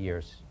 40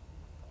 years.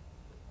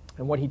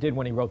 And what he did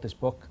when he wrote this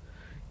book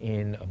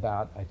in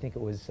about, I think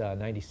it was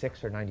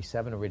 96 or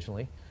 97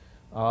 originally,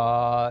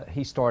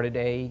 he started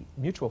a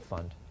mutual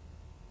fund.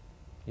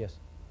 Yes?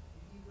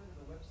 If you go to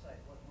the website,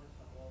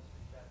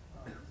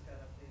 whatworksonwallstreet.com, it's got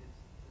updated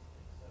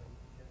statistics, so you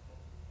can get the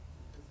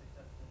statistics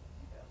up to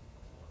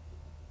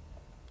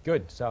 2004.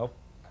 Good. So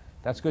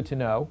that's good to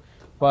know.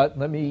 But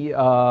let me,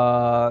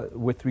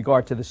 with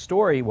regard to the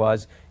story, I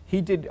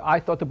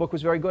thought the book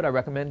was very good. I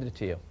recommended it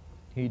to you.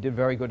 He did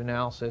very good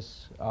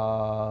analysis. It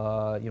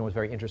was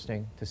very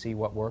interesting to see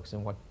what works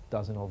and what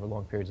doesn't over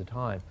long periods of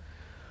time.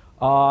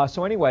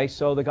 So anyway,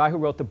 the guy who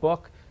wrote the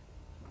book,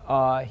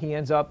 he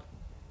ends up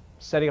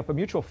setting up a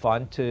mutual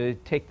fund to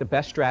take the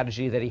best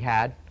strategy that he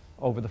had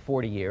over the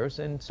 40 years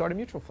and start a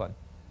mutual fund.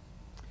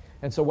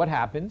 And so what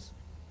happens?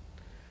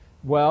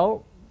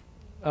 Well,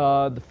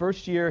 the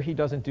first year he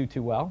doesn't do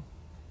too well.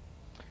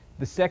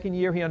 The second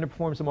year he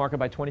underperforms the market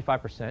by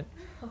 25%.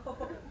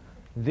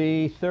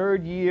 The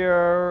third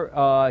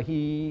year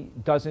he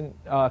doesn't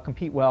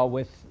compete well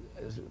with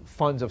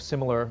funds of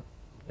similar,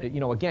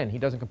 again, he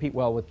doesn't compete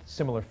well with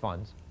similar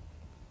funds.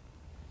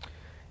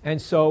 And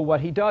so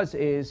what he does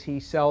is he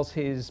sells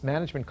his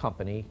management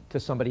company to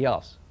somebody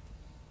else.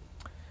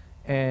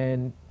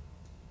 And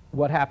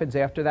what happens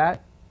after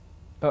that?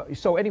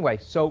 So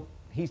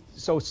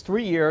it's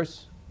 3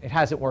 years, it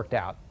hasn't worked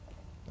out.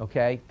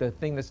 Okay, the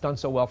thing that's done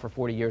so well for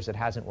 40 years, it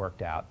hasn't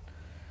worked out.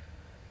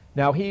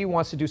 Now he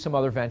wants to do some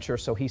other venture,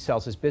 so he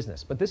sells his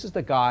business. But this is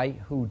the guy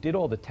who did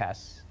all the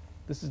tests.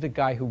 This is the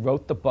guy who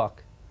wrote the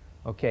book.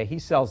 Okay, he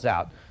sells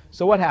out.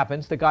 So what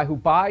happens? The guy who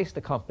buys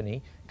the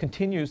company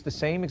continues the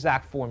same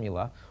exact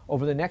formula.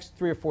 Over the next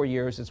 3 or 4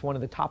 years, it's one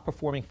of the top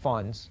performing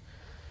funds,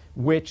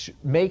 which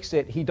makes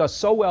it, he does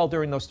so well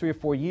during those 3 or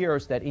 4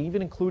 years that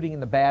even including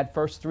in the bad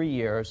first 3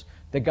 years,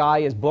 the guy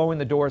is blowing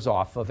the doors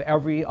off of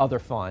every other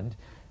fund,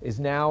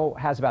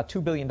 has about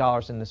 $2 billion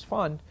in this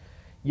fund,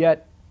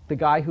 yet the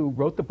guy who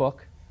wrote the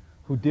book,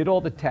 who did all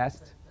the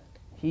tests,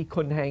 he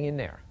couldn't hang in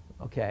there,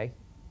 okay?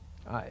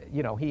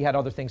 He had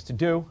other things to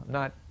do.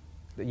 I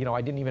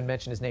didn't even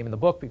mention his name in the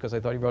book because I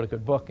thought he wrote a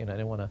good book and I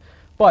didn't want to.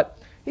 But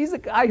he's the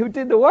guy who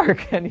did the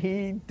work and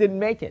he didn't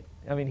make it.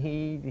 I mean,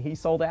 he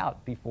sold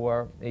out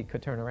before it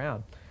could turn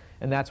around.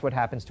 And that's what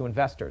happens to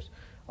investors.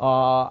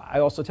 I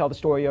also tell the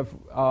story of,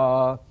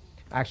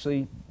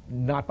 actually,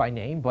 not by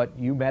name, but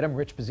you met him,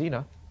 Rich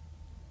Pizzina.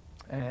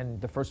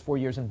 And the first 4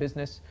 years in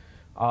business,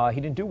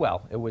 he didn't do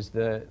well. It was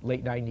the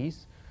late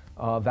 90s.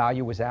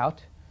 Value was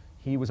out.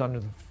 He was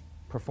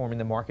underperforming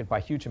the market by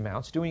huge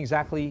amounts, doing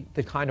exactly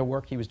the kind of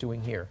work he was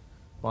doing here,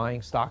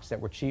 buying stocks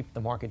that were cheap, the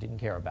market didn't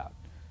care about,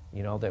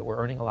 that were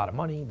earning a lot of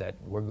money, that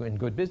were in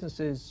good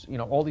businesses,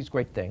 all these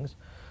great things.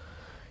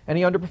 And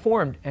he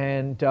underperformed.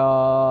 And,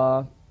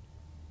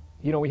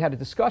 we had a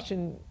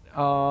discussion,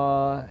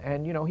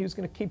 and, he was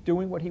going to keep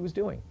doing what he was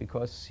doing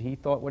because he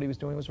thought what he was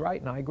doing was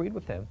right, and I agreed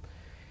with him.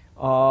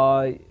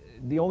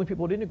 The only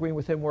people who didn't agree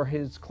with him were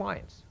his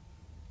clients.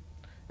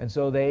 And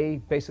so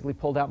they basically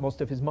pulled out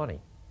most of his money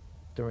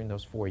during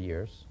those 4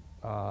 years.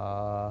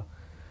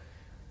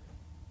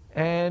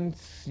 And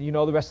you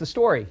know the rest of the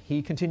story.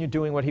 He continued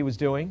doing what he was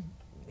doing.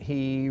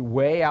 He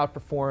way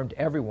outperformed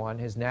everyone.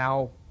 Has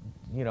now,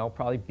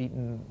 probably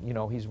beaten,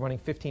 he's running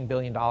 $15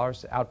 billion,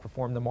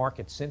 outperformed the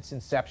market since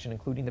inception,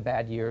 including the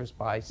bad years,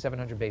 by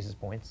 700 basis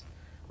points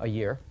a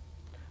year.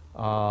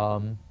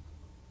 On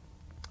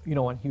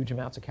huge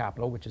amounts of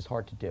capital, which is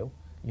hard to do.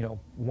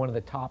 One of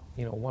the top,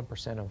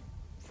 1% of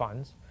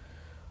funds.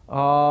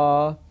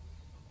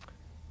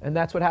 And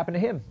that's what happened to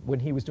him when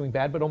he was doing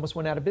bad, but almost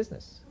went out of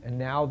business. And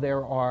now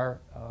there are,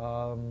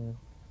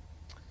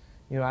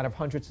 out of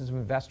hundreds of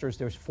investors,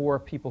 there's 4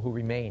 people who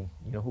remain,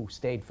 who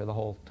stayed for the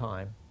whole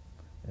time.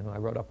 And I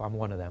wrote up on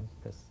one of them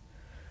because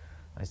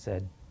I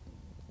said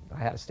I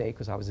had to stay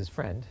because I was his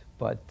friend.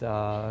 But,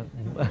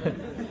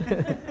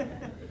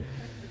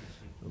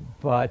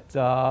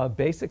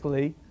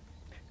 basically,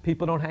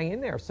 people don't hang in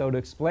there. So to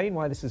explain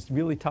why this is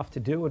really tough to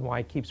do and why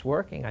it keeps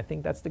working, I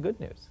think that's the good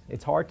news.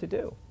 It's hard to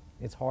do.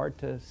 It's hard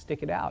to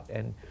stick it out.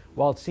 And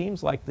while it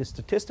seems like the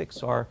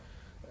statistics I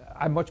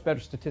have much better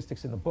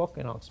statistics in the book,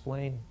 and I'll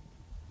explain,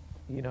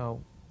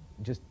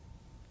 just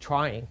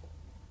trying,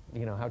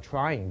 how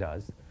trying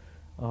does.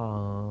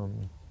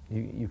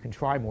 You can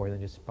try more than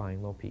just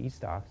buying low PE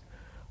stocks.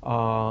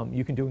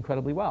 You can do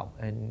incredibly well.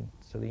 And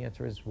so the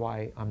answer is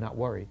why I'm not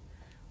worried.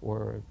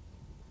 Or,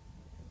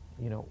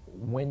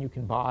 when you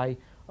can buy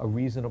a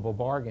reasonable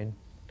bargain,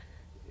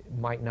 it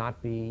might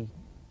not be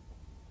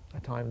a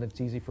time that's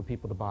easy for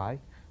people to buy,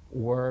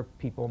 or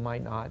people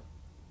might not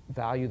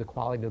value the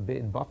quality of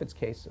in Buffett's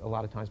case, a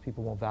lot of times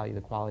people won't value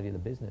the quality of the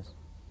business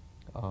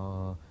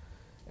or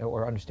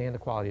understand the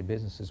quality of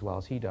business as well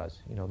as he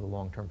does, you know, the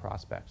long-term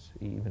prospects,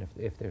 even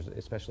if there's,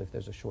 especially if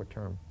there's a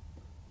short-term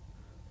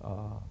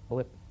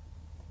blip.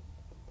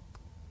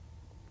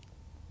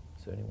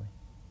 So anyway.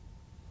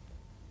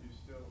 Do you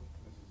still,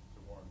 this is to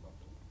Warren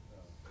Buffett,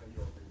 and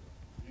your opinion,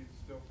 do you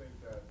still think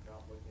that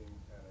not looking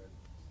at a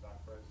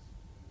stock price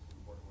is an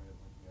important way of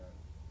looking at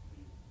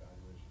the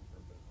valuation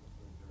for a business?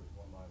 I think there was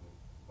one line that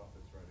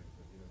Buffett's writing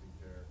that he doesn't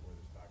care where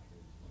the stock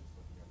trades, he's just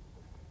looking at the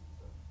book.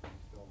 So is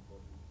it still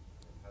important?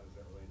 And how does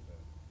that relate to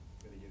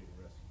mitigating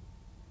risk?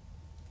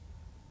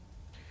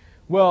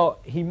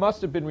 Well, he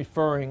must have been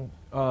referring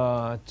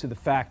to the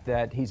fact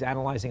that he's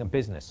analyzing a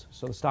business,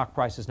 so the stock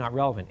price is not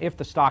relevant. If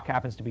the stock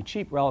happens to be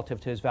cheap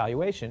relative to his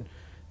valuation,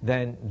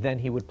 then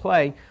he would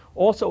play.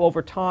 Also,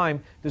 over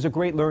time, there's a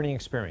great learning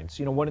experience.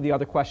 You know, one of the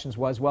other questions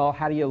was, well,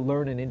 how do you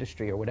learn an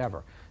industry or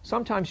whatever?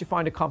 Sometimes you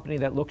find a company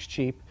that looks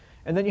cheap,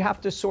 and then you have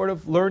to sort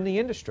of learn the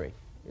industry.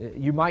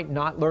 You might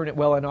not learn it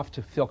well enough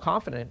to feel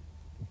confident,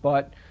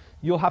 but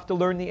you'll have to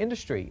learn the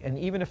industry. And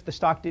even if the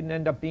stock didn't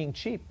end up being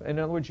cheap, in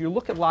other words, you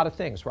look at a lot of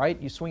things, right?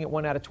 You swing at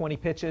 1 out of 20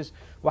 pitches.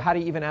 Well, how do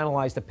you even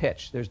analyze the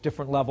pitch? There's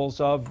different levels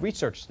of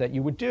research that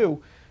you would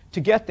do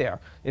to get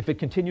there. If it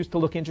continues to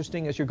look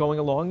interesting as you're going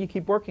along, you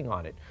keep working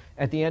on it.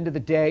 At the end of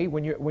the day,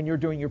 when you're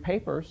doing your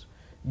papers,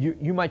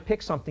 you might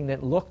pick something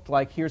that looked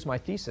like, here's my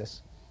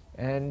thesis.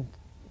 And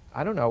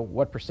I don't know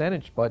what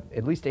percentage, but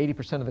at least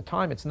 80% of the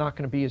time, it's not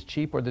going to be as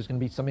cheap, or there's going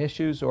to be some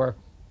issues, or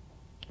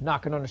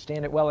not going to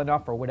understand it well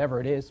enough, or whatever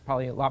it is,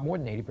 probably a lot more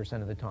than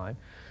 80% of the time.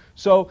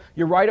 So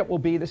your write-up will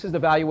be, this is the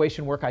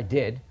valuation work I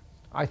did.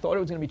 I thought it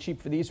was going to be cheap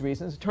for these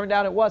reasons. It turned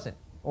out it wasn't.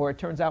 Or it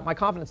turns out my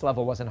confidence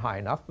level wasn't high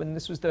enough, and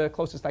this was the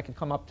closest I could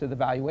come up to the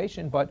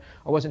valuation, but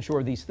I wasn't sure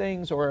of these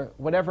things, or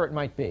whatever it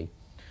might be.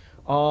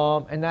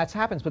 And that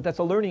happens, but that's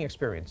a learning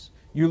experience.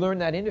 You learn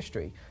that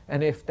industry.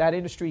 And if that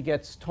industry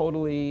gets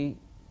totally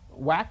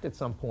whacked at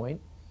some point,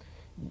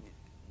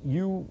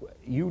 you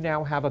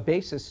now have a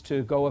basis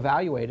to go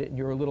evaluate it, and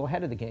you're a little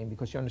ahead of the game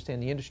because you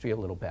understand the industry a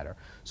little better.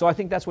 So I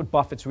think that's what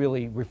Buffett's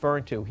really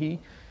referring to.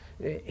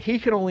 He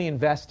can only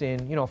invest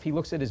in, you know, if he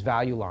looks at his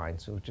value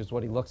lines, which is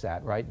what he looks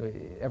at, right?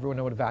 Everyone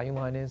know what a value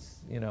line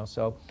is? You know,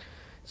 so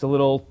it's a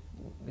little,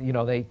 you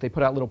know, they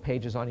put out little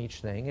pages on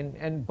each thing.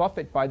 And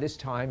Buffett, by this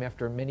time,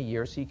 after many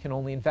years, he can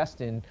only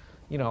invest in,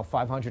 you know,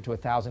 500 to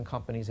 1,000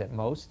 companies at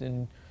most,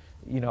 and,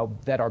 you know,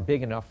 that are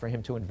big enough for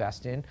him to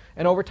invest in.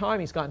 And over time,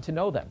 he's gotten to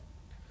know them.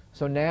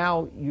 So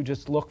now you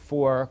just look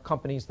for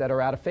companies that are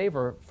out of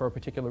favor for a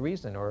particular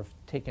reason, or have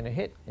taken a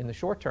hit in the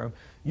short term.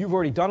 You've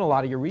already done a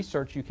lot of your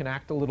research. You can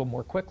act a little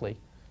more quickly.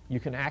 You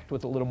can act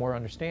with a little more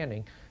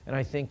understanding. And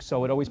I think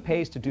so it always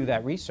pays to do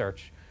that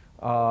research.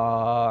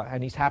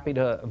 And he's happy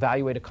to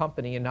evaluate a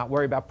company and not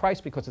worry about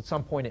price, because at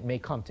some point it may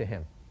come to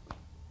him.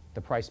 The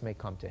price may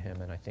come to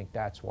him, and I think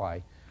that's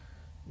why,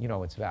 you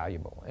know, it's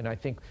valuable. And I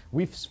think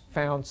we've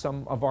found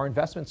some of our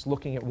investments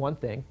looking at one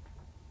thing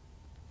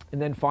and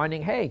then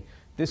finding, hey,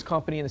 this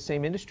company in the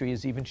same industry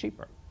is even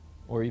cheaper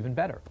or even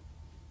better,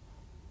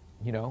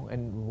 you know,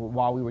 and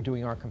while we were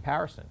doing our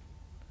comparison.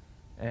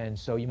 And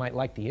so you might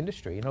like the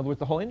industry. In other words,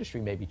 the whole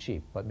industry may be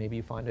cheap, but maybe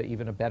you find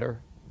even a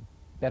better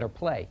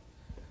play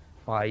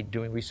by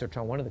doing research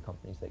on one of the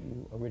companies that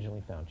you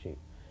originally found cheap.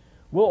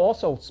 We'll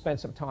also spend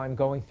some time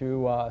going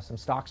through some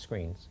stock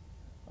screens.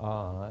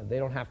 They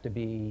don't have to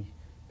be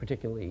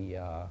particularly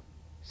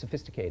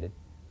sophisticated,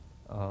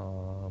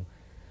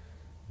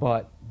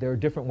 but there are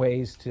different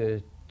ways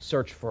to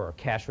search for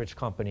cash-rich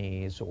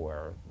companies,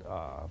 or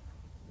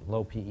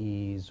low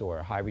PEs,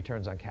 or high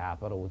returns on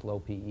capital with low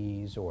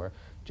PEs, or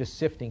just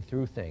sifting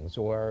through things.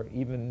 Or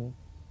even,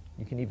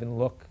 you can even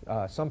look,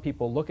 some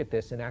people look at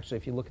this, and actually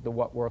if you look at the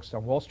What Works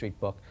on Wall Street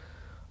book,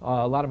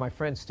 a lot of my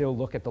friends still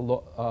look at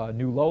the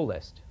new low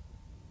list,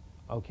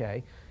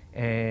 okay?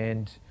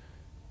 And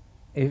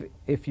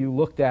if you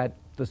looked at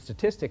the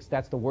statistics,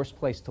 that's the worst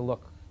place to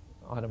look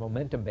on a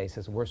momentum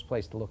basis, the worst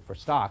place to look for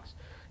stocks.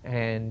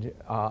 And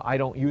I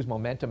don't use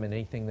momentum in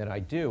anything that I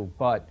do,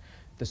 but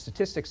the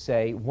statistics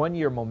say 1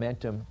 year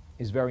momentum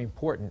is very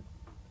important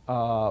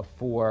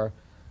for,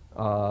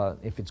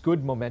 if it's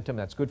good momentum,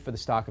 that's good for the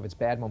stock. If it's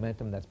bad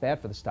momentum, that's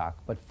bad for the stock.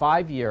 But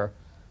 5 year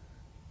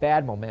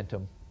bad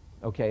momentum,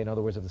 okay, in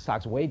other words, if the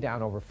stock's way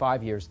down over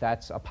 5 years,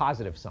 that's a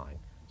positive sign.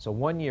 So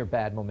 1 year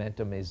bad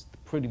momentum is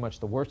pretty much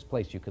the worst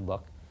place you could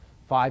look.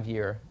 5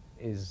 year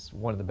is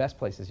one of the best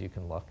places you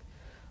can look.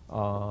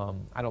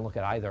 I don't look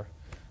at either.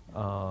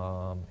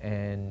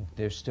 And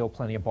there's still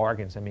plenty of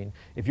bargains. I mean,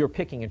 if you're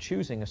picking and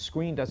choosing, a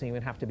screen doesn't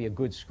even have to be a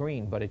good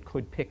screen, but it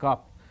could pick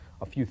up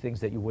a few things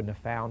that you wouldn't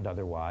have found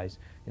otherwise,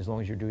 as long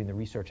as you're doing the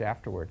research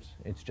afterwards.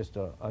 It's just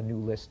a new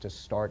list to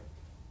start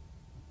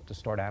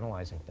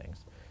analyzing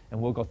things. And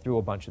we'll go through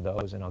a bunch of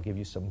those, and I'll give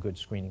you some good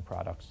screening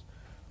products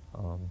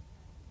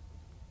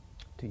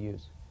to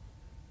use.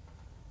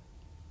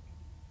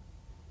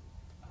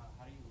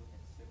 How do you look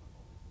at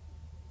cyclical?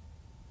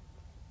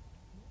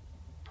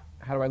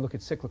 how do I look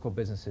at cyclical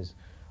businesses?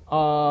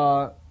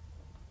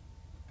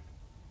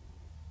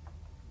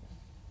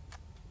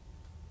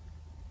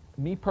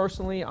 Me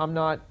personally,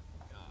 I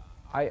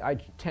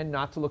tend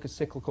not to look at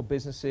cyclical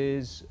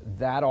businesses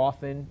that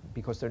often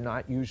because they're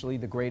not usually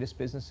the greatest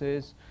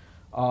businesses.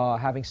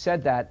 Having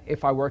said that,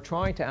 if I were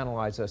trying to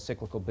analyze a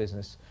cyclical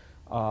business,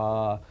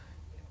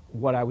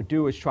 what I would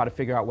do is try to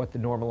figure out what the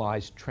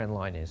normalized trend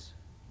line is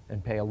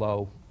and pay a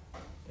low.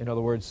 In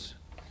other words,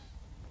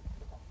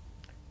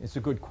 it's a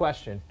good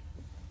question.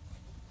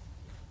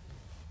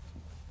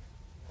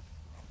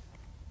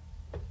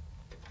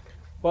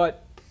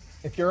 But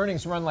if your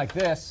earnings run like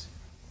this,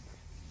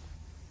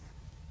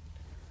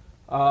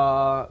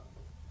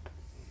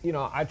 you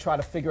know, I try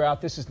to figure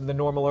out this is the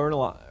normal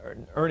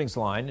earnings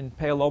line and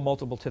pay a low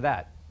multiple to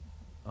that.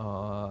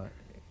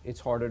 It's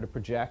harder to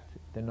project.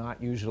 They're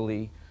not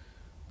usually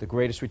the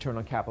greatest return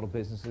on capital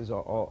businesses,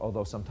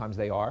 although sometimes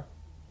they are.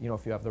 You know,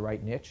 if you have the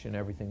right niche and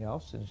everything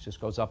else, and it just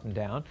goes up and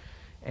down.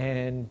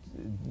 And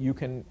you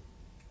can,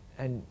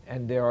 and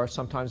there are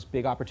sometimes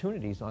big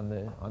opportunities on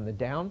the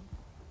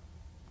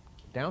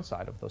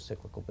downside of those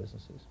cyclical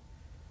businesses.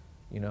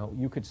 You know,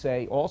 you could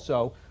say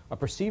also a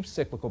perceived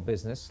cyclical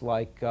business,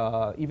 like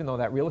even though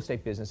that real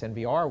estate business,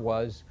 NVR,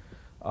 was,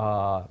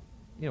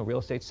 you know, real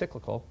estate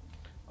cyclical,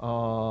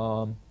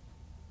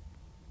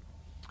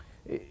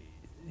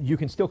 you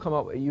can still come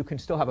up, you can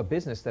still have a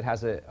business that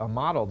has a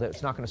model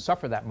that's not going to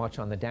suffer that much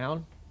on the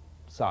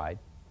downside.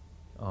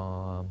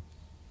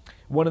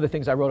 One of the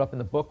things I wrote up in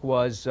the book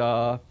was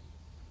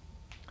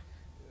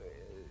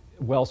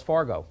Wells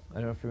Fargo. I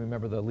don't know if you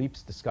remember the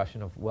LEAPS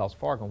discussion of Wells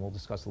Fargo, and we'll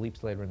discuss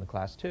LEAPS later in the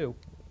class too,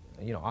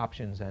 you know,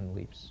 options and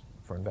LEAPS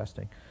for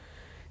investing.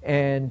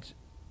 And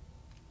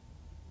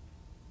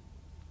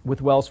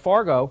with Wells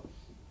Fargo,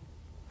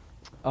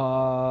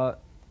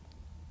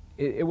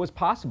 it was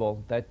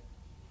possible that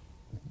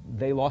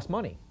they lost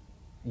money,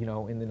 you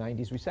know, in the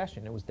 90s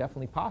recession. It was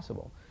definitely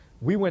possible.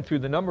 We went through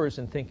the numbers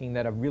and thinking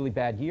that a really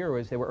bad year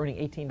was they were earning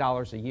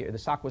 $18 a year. The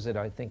stock was at,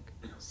 I think,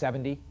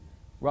 70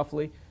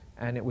 roughly,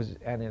 and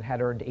it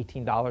had earned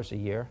 $18 a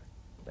year,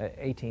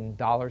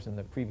 $18 in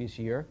the previous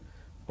year.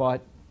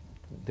 But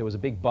there was a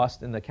big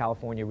bust in the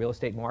California real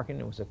estate market,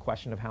 and it was a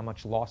question of how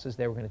much losses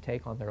they were going to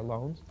take on their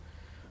loans.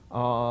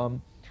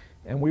 And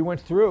we went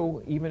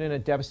through, even in a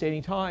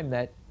devastating time,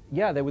 that,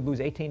 yeah, they would lose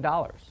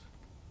 $18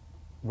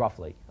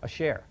 roughly a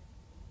share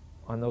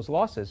on those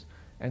losses.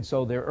 And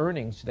so their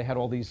earnings, they had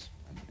all these,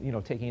 you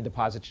know, taking in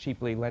deposits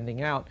cheaply,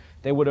 lending out,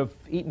 they would have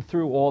eaten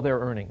through all their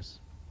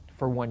earnings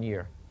for 1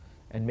 year.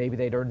 And maybe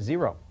they'd earn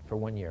zero for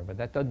 1 year, but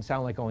that doesn't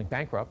sound like going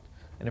bankrupt.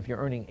 And if you're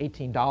earning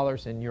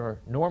 $18 in your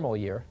normal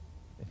year,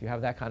 if you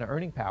have that kind of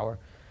earning power,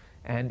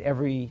 and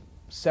every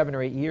 7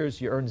 or 8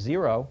 years you earn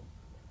zero,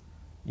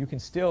 you can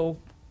still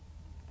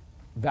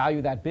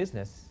value that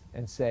business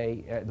and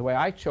say, the way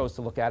I chose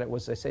to look at it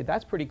was, I say,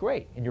 that's pretty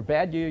great. In your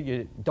bad year,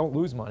 you don't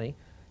lose money.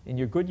 In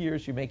your good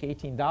years, you make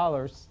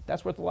 $18.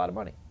 That's worth a lot of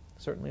money.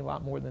 Certainly a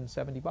lot more than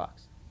 70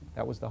 bucks.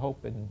 That was the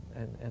hope and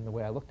the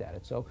way I looked at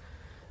it. So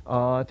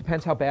it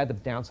depends how bad the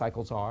down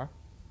cycles are.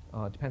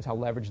 It depends how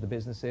leveraged the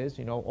business is.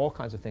 You know, all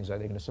kinds of things. Are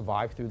they going to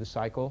survive through the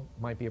cycle?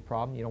 Might be a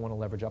problem. You don't want to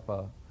leverage up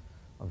a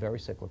very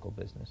cyclical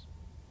business.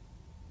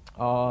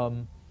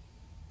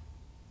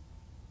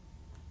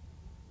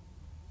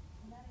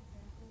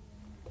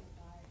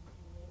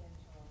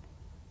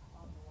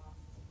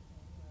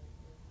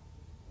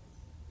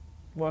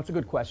 Well, that's a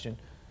good question.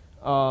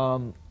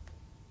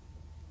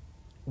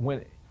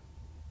 When,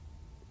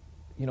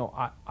 you know,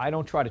 I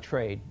don't try to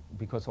trade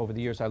because over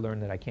the years I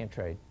learned that I can't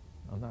trade.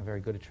 I'm not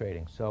very good at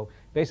trading. So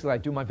basically I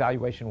do my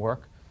valuation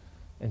work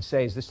and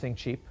say, is this thing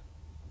cheap?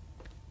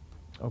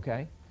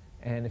 Okay.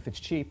 And if it's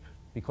cheap,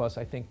 because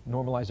I think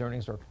normalized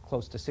earnings are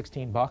close to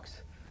 16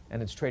 bucks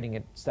and it's trading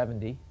at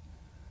 70,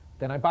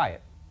 then I buy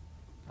it.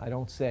 I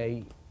don't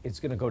say it's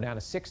going to go down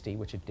to 60,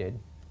 which it did.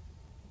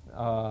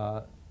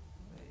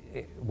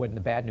 When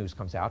the bad news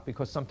comes out,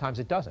 because sometimes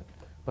it doesn't.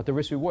 But the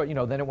risk reward, you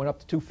know, then it went up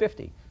to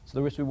 250. So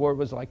the risk reward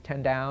was like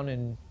 10 down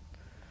and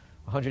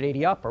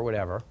 180 up or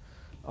whatever.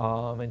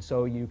 And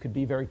so you could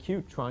be very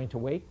cute trying to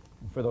wait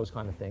for those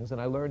kind of things.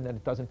 And I learned that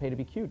it doesn't pay to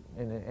be cute,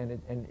 and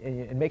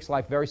it makes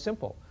life very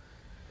simple.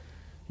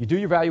 You do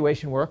your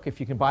valuation work.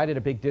 If you can buy it at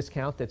a big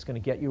discount, that's going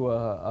to get you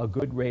a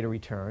good rate of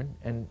return.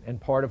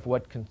 And part of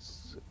what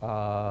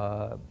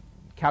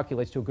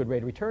calculates to a good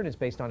rate of return is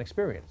based on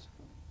experience.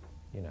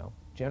 You know,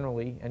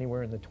 generally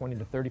anywhere in the 20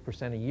 to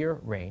 30% a year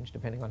range,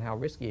 depending on how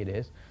risky it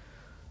is,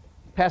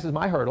 passes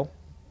my hurdle,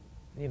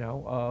 you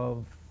know,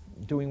 of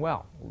doing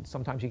well.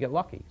 Sometimes you get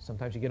lucky.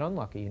 Sometimes you get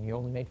unlucky and you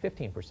only made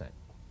 15%.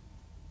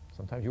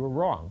 Sometimes you were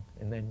wrong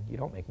and then you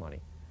don't make money.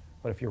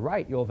 But if you're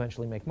right, you'll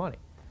eventually make money.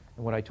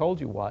 And what I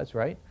told you was,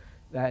 right,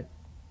 that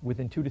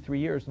within 2 to 3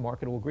 years, the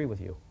market will agree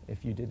with you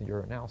if you did your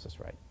analysis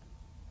right.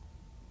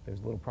 There's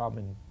a little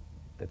problem in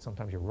that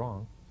sometimes you're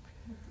wrong.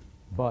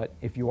 But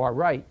if you are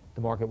right,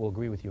 the market will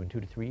agree with you in 2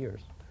 to 3 years.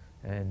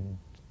 And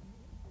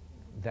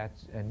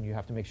you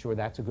have to make sure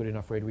that's a good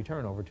enough rate of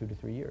return over 2 to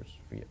 3 years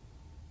for you.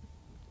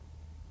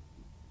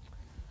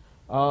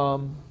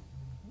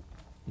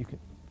 you can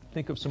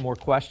think of some more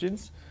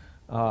questions.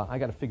 I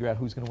got to figure out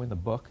who's going to win the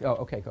book. Oh,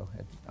 okay, go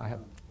ahead. I have.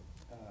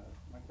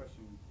 My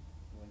question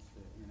relates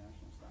to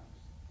international stocks.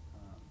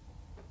 I'll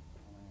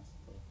ask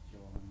both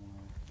Joel and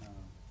Warren.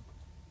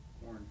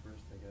 Warren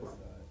first, I guess.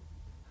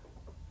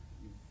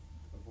 You've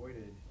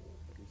avoided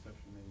the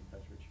exception maybe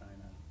touch with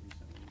China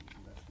recently,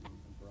 investing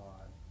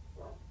abroad.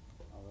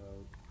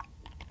 Although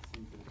it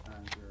seems at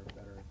times there are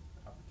better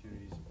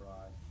opportunities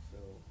abroad. So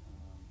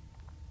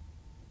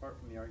apart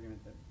from the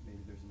argument that maybe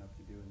there's enough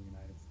to do in the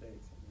United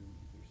States, there seem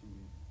to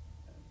be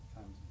at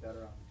times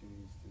better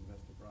opportunities to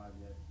invest abroad,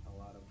 yet a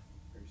lot of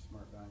very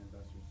smart value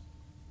investors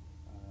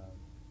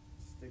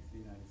stick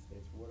to the United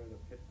States. What are the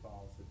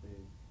pitfalls that they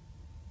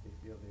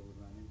feel they would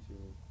run into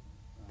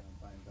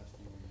by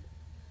investing in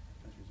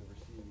countries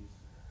overseas?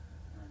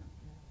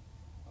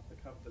 Off the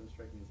cuff, it doesn't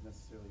strike me as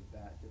necessarily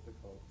that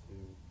difficult to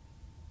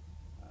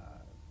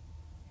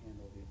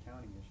handle the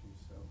accounting issues,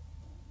 so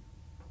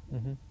you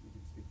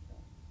can speak to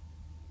that.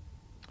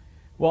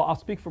 Well, I'll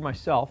speak for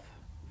myself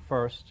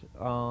first.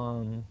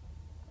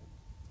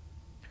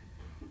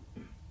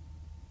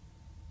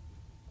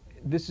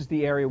 This is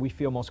the area we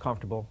feel most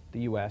comfortable, the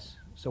U.S.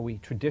 So we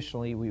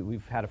traditionally,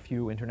 we've had a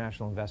few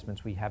international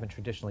investments. We haven't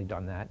traditionally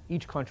done that.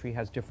 Each country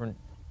has different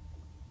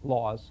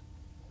laws,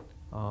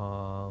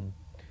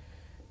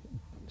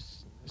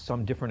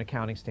 some different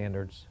accounting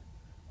standards.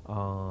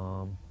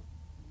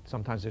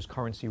 Sometimes there's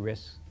currency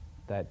risks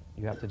that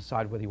you have to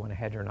decide whether you want to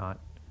hedge or not.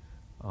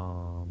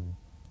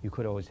 You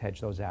could always hedge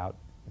those out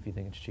if you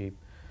think it's cheap.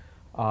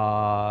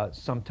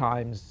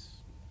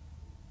 Sometimes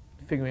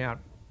figuring out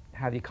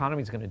how the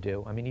economy is going to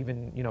do. I mean,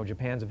 even,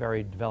 Japan's a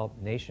very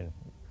developed nation,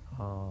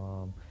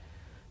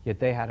 yet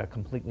they had a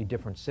completely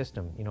different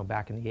system,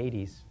 back in the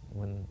 80s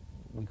when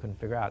we couldn't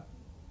figure out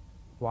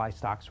why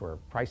stocks were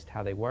priced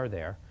how they were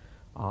there.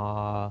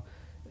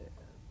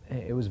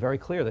 It was very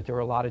clear that there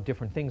were a lot of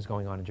different things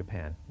going on in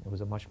Japan. It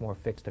was a much more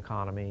fixed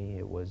economy.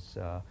 It was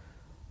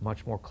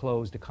much more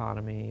closed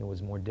economy. It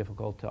was more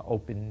difficult to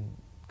open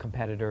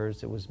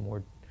competitors. It was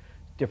more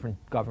different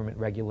government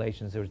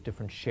regulations. There was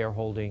different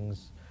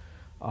shareholdings,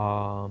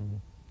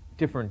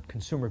 different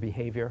consumer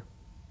behavior.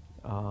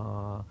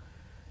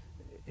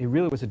 It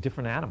really was a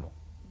different animal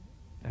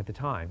at the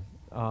time.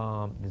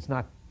 It's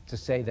not to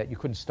say that you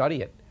couldn't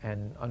study it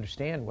and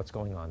understand what's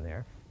going on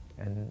there,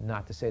 and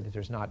not to say that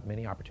there's not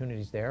many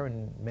opportunities there,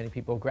 and many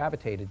people have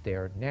gravitated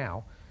there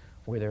now,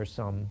 where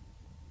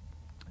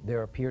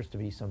there appears to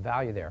be some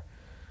value there.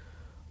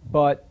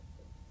 But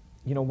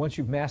once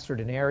you've mastered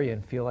an area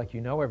and feel like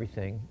you know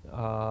everything,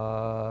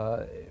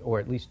 or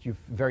at least you're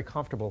very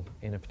comfortable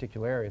in a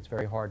particular area, it's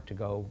very hard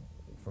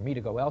for me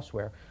to go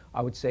elsewhere.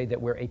 I would say that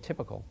we're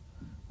atypical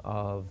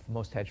of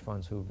most hedge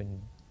funds who've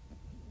been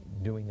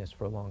doing this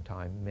for a long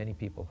time. Many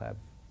people have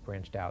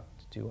branched out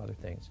to do other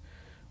things.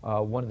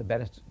 One of the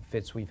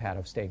benefits we've had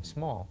of staying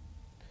small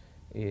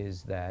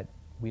is that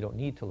we don't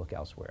need to look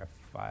elsewhere.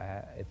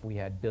 If we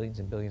had billions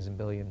and billions and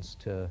billions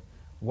to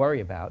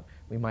worry about,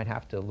 we might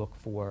have to look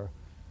for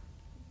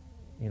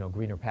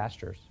greener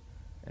pastures,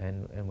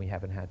 and we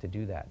haven't had to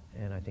do that.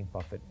 And I think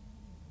Buffett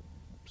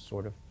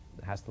sort of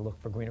has to look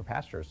for greener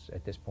pastures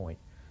at this point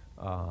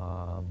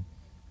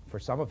for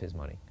some of his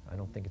money. I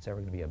don't think it's ever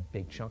going to be a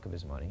big chunk of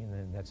his money, and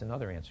then that's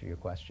another answer to your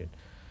question.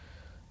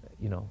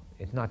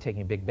 It's not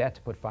taking a big bet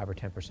to put 5 or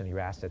 10% of your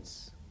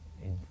assets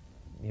in,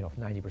 if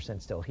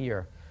 90% still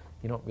here.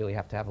 You don't really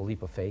have to have a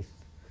leap of faith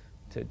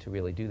to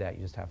really do that.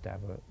 You just have to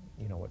have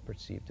what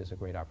perceived as a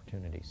great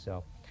opportunity.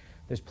 So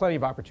there's plenty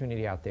of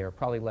opportunity out there,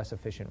 probably less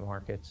efficient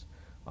markets.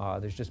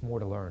 There's just more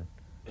to learn.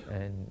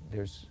 And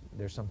there's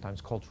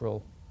sometimes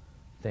cultural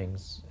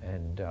things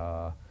and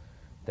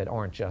that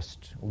aren't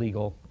just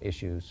legal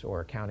issues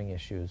or accounting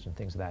issues and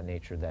things of that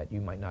nature that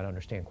you might not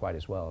understand quite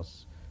as well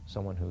as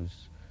someone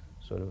who's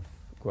sort of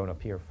grown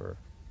up here for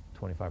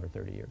 25 or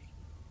 30 years.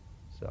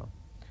 So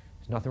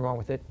there's nothing wrong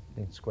with it. I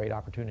think it's great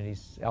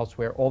opportunities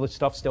elsewhere. All the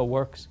stuff still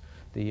works,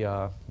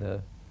 the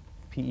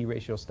PE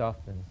ratio stuff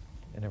and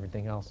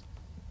everything else.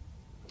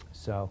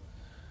 So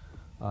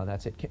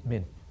that's it.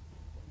 Min.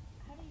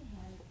 How do you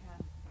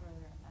handicap for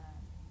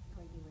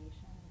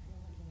regulation if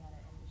you're looking at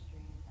an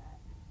industry that,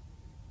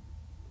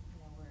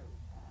 where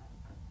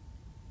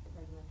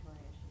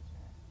regulatory issues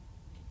are,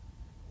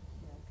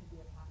 could be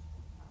a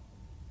possible problem?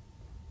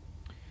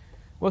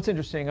 Well, it's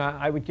interesting.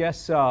 I would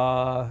guess,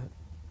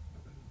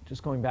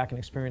 just going back an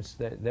experience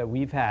that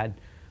we've had,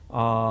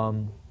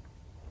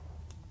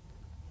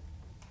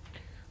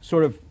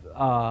 sort of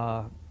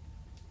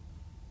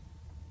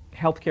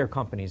healthcare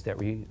companies that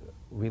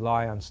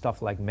rely on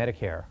stuff like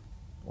Medicare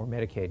or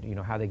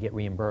Medicaid, how they get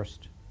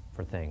reimbursed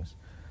for things.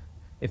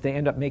 If they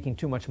end up making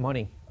too much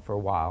money for a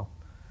while,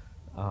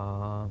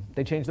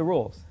 they change the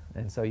rules,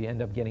 and so you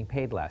end up getting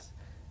paid less.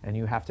 And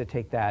you have to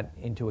take that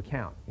into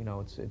account.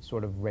 It's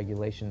sort of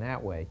regulation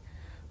that way.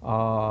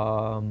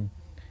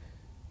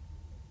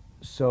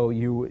 So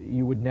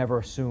you would never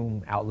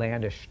assume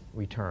outlandish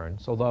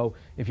returns. Although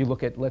if you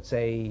look at, let's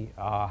say,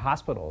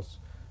 hospitals,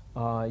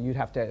 you'd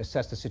have to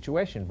assess the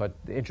situation. But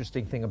the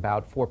interesting thing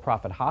about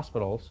for-profit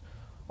hospitals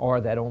are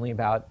that only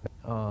about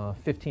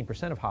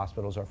 15% of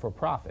hospitals are for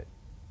profit,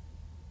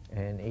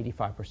 and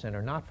 85%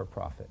 are not for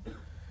profit.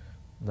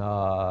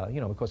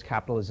 Because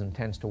capitalism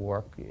tends to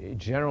work,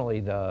 generally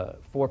the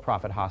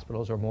for-profit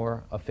hospitals are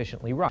more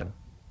efficiently run.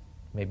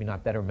 Maybe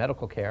not better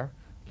medical care,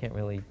 can't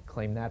really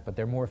claim that, but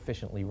they're more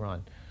efficiently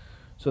run,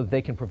 so that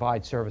they can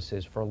provide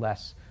services for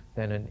less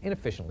than an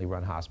inefficiently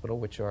run hospital,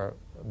 which are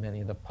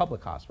many of the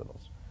public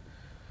hospitals.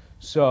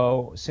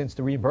 So since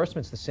the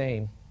reimbursement's the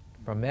same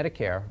from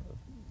Medicare,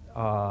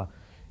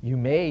 you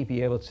may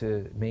be able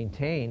to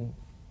maintain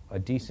a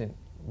decent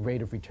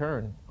rate of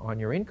return on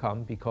your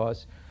income,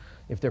 because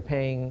if they're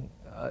paying,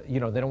 they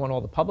don't want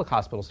all the public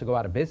hospitals to go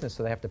out of business,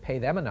 so they have to pay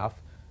them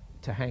enough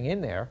to hang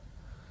in there,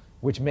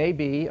 which may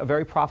be a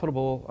very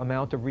profitable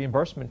amount of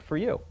reimbursement for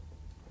you.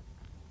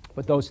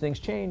 But those things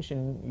change,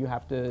 and you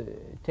have to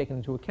take it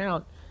into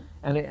account,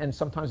 and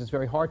sometimes it's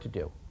very hard to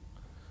do.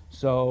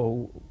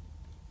 So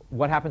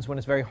what happens when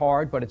it's very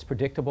hard, but it's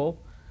predictable,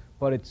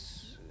 but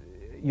it's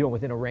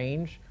within a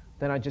range?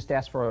 Then I just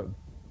ask for a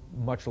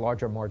much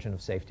larger margin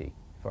of safety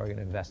if I'm going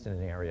to invest in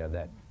an area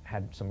that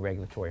had some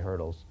regulatory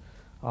hurdles.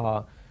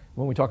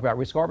 When we talk about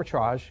risk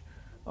arbitrage,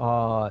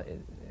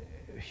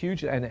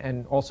 huge,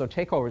 and also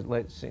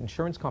takeovers,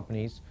 insurance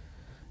companies,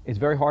 it's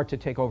very hard to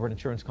take over an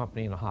insurance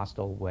company in a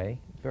hostile way.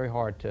 It's very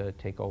hard to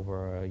take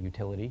over a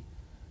utility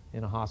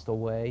in a hostile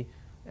way.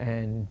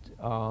 And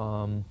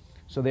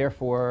so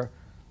therefore,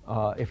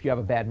 if you have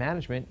a bad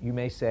management, you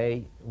may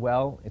say,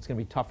 well, it's going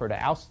to be tougher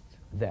to oust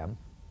them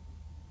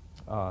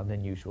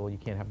than usual. You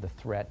can't have the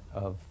threat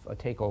of a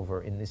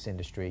takeover in this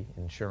industry,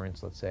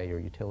 insurance, let's say, or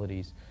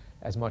utilities,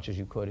 as much as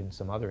you could in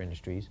some other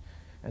industries.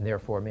 And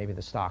therefore, maybe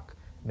the stock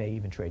may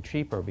even trade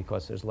cheaper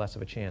because there's less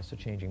of a chance of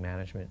changing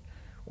management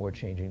or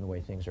changing the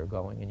way things are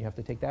going, and you have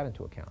to take that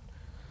into account.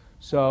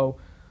 So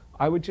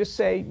I would just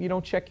say you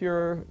don't check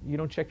your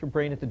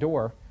brain at the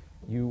door.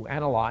 You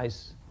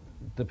analyze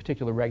the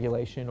particular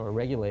regulation or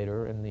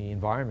regulator and the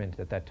environment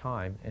at that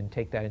time and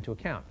take that into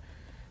account.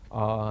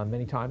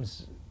 Many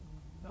times,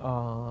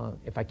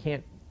 if I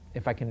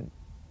can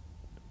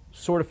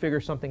sort of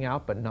figure something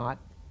out, but not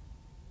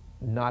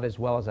as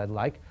well as I'd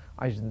like,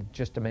 I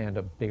just demand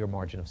a bigger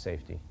margin of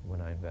safety when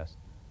I invest.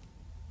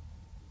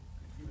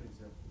 Give an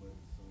example when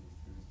some of these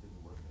theories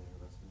didn't work in an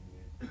investment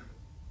you made.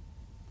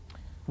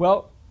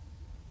 Well,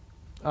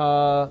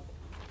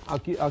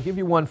 I'll give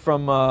you one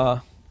from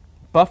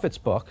Buffett's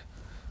book,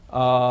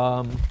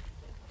 and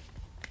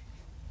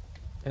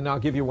I'll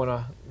give you one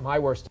of my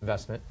worst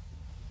investment.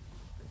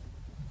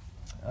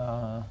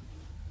 But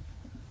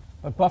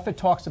Buffett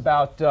talks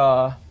about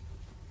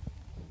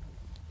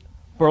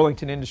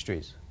Burlington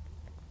Industries,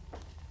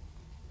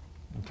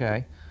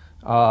 okay,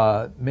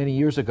 many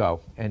years ago,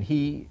 and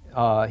he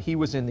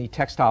was in the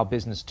textile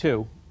business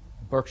too.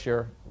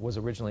 Berkshire was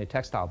originally a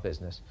textile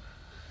business,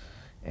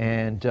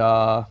 and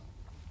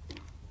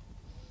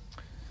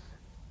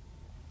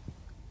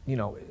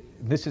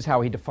this is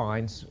how he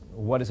defines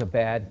what is a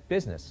bad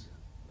business.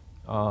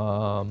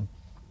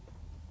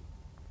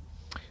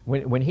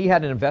 When he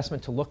had an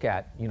investment to look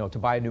at, to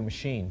buy a new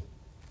machine,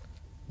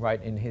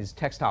 right, in his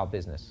textile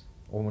business,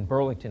 or when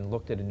Burlington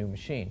looked at a new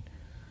machine,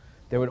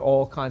 there were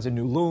all kinds of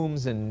new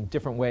looms and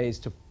different ways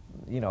to,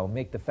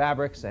 make the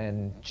fabrics,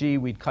 and gee,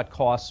 we'd cut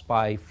costs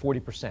by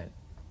 40%.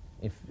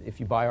 If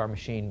you buy our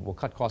machine, we'll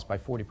cut costs by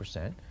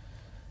 40%.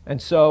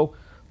 And so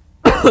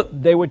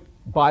they would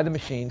buy the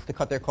machines to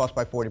cut their costs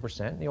by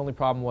 40%. The only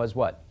problem was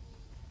what?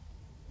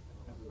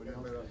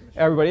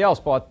 Everybody else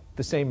bought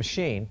the same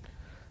machine.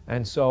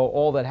 And so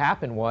all that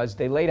happened was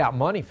they laid out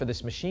money for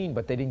this machine,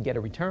 but they didn't get a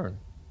return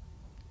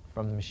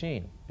from the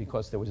machine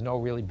because there was no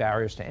really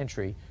barriers to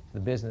entry to the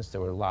business.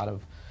 There were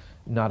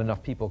not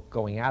enough people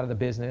going out of the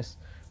business,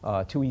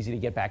 too easy to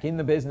get back in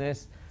the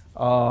business,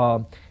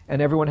 and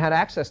everyone had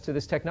access to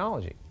this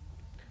technology.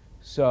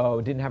 So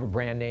it didn't have a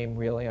brand name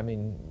really. I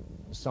mean,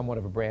 somewhat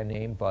of a brand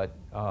name, but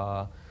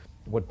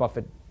what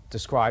Buffett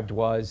described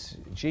was,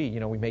 gee,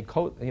 we made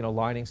coat,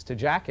 linings to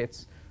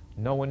jackets.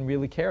 No one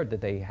really cared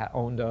that they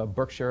owned a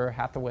Berkshire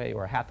Hathaway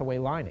or a Hathaway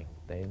lining.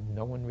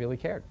 No one really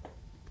cared.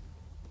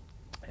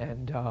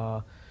 And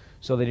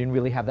so they didn't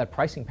really have that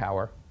pricing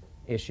power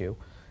issue.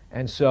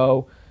 And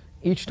so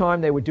each time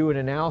they would do an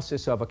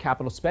analysis of a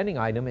capital spending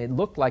item, it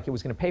looked like it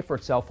was going to pay for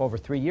itself over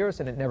 3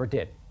 years, and it never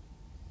did.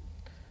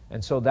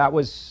 And so that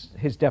was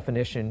his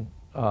definition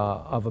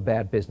of a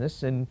bad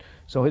business. And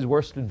so his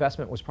worst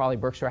investment was probably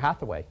Berkshire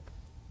Hathaway,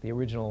 the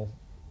original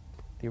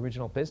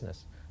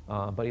business.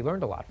 But he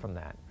learned a lot from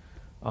that.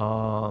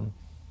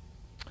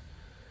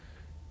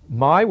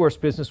 My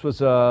worst business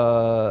was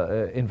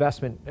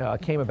investment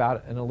came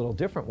about in a little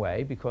different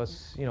way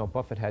because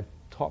Buffett had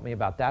taught me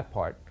about that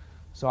part.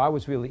 So I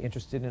was really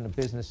interested in a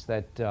business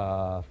that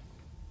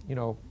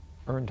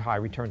earned high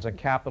returns on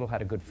capital,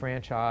 had a good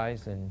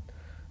franchise, and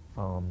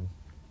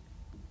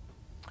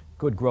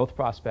good growth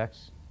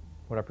prospects,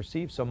 what I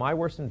perceived. So my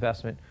worst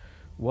investment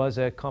was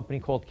a company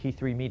called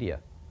Key3 Media.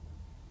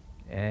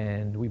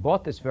 And we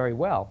bought this very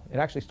well. It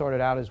actually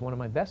started out as one of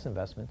my best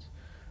investments.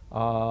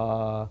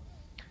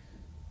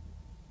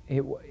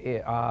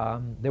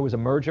 there was a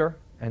merger,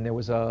 and there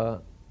was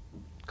a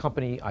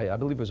company, I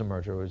believe it was a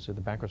merger, it was the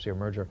bankruptcy or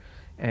merger,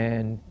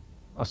 and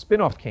a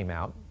spin-off came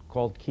out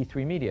called Key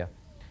 3 Media.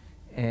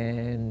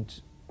 And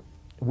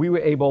we were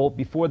able,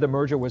 before the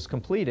merger was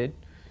completed,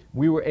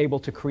 we were able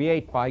to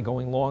create, by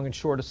going long and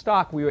short of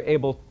stock, we were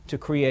able to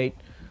create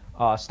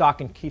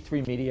stock in Key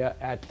 3 Media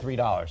at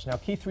 $3. Now,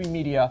 Key 3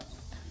 Media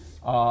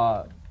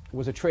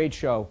was a trade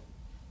show.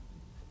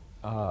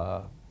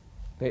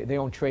 They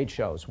own trade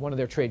shows. One of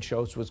their trade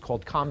shows was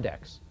called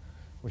Comdex,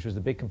 which was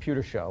the big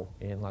computer show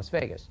in Las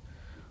Vegas.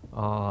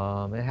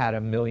 It had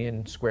 1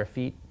 million square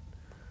feet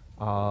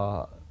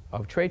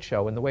of trade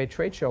show. And the way a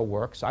trade show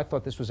works, I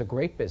thought this was a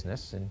great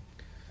business. And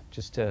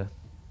just to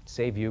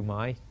save you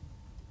my,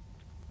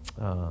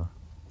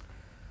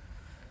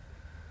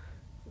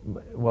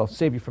 well,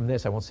 save you from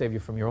this. I won't save you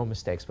from your own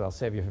mistakes, but I'll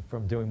save you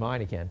from doing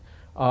mine again.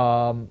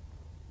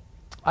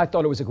 I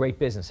thought it was a great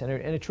business, and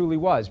it truly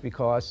was,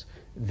 because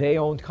they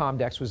owned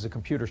Comdex, was a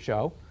computer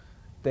show.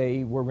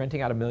 They were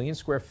renting out 1 million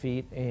square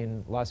feet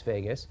in Las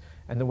Vegas,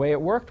 and the way it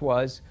worked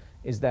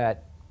is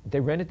that they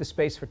rented the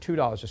space for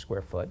 $2 a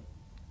square foot,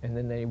 and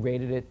then they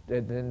rated it,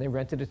 then they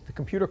rented it to the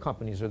computer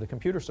companies or the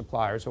computer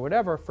suppliers or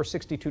whatever for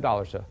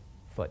 $62 a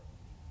foot.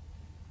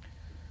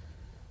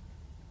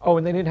 Oh,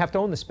 and they didn't have to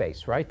own the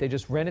space, right? They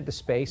just rented the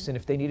space, and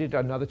if they needed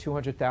another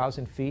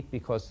 200,000 feet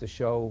because the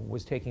show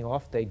was taking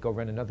off, they'd go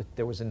rent another.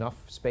 There was enough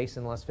space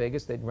in Las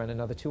Vegas, they'd rent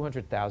another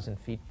 200,000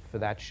 feet for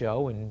that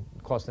show, and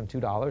it cost them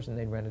 $2, and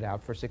they'd rent it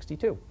out for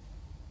 62.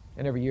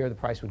 And every year the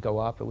price would go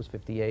up. It was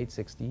 58,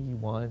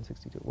 61,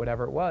 62,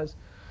 whatever it was.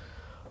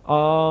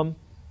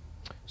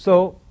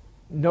 So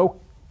no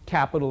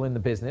capital in the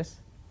business,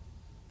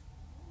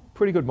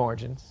 pretty good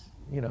margins,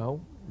 you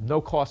know,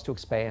 no cost to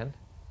expand.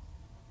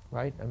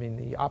 Right? I mean,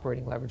 the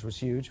operating leverage was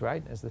huge,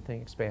 right, as the thing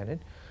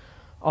expanded.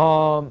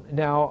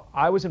 Now,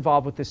 I was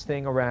involved with this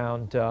thing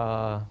around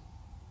 2000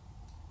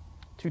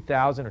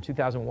 or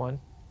 2001.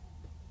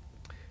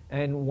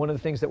 And one of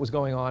the things that was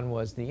going on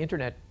was the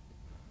internet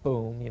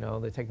boom, you know,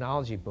 the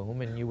technology boom.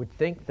 And you would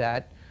think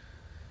that,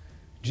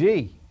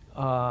 gee,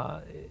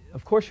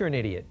 of course you're an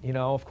idiot. You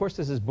know, of course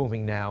this is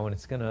booming now, and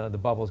the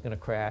bubble's going to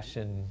crash,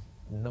 and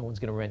no one's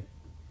going to rent.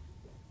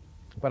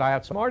 But I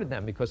outsmarted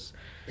them, because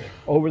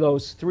over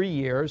those 3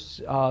 years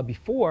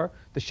before,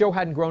 the show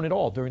hadn't grown at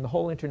all during the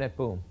whole internet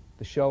boom.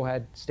 The show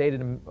had stayed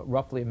at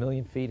roughly 1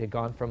 million feet, had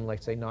gone from,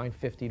 like, say,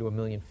 950 to 1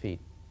 million feet.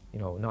 You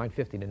know,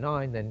 950 to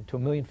 9, then to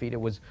 1 million feet.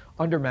 It was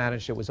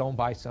undermanaged. It was owned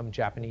by some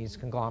Japanese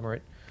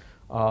conglomerate.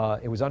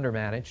 It was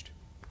undermanaged.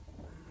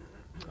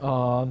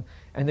 And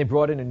they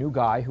brought in a new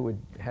guy who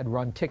had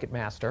run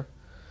Ticketmaster,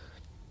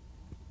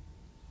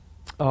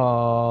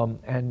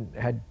 and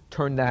had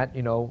turned that,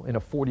 you know, in a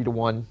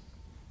 40-to-1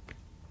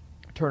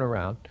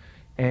 turnaround,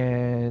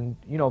 and,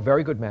 you know,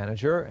 very good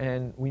manager.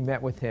 And we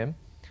met with him,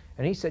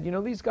 and he said, you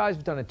know, these guys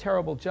have done a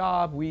terrible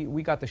job.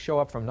 We got the show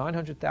up from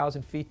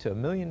 900,000 feet to 1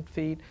 million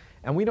feet,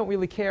 and we don't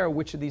really care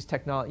which of these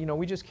technology, you know,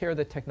 we just care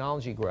that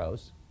technology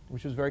grows,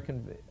 which was very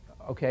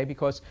okay,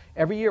 because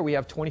every year we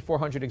have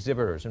 2,400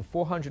 exhibitors, and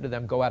 400 of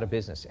them go out of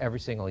business every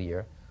single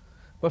year.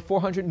 But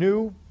 400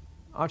 new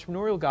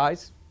entrepreneurial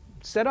guys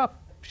set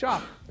up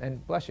shop,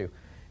 and bless you.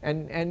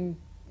 And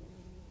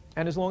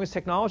as long as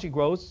technology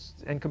grows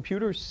and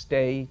computers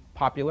stay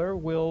popular,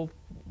 we'll,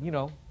 you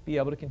know, be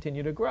able to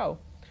continue to grow.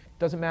 It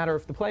doesn't matter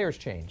if the players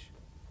change.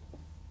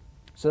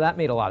 So that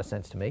made a lot of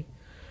sense to me.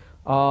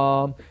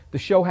 The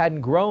show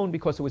hadn't grown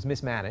because it was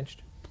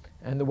mismanaged.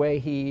 And the way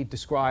he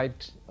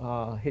described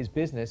his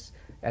business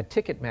at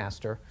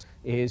Ticketmaster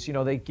is, you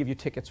know, they give you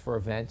tickets for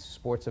events,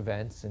 sports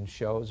events and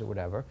shows or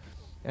whatever.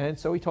 And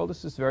so he told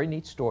us this very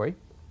neat story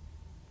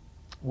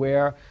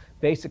where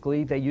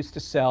basically they used to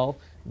sell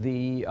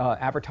the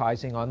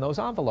advertising on those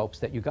envelopes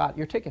that you got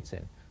your tickets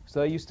in.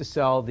 So they used to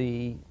sell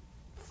the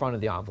front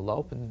of the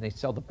envelope, and they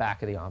sell the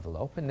back of the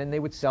envelope, and then they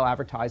would sell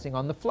advertising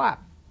on the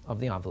flap of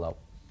the envelope.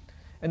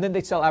 And then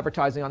they'd sell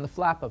advertising on the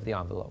flap of the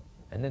envelope.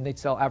 And then they'd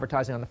sell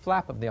advertising on the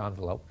flap of the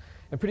envelope.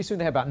 And pretty soon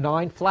they had about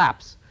 9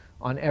 flaps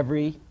on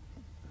every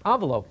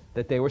envelope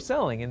that they were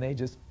selling, and they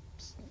just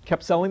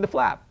kept selling the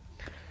flap.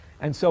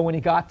 And so when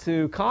he got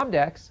to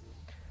Comdex,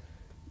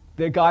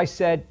 the guy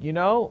said, you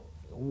know,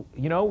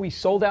 we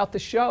sold out the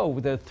show.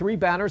 The 3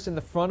 banners in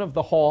the front of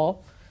the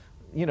hall,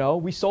 you know,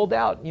 we sold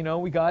out. You know,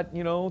 we got,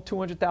 you know,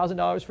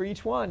 $200,000 for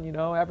each one, you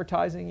know,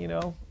 advertising, you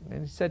know.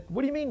 And he said,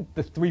 what do you mean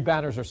the 3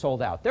 banners are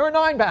sold out? There are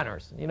 9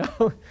 banners, you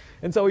know.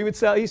 And so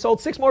he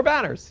sold 6 more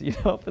banners, you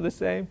know, for the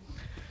same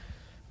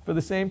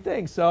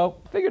thing. So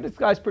I figured this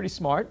guy's pretty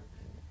smart.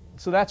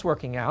 So that's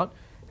working out.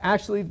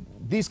 Actually,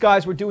 these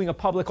guys were doing a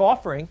public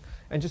offering.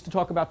 And just to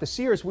talk about the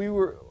Sears,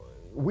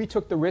 we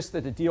took the risk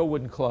that the deal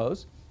wouldn't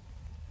close.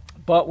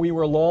 But we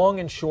were long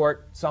and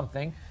short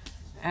something,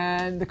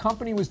 and the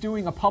company was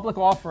doing a public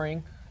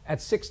offering at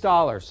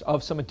 $6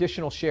 of some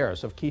additional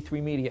shares of Key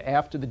 3 Media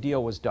after the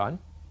deal was done.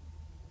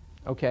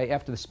 Okay,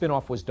 after the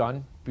spinoff was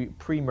done,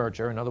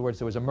 pre-merger. In other words,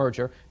 there was a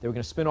merger. They were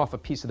going to spin off a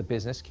piece of the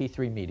business, Key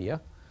 3 Media.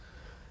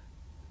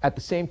 At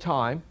the same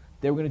time,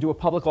 they were going to do a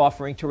public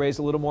offering to raise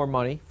a little more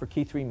money for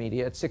Key 3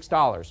 Media at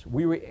 $6.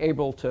 We were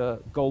able to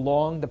go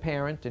long the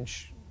parent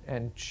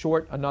and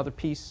short another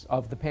piece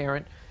of the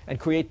parent and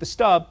create the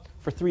stub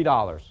for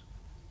 $3.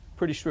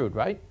 Pretty shrewd,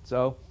 right?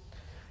 So,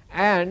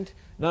 and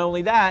not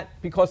only that,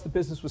 because the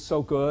business was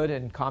so good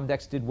and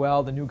Comdex did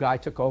well, the new guy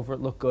took over,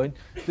 it looked good,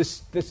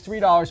 this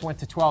 $3 went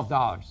to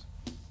 $12.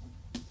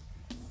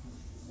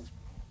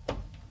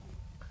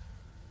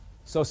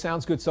 So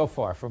sounds good so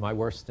far for my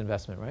worst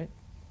investment, right?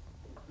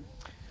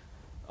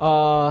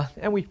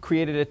 And we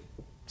created it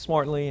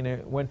smartly, and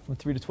it went from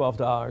 $3 to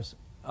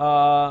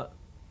 $12.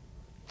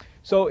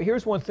 So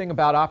here's one thing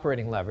about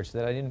operating leverage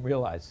that I didn't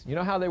realize. You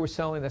know how they were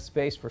selling that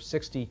space for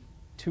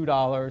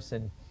 $62,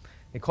 and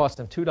it cost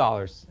them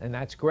 $2, and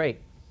that's great,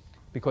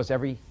 because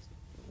every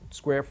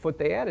square foot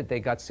they added,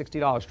 they got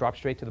 $60 dropped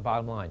straight to the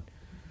bottom line.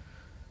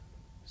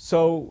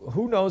 So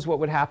who knows what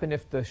would happen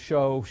if the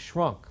show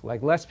shrunk,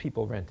 like less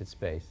people rented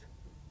space?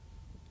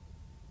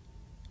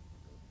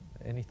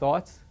 Any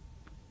thoughts?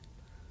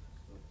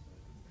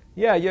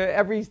 Yeah,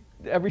 every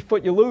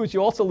foot you lose,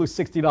 you also lose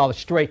 $60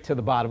 straight to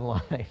the bottom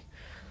line.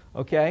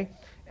 Okay,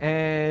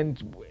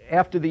 and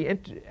after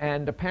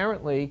and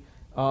apparently,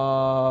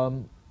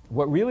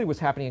 what really was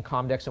happening in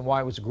Comdex and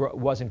why it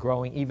wasn't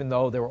growing, even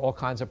though there were all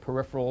kinds of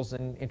peripherals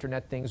and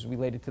internet things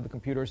related to the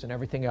computers and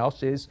everything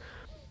else, is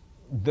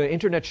the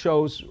internet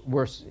shows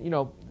were,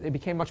 they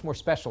became much more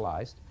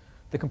specialized.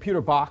 The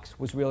computer box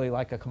was really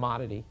like a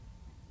commodity.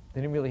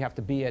 They didn't really have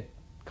to be at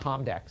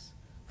Comdex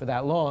for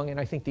that long, and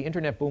I think the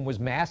internet boom was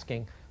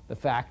masking the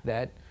fact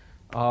that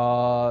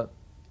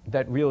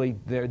that really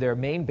their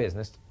main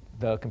business,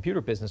 the computer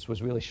business,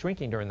 was really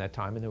shrinking during that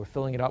time, and they were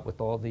filling it up with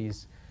all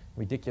these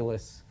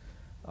ridiculous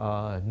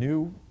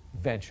new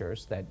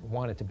ventures that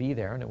wanted to be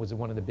there, and it was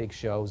one of the big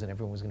shows, and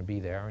everyone was going to be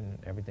there and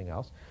everything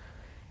else.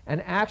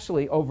 And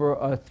actually, over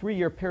a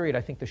 3-year period,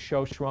 I think the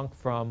show shrunk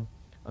from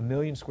 1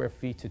 million square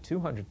feet to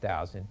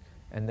 200,000,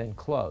 and then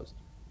closed.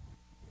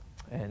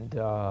 And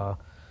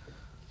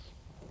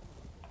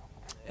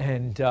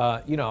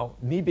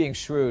me being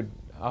shrewd,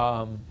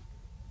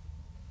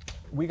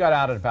 we got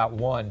out at about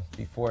 1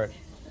 before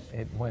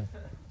it went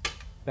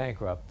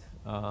bankrupt.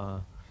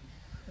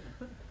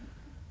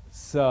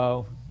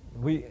 So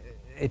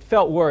it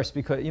felt worse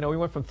because, we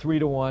went from 3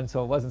 to 1,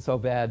 so it wasn't so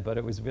bad, but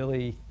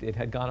it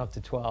had gone up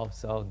to 12,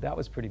 so that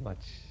was pretty much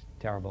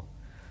terrible.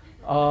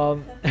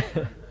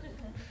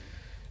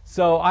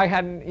 So I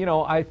hadn't,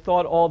 I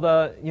thought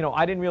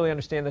I didn't really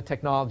understand the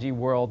technology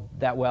world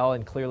that well,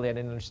 and clearly I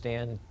didn't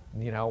understand,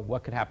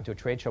 what could happen to a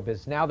trade show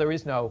business. Now there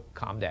is no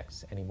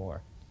Comdex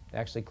anymore. They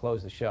actually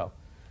closed the show.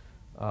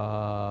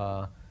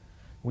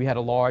 We had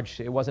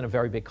it wasn't a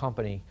very big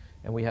company,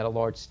 and we had a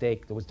large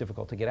stake that was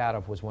difficult to get out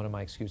of, was one of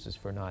my excuses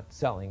for not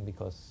selling,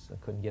 because I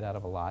couldn't get out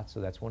of a lot.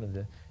 So that's one of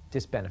the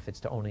disbenefits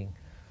to owning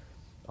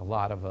a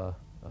lot of a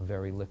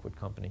very liquid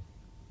company.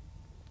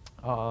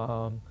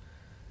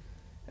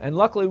 And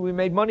luckily we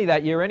made money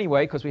that year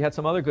anyway, because we had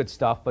some other good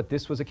stuff, but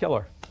this was a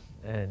killer.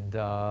 And,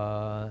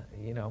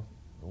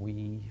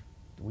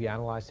 we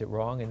analyzed it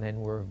wrong, and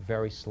then we're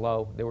very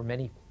slow. There were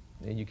many,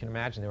 you can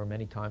imagine, there were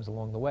many times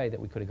along the way that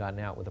we could have gotten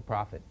out with a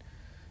profit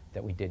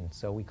that we didn't.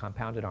 So we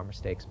compounded our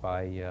mistakes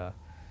by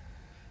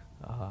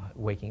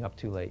waking up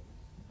too late.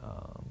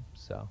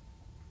 So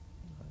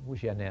I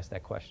wish you hadn't asked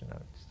that question.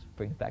 It just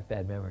brings back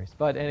bad memories.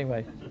 But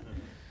anyway,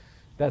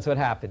 that's what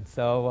happened.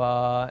 So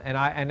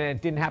and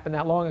it didn't happen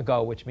that long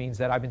ago, which means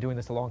that I've been doing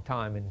this a long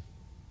time and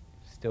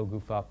still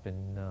goof up,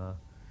 and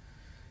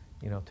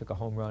took a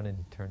home run and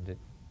turned it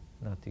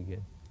not too good.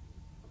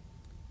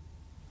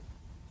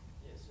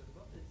 Yeah, so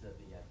Buffett's a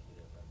big advocate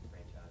of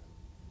franchising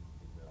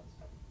and growth.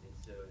 And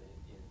so in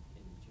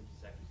terms of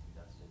sectors he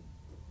invests in,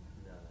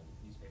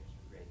 newspapers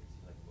were great because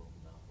he liked local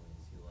monopolies,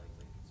 he liked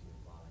consumer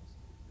products.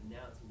 But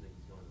now it seems like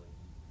he's going to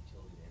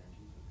utility and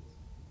energy with this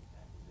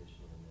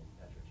acquisition, and then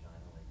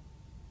PetroChina.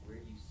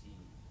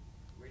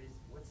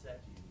 What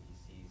sector do you think he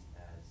sees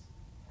as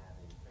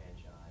having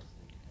franchise,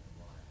 and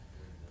why?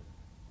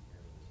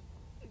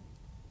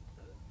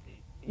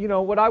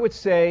 What I would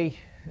say,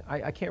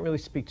 I can't really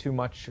speak too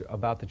much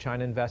about the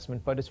China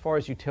investment, but as far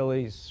as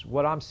utilities,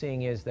 what I'm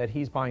seeing is that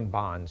he's buying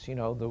bonds.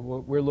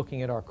 We're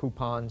looking at our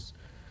coupons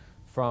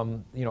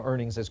from,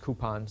 earnings as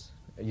coupons,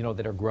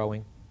 that are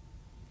growing.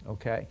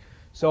 Okay?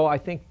 So I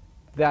think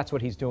that's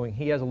what he's doing.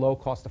 He has a low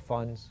cost of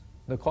funds.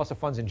 The cost of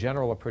funds in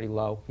general are pretty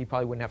low. He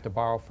probably wouldn't have to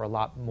borrow for a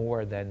lot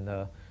more than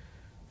the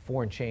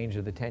 4 and change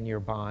of the 10-year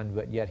bond,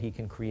 but yet he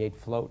can create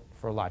float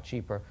for a lot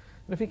cheaper.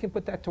 And if he can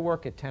put that to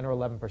work at 10 or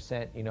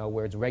 11%,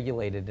 where it's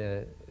regulated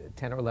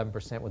 10 or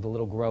 11% with a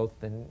little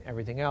growth and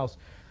everything else,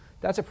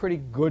 that's a pretty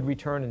good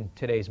return in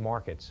today's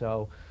market.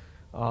 So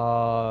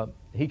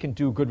he can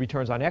do good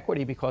returns on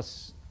equity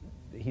because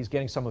he's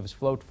getting some of his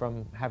float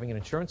from having an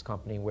insurance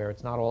company where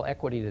it's not all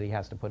equity that he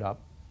has to put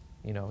up.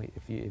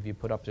 If you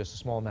put up just a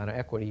small amount of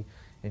equity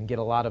and get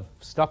a lot of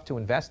stuff to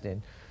invest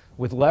in,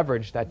 with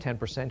leverage, that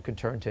 10% could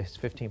turn to his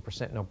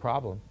 15% no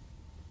problem.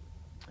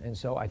 And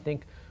so I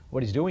think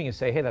what he's doing is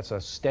say, hey, that's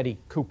a steady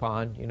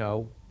coupon,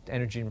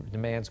 energy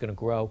demand is going to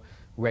grow,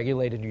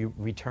 regulated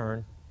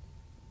return,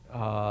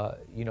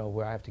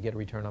 where I have to get a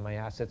return on my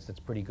assets that's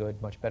pretty good,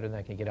 much better than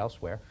I can get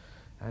elsewhere.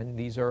 And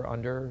these are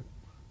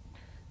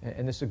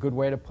and this is a good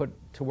way to put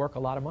to work a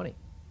lot of money.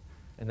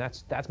 And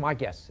that's my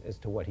guess as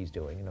to what he's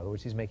doing. In other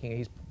words, he's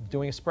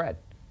doing a spread.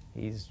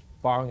 He's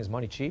borrowing his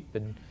money cheap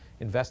and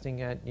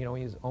investing at, he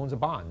owns a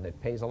bond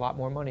that pays a lot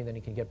more money than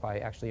he can get by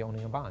actually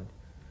owning a bond.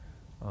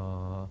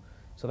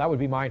 So that would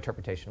be my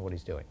interpretation of what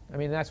he's doing. I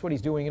mean, that's what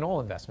he's doing in all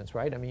investments,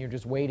 right? I mean, you're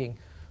just waiting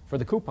for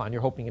the coupon.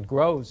 You're hoping it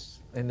grows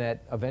and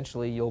that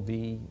eventually you'll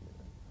be,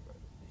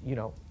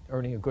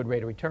 earning a good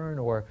rate of return,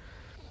 or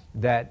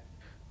that,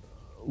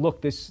 look,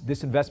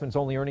 this investment's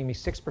only earning me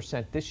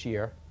 6% this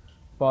year,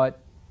 but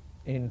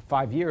in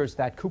 5 years,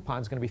 that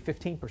coupon's going to be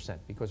 15%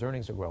 because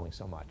earnings are growing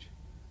so much,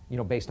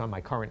 based on my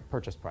current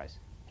purchase price.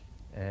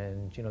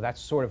 And,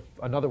 that's sort of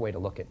another way to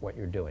look at what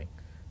you're doing,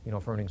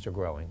 if earnings are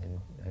growing.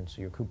 And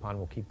so your coupon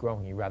will keep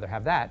growing. You'd rather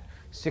have that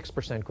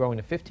 6% growing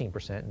to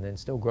 15% and then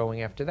still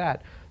growing after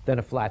that than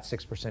a flat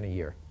 6% a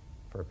year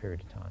for a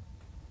period of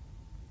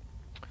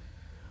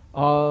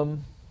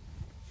time.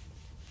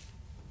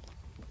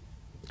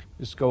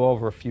 Just go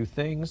over a few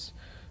things.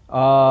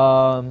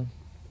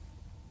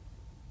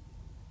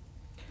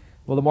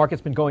 Well, the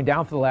market's been going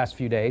down for the last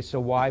few days,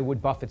 so why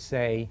would Buffett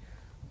say,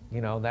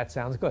 that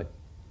sounds good?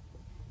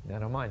 I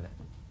don't mind that.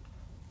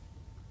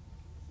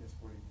 He has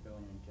 $40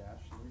 billion in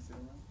cash that he's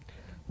sitting on?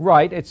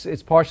 Right.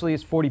 It's partially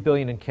his $40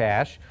 billion in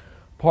cash.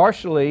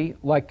 Partially,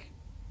 like,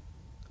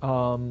 I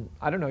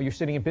don't know, you're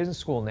sitting in business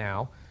school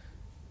now.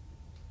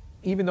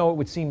 Even though it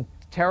would seem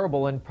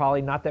terrible and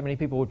probably not that many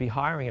people would be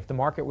hiring, if the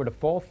market were to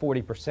fall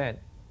 40%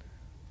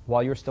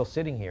 while you're still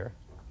sitting here,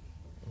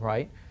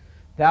 right,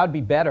 that would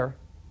be better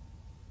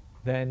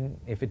than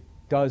if it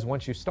does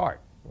once you start,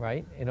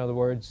 right? In other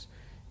words,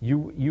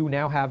 you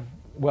now have,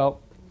 well,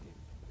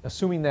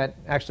 assuming that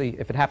actually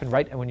if it happened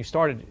right and when you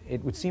started,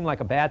 it would seem like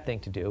a bad thing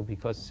to do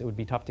because it would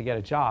be tough to get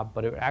a job,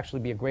 but it would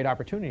actually be a great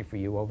opportunity for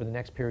you over the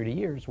next period of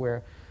years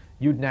where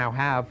you'd now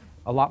have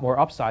a lot more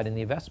upside in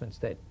the investments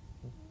that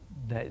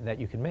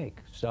you can make.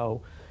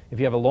 So if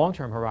you have a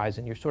long-term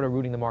horizon, you're sort of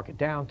rooting the market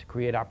down to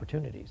create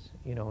opportunities,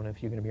 and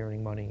if you're going to be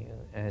earning money.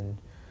 And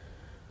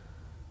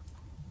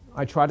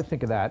I try to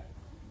think of that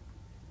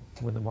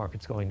when the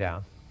market's going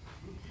down.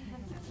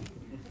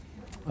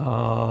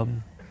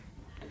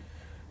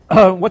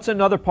 What's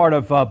another part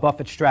of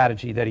Buffett's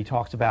strategy that he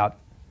talks about?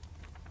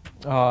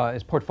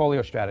 Is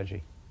portfolio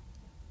strategy.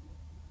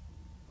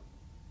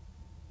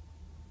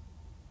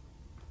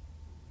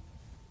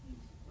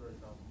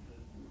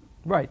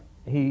 Right.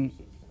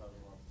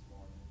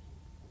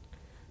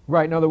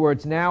 Right. In other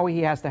words, now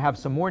he has to have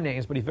some more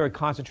names, but he's very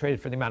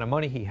concentrated for the amount of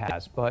money he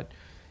has. But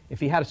if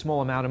he had a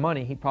small amount of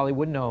money, he probably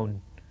wouldn't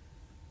own,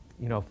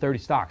 30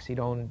 stocks. He'd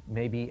own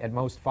maybe at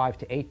most 5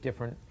 to 8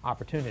 different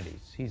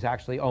opportunities. He's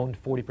actually owned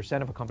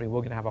 40% of a company. We're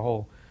going to have a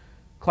whole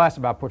class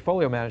about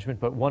portfolio management,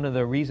 but one of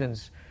the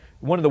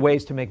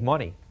ways to make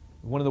money,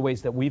 one of the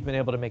ways that we've been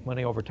able to make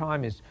money over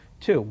time is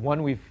two.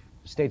 One, we've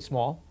stayed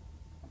small.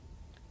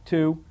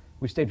 Two,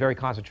 we've stayed very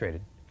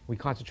concentrated. We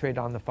concentrate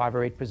on the 5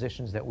 or 8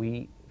 positions that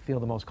we feel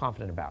the most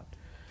confident about.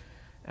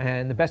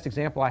 And the best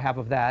example I have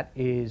of that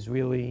is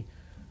really,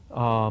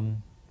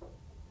 Buffett's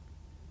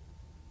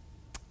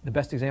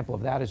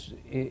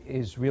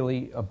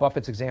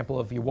example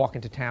of you walk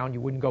into town,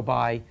 you wouldn't go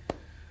buy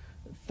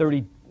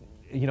 30,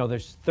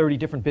 there's 30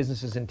 different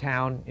businesses in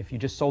town. If you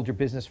just sold your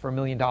business for $1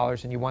 million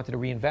and you wanted to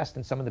reinvest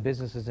in some of the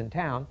businesses in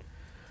town,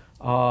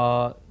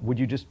 would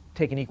you just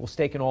take an equal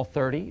stake in all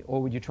 30,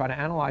 or would you try to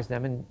analyze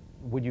them? And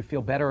would you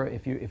feel better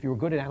if you were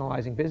good at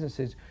analyzing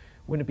businesses?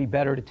 Wouldn't it be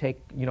better to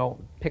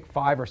pick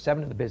 5 or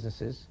 7 of the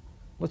businesses?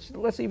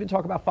 Let's even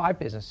talk about 5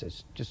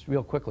 businesses just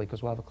real quickly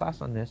because we'll have a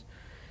class on this.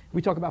 If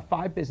we talk about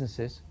 5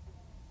 businesses,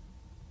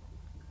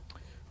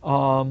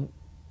 and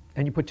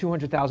you put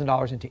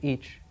 $200,000 into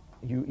each,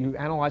 you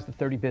analyze the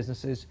 30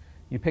 businesses,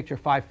 you picked your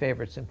 5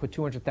 favorites and put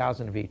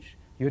 $200,000 of each.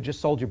 You had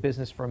just sold your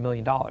business for $1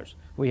 million.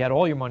 We had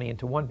all your money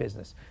into one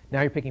business.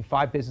 Now you're picking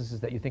 5 businesses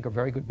that you think are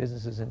very good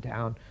businesses in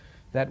town,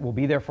 that will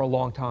be there for a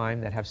long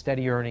time, that have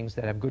steady earnings,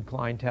 that have good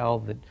clientele,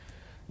 that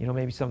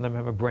maybe some of them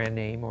have a brand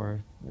name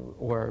or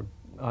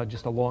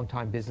just a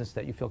long-time business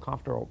that you feel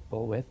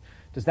comfortable with.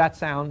 Does that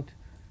sound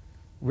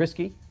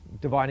risky,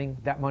 dividing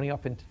that money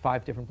up into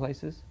 5 different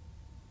places?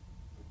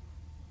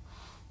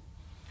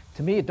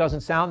 To me, it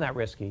doesn't sound that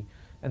risky,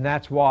 and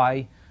that's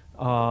why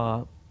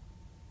all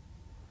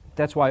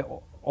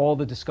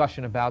the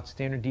discussion about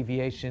standard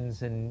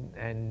deviations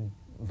and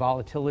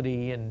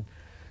volatility and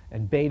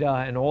beta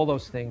and all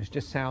those things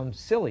just sound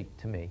silly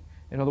to me.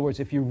 In other words,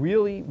 if you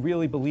really,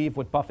 really believe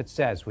what Buffett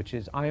says, which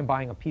is, I am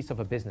buying a piece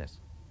of a business,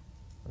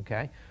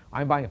 okay?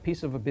 I'm buying a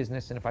piece of a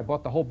business, and if I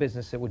bought the whole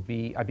business, I'd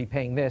be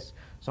paying this,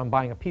 so I'm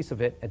buying a piece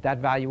of it at that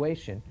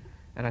valuation,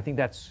 and I think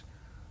that's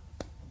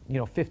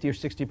 50 or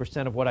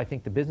 60% of what I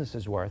think the business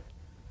is worth,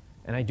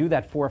 and I do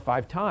that 4 or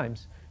 5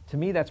 times, to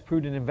me that's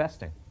prudent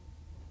investing.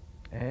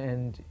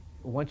 And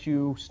once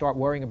you start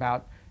worrying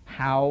about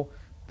how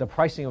the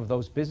pricing of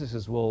those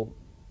businesses will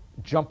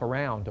jump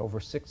around over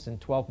 6 and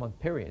 12-month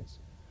periods,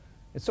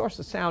 it starts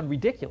to sound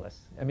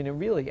ridiculous. I mean,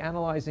 really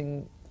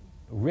analyzing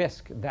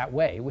risk that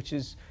way, which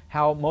is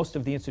how most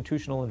of the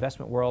institutional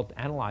investment world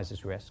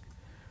analyzes risk,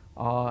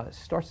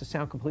 starts to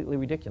sound completely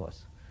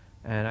ridiculous.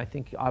 And I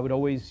think I would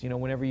always,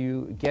 whenever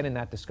you get in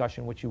that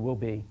discussion, which you will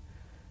be,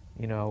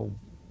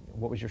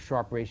 what was your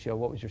Sharpe ratio,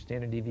 what was your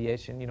standard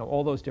deviation,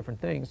 all those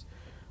different things.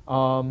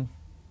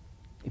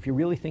 If you're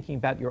really thinking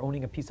about you're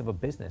owning a piece of a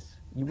business,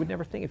 you would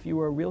never think, if you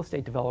were a real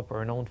estate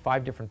developer and owned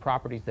 5 different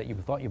properties that you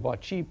thought you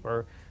bought cheap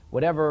or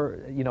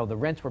whatever, the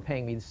rents were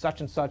paying me such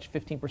and such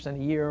 15%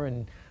 a year,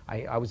 and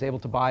I was able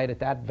to buy it at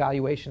that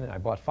valuation, and I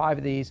bought 5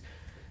 of these.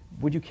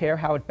 Would you care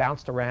how it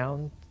bounced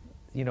around,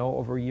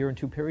 over a year and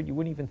 2 period? You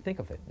wouldn't even think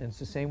of it. And it's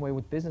the same way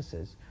with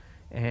businesses.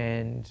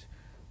 And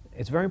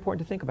it's very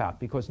important to think about,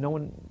 because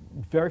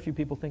very few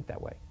people think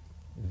that way.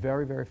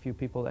 Very, very few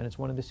people, and it's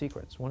one of the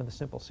secrets, one of the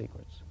simple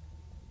secrets,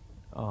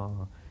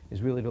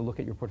 is really to look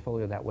at your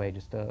portfolio that way,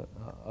 just a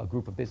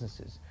group of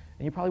businesses.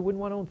 And you probably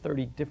wouldn't want to own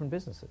 30 different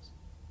businesses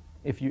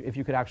if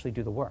you could actually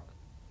do the work.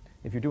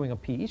 If you're doing a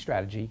PE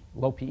strategy,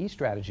 low PE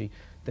strategy,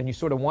 then you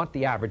sort of want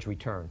the average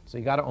return. So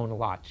you got to own a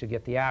lot to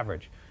get the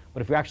average.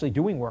 But if you're actually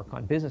doing work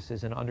on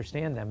businesses and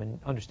understand them and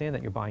understand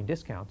that you're buying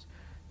discounts,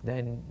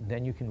 then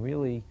you can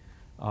really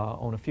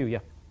own a few. Yeah.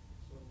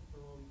 So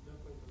from that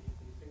point of view,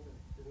 do you think that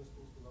business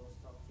schools will always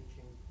stop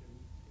teaching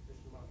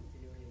efficient market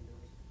theory and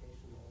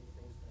diversification and all the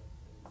things that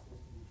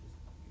it seems to be just,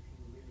 if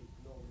you really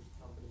know which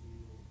companies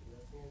you're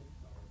investing in,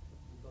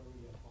 you don't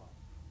really apply?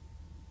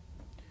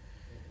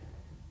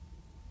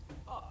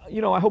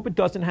 I hope it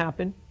doesn't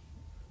happen.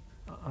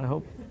 I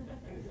hope.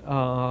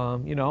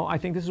 I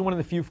think this is one of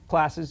the few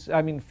places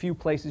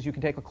you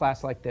can take a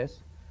class like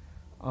this.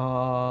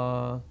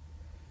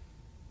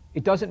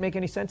 It doesn't make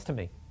any sense to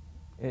me.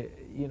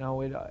 It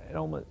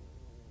almost,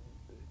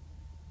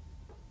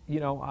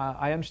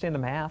 I understand the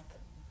math.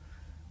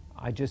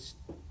 I just,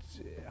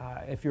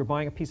 if you're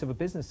buying a piece of a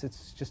business,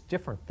 it's just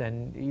different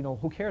than,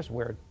 who cares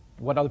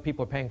what other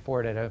people are paying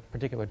for it at a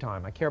particular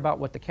time. I care about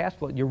what the cash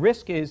flow. Your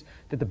risk is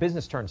that the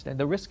business turns down.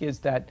 The risk is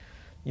that,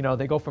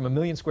 they go from 1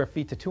 million square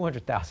feet to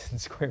 200,000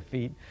 square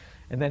feet,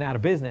 and then out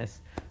of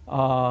business, with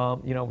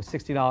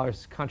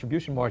 $60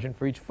 contribution margin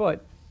for each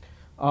foot.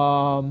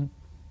 You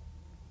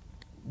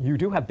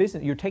do have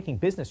business. You're taking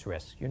business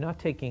risk. You're not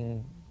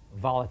taking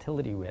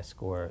volatility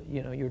risk, or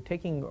you're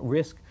taking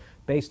risk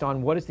based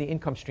on what is the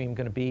income stream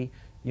going to be.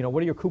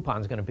 What are your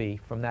coupons going to be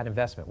from that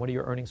investment? What are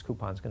your earnings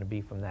coupons going to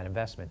be from that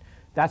investment?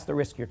 That's the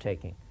risk you're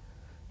taking.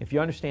 If you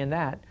understand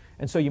that,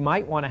 and so you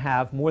might want to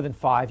have more than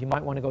 5, you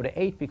might want to go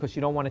to 8 because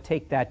you don't want to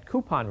take that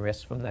coupon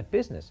risk from that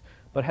business,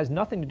 but it has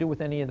nothing to do with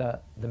any of the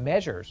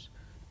measures,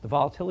 the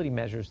volatility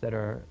measures that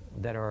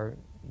are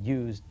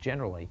used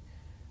generally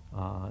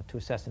to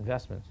assess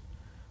investments.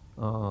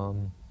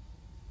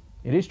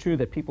 It is true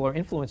that people are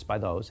influenced by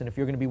those, and if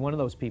you're going to be one of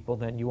those people,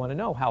 then you want to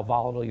know how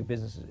volatile your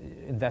business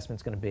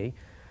investment's going to be.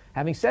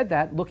 Having said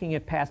that, looking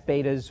at past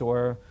betas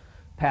or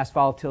past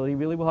volatility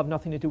really will have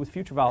nothing to do with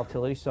future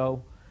volatility,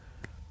 so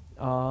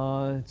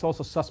it's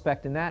also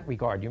suspect in that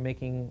regard. You're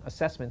making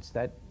assessments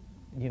that,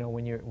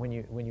 when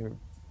you're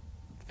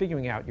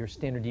figuring out your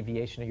standard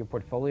deviation of your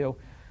portfolio,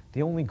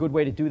 the only good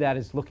way to do that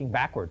is looking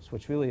backwards,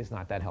 which really is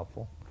not that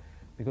helpful,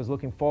 because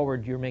looking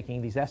forward, you're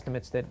making these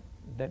estimates that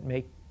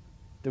make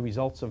the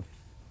results of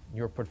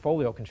your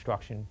portfolio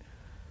construction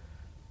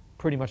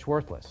pretty much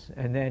worthless.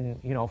 And then,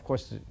 of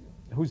course,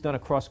 who's done a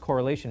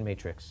cross-correlation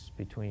matrix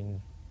between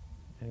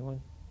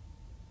anyone?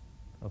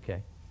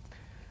 Okay.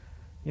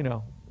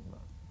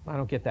 I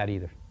don't get that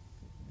either.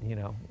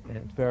 And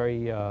it's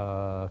very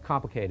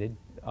complicated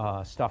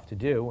stuff to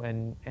do,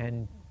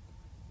 and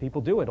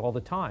people do it all the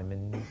time,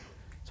 and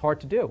it's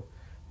hard to do.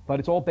 But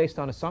it's all based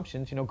on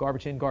assumptions,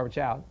 garbage in, garbage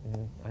out,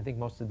 and I think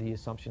most of the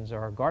assumptions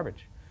are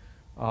garbage.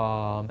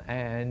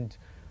 And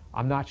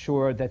I'm not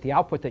sure that the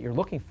output that you're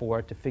looking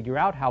for to figure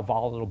out how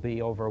volatile it'll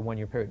be over a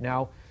 1-year period.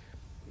 Now,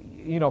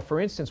 for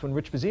instance, when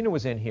Rich Bazzino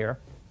was in here,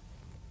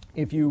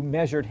 if you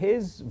measured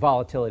his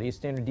volatility, his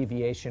standard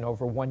deviation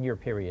over 1-year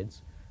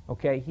periods,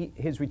 okay,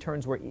 his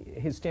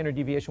standard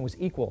deviation was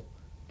equal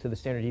to the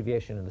standard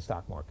deviation in the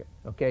stock market,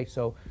 okay?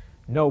 So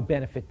no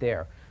benefit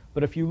there.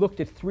 But if you looked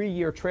at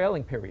 3-year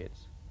trailing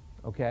periods,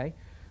 okay,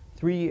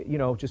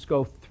 just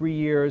go 3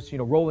 years,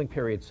 rolling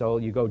periods. So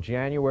you go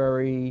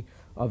January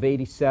of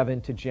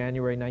 87 to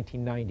January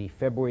 1990,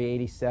 February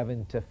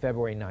 87 to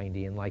February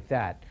 90, and like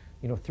that,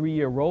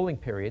 3-year rolling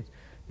periods,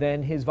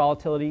 then his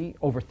volatility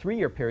over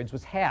 3-year periods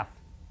was half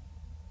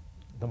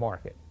the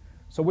market.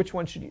 So which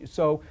one should you,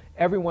 so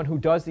everyone who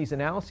does these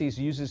analyses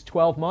uses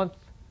 12-month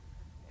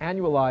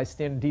annualized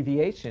standard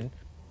deviation.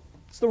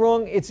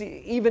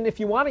 Even if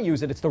you want to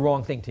use it, it's the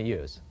wrong thing to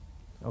use.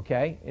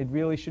 Okay? It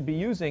really should be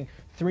using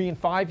 3-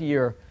 and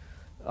 5-year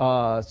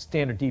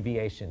standard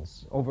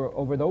deviations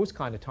over those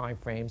kind of time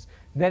frames.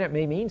 Then it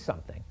may mean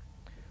something.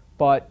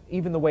 But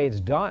even the way it's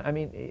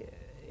done,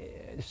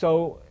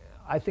 so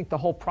I think the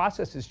whole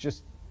process is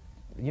just,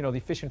 the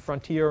efficient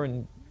frontier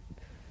and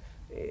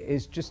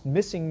is just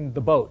missing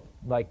the boat,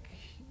 like,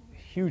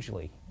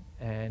 hugely.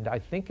 And I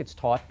think it's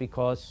taught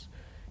because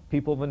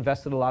people have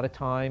invested a lot of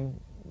time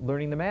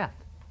learning the math.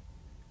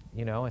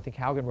 You know, I think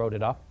Haugen wrote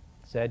it up,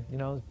 said, you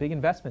know, there's big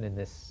investment in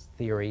this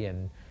theory,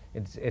 and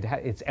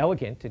it's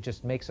elegant. It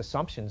just makes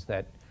assumptions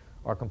that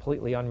are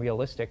completely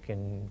unrealistic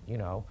and, you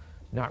know,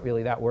 not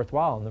really that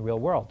worthwhile in the real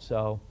world.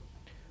 So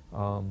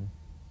I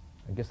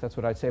guess that's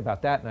what I'd say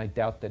about that, and I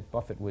doubt that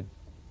Buffett would,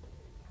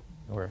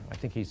 or I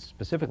think he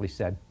specifically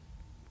said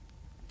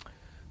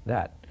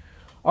that.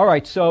 All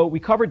right, so we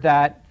covered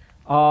that.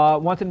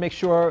 Wanted to make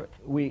sure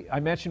I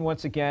mentioned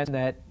once again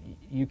that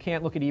you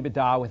can't look at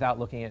EBITDA without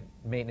looking at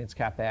maintenance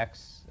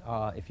CapEx.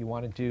 If you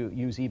wanted to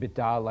use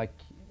EBITDA like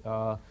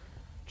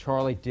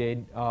Charlie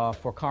did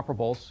for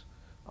comparables,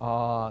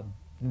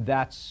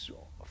 that's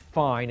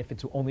fine if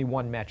it's only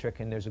one metric,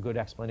 and there's a good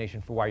explanation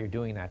for why you're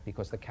doing that,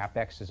 because the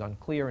CapEx is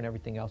unclear and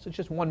everything else. It's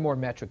just one more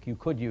metric you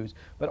could use,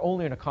 but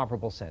only in a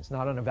comparable sense,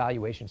 not an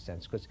evaluation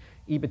sense, because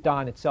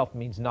EBITDA in itself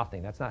means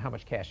nothing. That's not how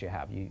much cash you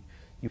have. You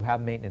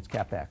have maintenance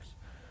CapEx.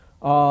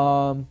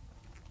 All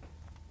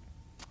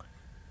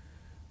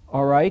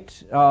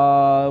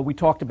right. We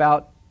talked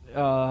about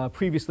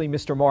previously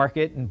Mr.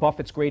 Market, and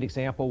Buffett's great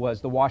example was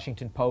the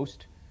Washington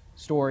Post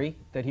story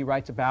that he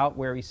writes about,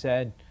 where he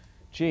said,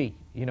 gee,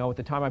 you know, at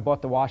the time I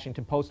bought the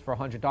Washington Post for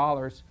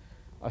 $100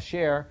 a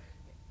share,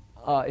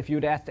 if you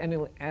had asked any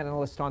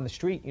analyst on the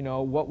street, you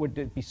know, what would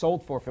it be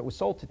sold for if it was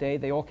sold today,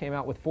 they all came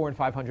out with $400 and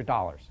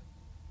 $500.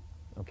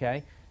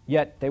 Okay?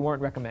 Yet they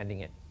weren't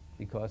recommending it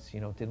because, you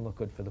know, it didn't look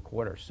good for the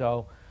quarter.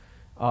 So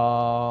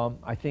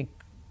I think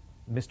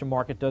Mr.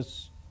 Market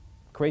does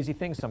crazy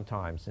things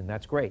sometimes, and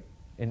that's great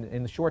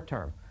in the short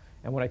term.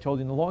 And what I told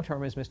you in the long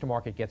term is Mr.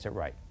 Market gets it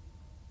right.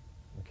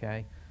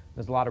 Okay?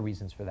 There's a lot of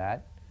reasons for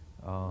that.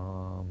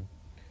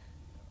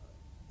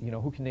 You know,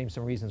 who can name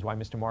some reasons why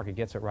Mr. Market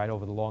gets it right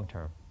over the long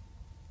term?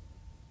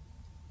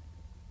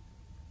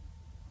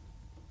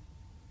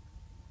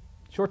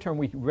 Short term,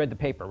 we read the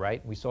paper,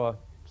 right? We saw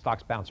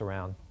stocks bounce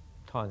around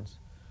tons.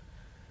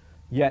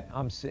 Yet,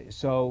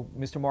 so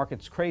Mr.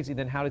 Market's crazy,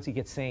 then how does he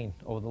get sane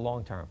over the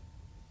long term?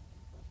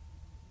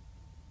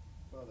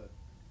 Well, the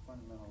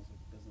fundamentals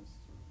of business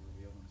sort of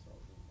reveal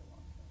themselves over the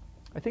long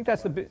term. I think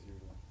that's the big...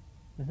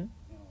 Mm-hmm.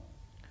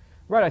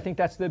 Right, I think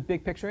that's the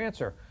big picture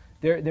answer.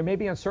 There may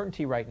be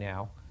uncertainty right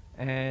now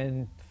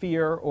and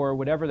fear or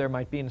whatever there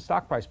might be in the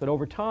stock price, but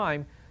over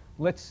time,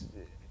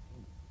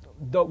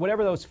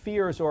 whatever those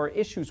fears or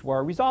issues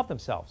were, resolve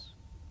themselves.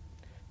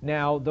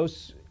 Now,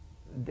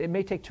 it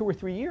may take 2 or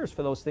 3 years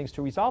for those things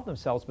to resolve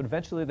themselves, but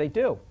eventually they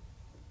do,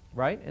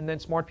 right? And then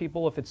smart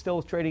people, if it's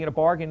still trading at a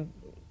bargain,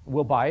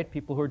 will buy it.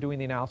 People who are doing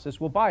the analysis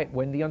will buy it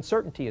when the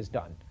uncertainty is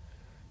done.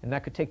 And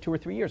that could take 2 or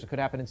 3 years. It could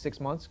happen in 6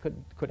 months,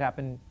 could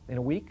happen in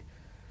a week.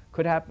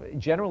 Could happen.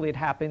 Generally, it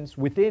happens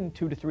within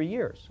 2 to 3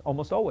 years.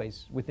 Almost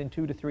always within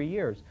 2 to 3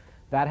 years,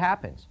 that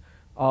happens.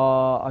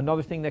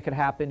 Another thing that could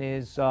happen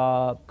is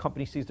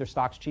company sees their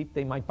stocks cheap,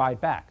 they might buy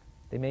it back.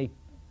 They may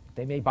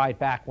buy it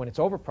back when it's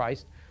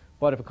overpriced,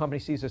 but if a company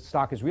sees its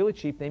stock is really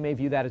cheap, they may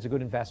view that as a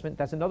good investment.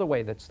 That's another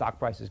way that stock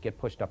prices get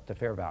pushed up to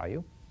fair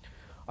value.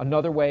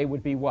 Another way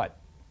would be what?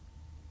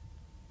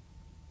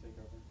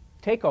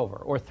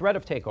 Takeover or threat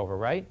of takeover,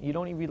 right? You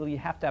don't even really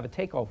have to have a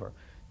takeover.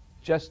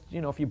 Just,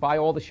 you know, if you buy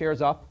all the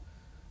shares up,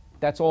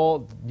 that's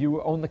all, you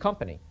own the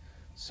company.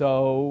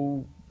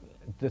 So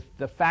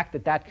the fact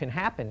that that can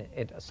happen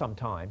at some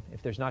time,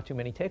 if there's not too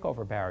many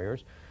takeover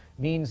barriers,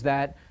 means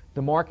that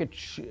the market,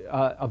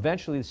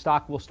 eventually the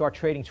stock will start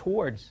trading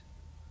towards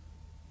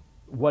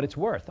what it's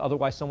worth.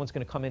 Otherwise, someone's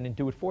going to come in and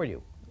do it for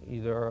you,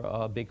 either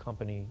a big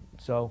company.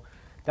 So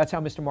that's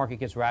how Mr. Market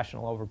gets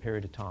rational over a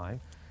period of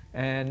time.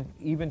 And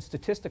even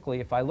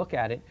statistically, if I look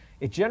at it,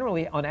 it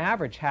generally, on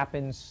average,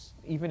 happens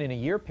even in a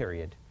year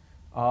period.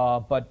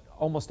 But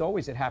almost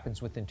always it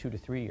happens within 2 to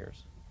 3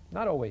 years.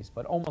 Not always,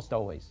 but almost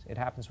always it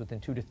happens within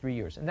 2 to 3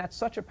 years. And that's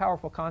such a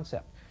powerful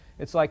concept.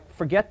 It's like,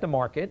 forget the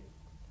market,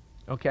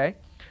 okay?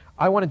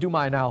 I want to do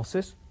my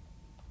analysis.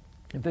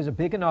 If there's a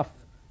big enough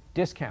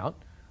discount,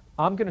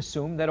 I'm going to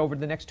assume that over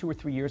the next 2 or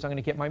 3 years, I'm going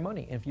to get my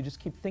money. And if you just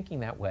keep thinking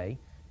that way,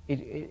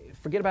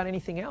 forget about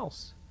anything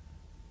else.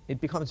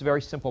 It becomes a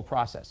very simple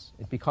process.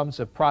 It becomes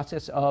a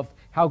process of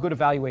how good a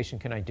valuation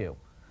can I do?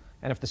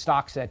 And if the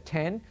stock's at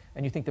 10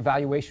 and you think the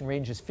valuation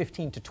range is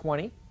 15 to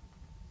 20,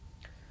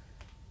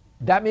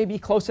 that may be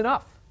close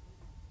enough,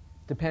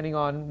 depending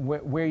on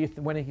when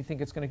you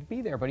think it's going to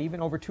be there. But even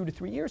over 2 to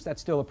 3 years,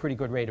 that's still a pretty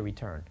good rate of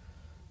return.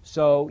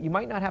 So you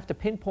might not have to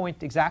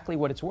pinpoint exactly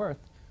what it's worth,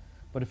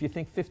 but if you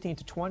think 15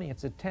 to 20,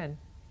 it's at 10,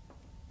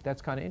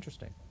 that's kind of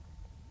interesting.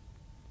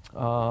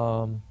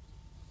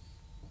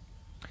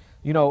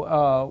 You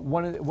know,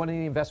 one of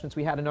the investments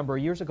we had a number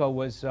of years ago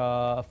was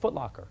Foot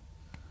Locker,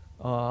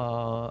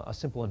 a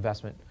simple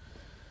investment.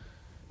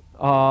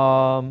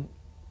 And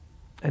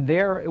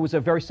there, it was a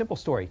very simple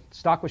story.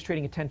 Stock was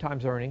trading at 10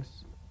 times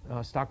earnings.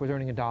 Stock was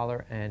earning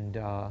 $1, and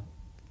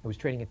it was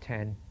trading at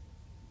 10.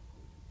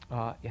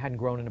 It hadn't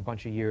grown in a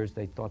bunch of years.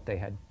 They thought they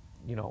had,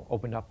 you know,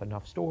 opened up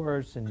enough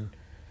stores, and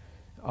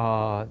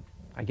I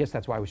guess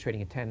that's why it was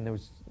trading at 10. There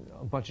was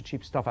a bunch of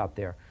cheap stuff out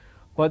there.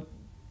 But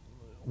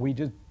we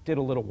just did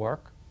a little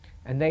work,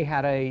 and they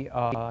had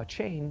a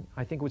chain,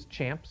 I think it was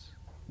Champs,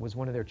 was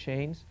one of their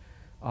chains,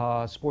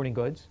 sporting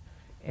goods,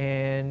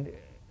 and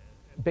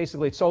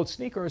basically it sold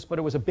sneakers, but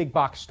it was a big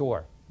box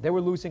store. They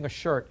were losing a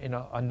shirt in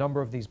a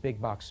number of these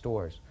big box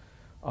stores.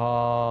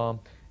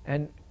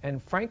 And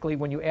frankly,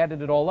 when you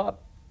added it all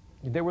up,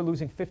 they were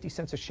losing 50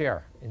 cents a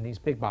share in these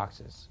big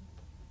boxes.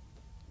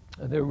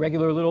 The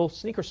regular little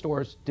sneaker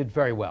stores did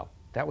very well.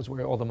 That was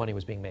where all the money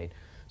was being made.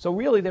 So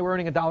really, they were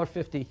earning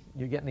 $1.50.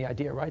 You're getting the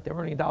idea, right? They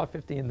were earning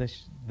 $1.50 in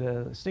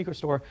the sneaker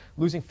store,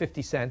 losing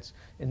 50 cents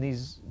in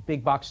these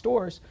big box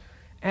stores.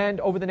 And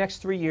over the next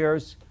 3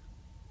 years,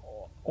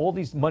 all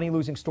these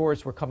money-losing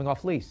stores were coming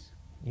off lease.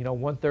 You know,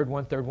 1/3,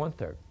 1/3,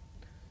 1/3.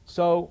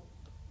 So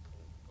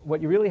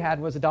what you really had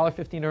was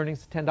 $1.50 in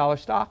earnings, $10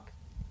 stock.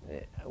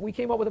 We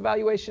came up with a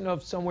valuation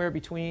of somewhere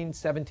between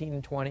 17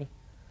 and 20.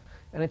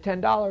 And at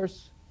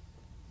 $10,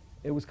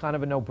 it was kind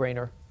of a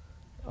no-brainer.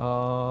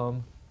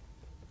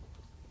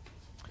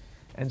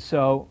 And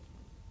so,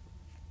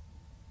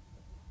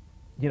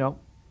 you know,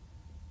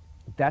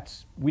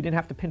 we didn't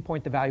have to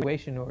pinpoint the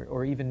valuation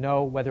or even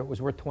know whether it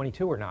was worth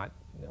 22 or not.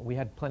 We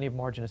had plenty of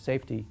margin of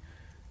safety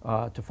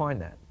to find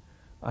that.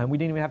 And we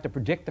didn't even have to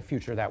predict the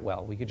future that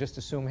well. We could just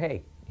assume,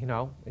 hey, you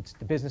know,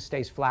 the business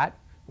stays flat,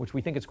 which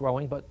we think it's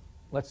growing, but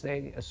let's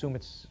assume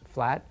it's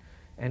flat,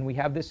 and we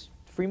have this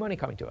free money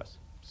coming to us.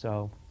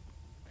 So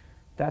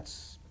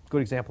that's a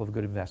good example of a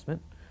good investment.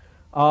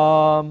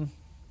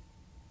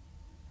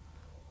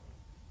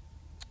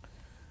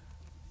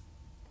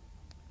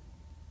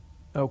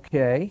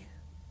 Okay.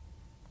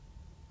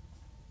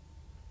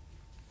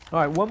 All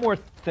right, one more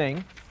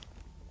thing.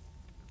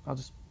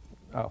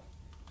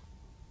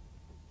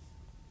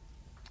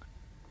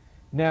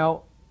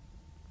 Now,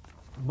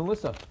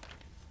 Melissa,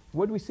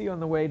 what did we see on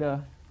the way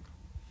to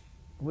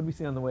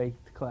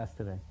class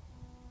today?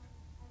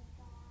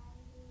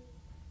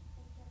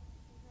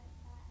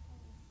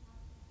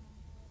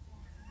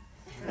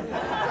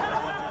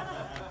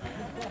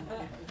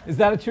 Is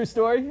that a true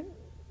story?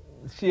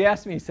 She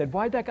asked me, said,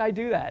 why'd that guy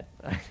do that?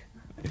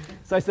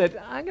 So I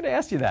said, I'm going to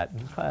ask you that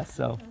in class.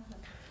 So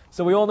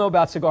we all know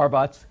about cigar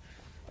butts,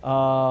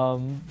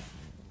 or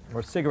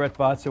cigarette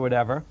butts or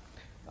whatever.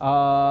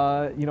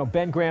 You know,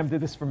 Ben Graham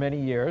did this for many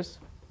years.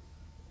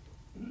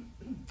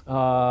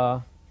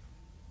 I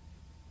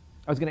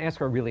was going to ask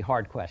her a really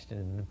hard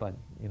question, but,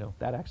 you know,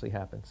 that actually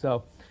happened.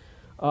 So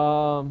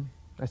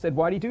I said,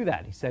 why do you do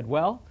that? He said,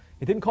 well,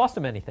 it didn't cost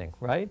him anything,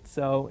 right?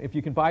 So if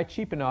you can buy it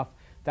cheap enough,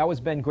 that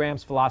was Ben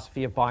Graham's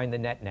philosophy of buying the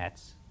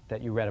nets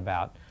that you read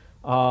about.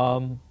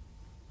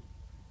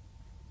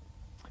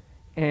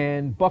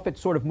 And Buffett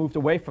sort of moved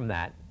away from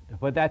that.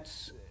 But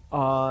that's,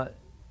 I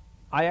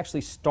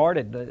actually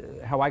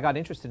started, how I got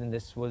interested in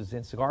this was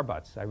in cigar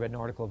butts. I read an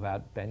article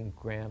about Ben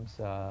Graham's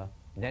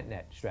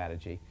net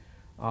strategy.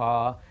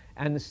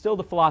 And still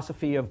the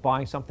philosophy of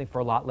buying something for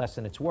a lot less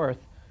than it's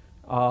worth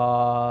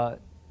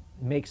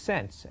makes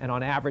sense. And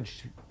on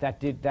average,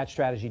 that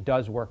strategy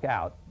does work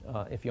out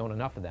if you own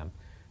enough of them.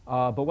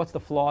 But what's the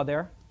flaw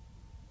there?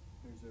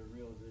 There's a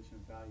realization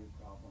of value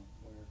problem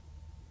where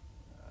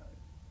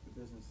the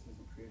business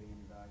isn't creating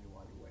any value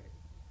while you wait.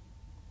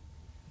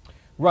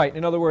 Right.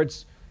 In other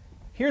words,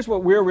 here's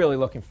what we're really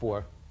looking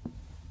for.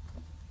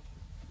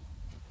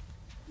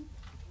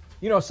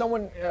 You know,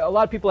 a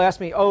lot of people ask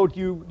me, oh,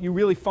 do you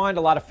really find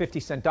a lot of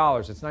 50-cent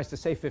dollars? It's nice to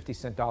say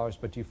 50-cent dollars,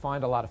 but do you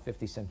find a lot of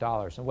 50-cent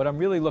dollars? And what I'm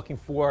really looking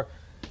for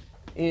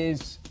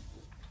is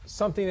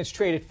something that's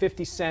traded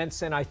 50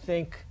 cents, and I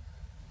think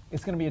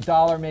it's going to be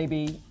 $1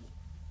 maybe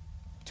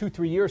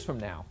 2-3 years from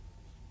now.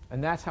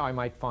 And that's how I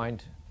might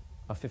find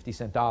a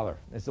 50-cent dollar.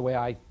 It's the way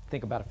I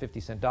think about a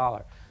 50-cent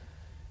dollar.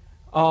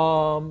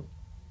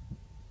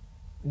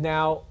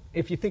 Now,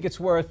 if you think it's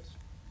worth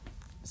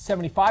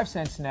 75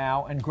 cents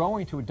now and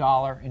growing to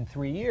 $1 in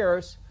 3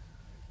 years,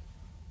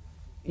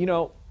 you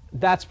know,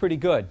 that's pretty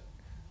good.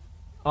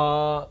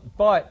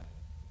 But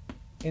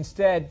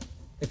instead,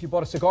 if you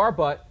bought a cigar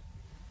butt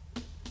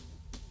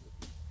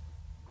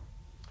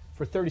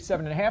for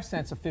 37.5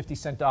 cents, a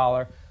 50-cent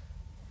dollar,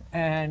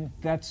 and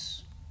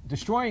that's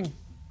destroying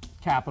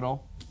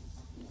capital,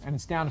 and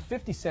it's down to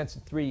 50 cents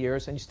in 3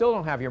 years, and you still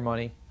don't have your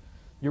money,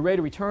 your rate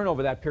of return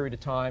over that period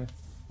of time,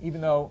 even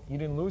though you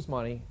didn't lose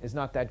money, is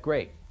not that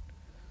great.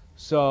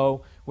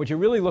 So what you're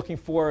really looking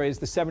for is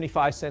the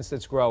 75 cents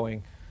that's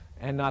growing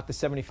and not the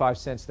 75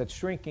 cents that's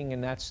shrinking,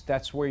 and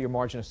that's where your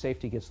margin of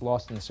safety gets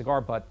lost in the cigar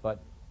butt, but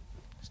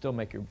still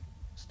make your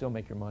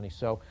money.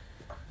 So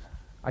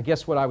I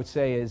guess what I would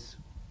say is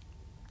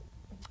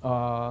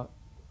I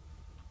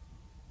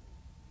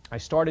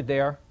started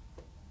there.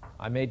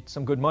 I made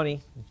some good money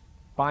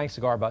buying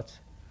cigar butts.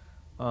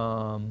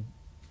 And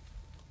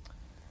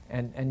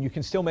you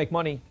can still make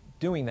money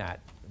doing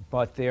that,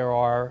 but there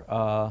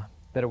are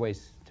better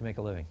ways to make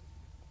a living.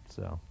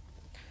 So,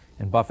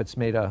 and Buffett's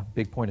made a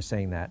big point of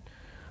saying that.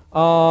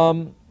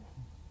 The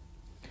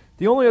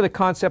only other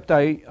concept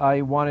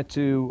I wanted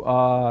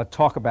to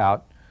talk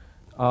about,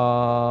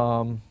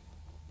 not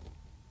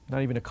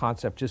even a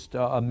concept, just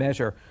a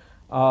measure.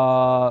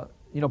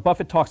 You know,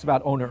 Buffett talks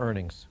about owner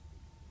earnings.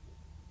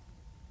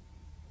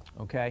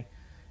 okay?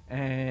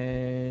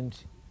 And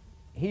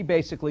he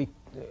basically,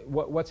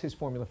 what's his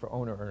formula for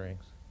owner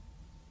earnings?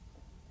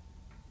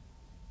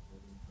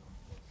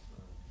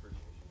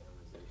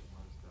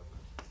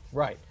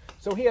 Right.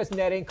 So he has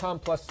net income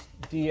plus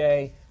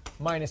DA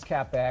minus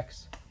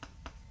CapEx.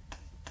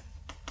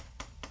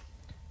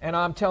 And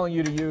I'm telling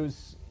you to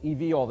use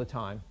EV all the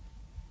time,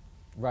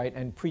 right?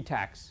 And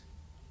pre-tax,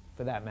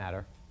 for that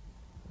matter,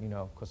 you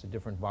know, because of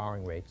different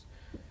borrowing rates.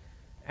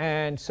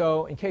 And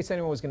so in case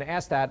anyone was going to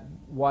ask that,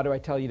 why do I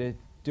tell you to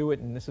do it?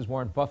 And this is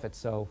Warren Buffett,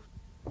 so,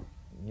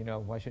 you know,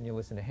 why shouldn't you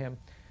listen to him?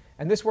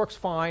 And this works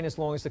fine as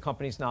long as the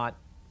company's not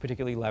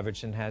particularly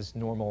leveraged and has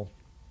normal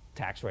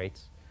tax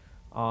rates.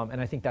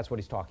 And I think that's what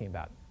he's talking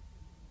about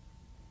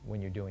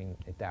when you're doing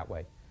it that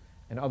way.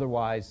 And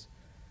otherwise,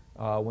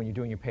 when you're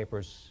doing your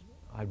papers,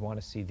 I'd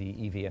want to see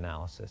the EV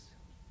analysis.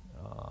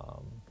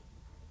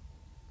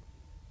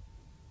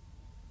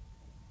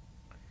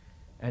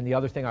 And the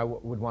other thing I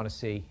would want to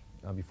see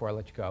before I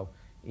let you go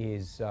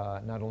is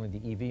not only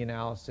the EV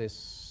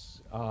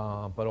analysis,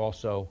 but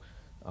also,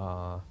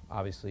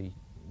 obviously,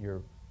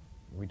 your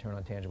return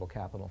on tangible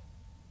capital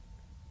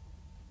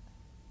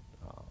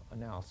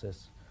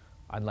analysis.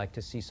 I'd like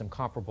to see some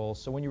comparables.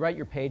 So when you write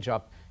your page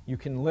up, you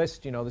can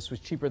list, you know, this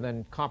was cheaper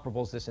than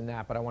comparables, this and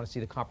that, but I want to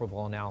see the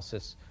comparable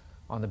analysis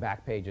on the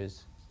back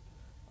pages.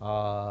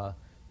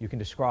 You can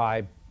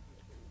describe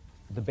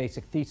the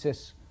basic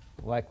thesis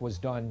like was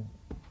done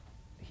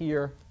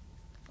here.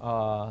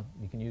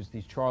 You can use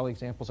these Charlie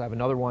examples. I have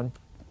another one.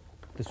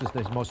 This was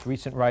his most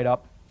recent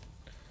write-up.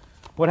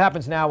 What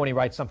happens now when he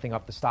writes something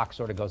up, the stock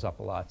sort of goes up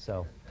a lot.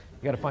 So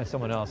you got to find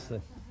someone else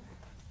that,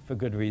 for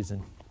good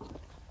reason.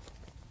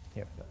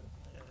 Here.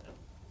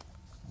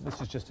 This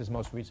is just his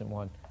most recent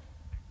one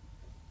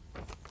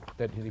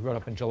that he wrote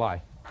up in July.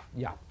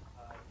 Yeah. When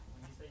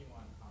you say you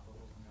want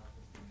comparables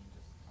analysis, do you mean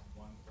just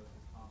one closest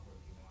comp, or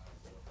do you want to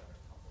see a better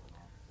couple of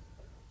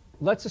comps?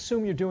 Let's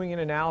assume you're doing an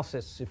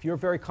analysis. If you're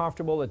very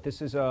comfortable that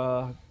this is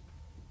a,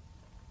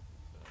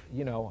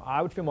 you know,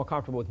 I would feel more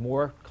comfortable with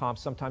more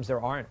comps. Sometimes there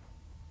aren't.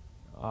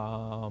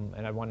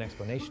 And I want an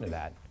explanation of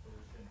that. So we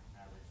shouldn't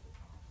average the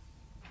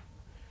comps.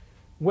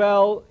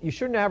 Well, you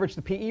shouldn't average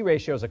the PE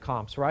ratios of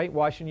comps, right?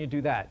 Why shouldn't you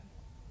do that?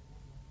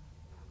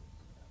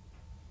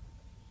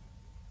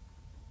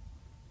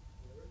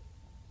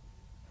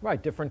 Right,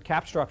 different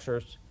cap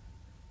structures.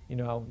 You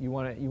know, I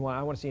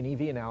want to see an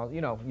EV analysis.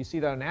 You know, you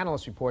see that in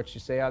analyst reports. You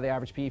say, oh, the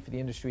average PE for the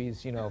industry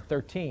is, you know,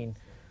 13.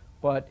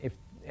 But if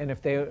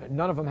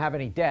none of them have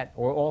any debt,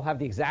 or all have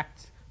the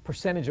exact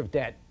percentage of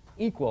debt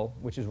equal,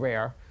 which is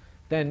rare,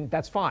 then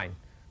that's fine.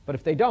 But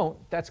if they don't,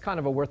 that's kind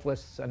of a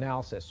worthless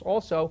analysis.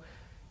 Also,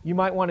 you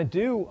might want to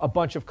do a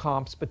bunch of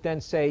comps, but then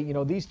say, you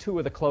know, these two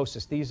are the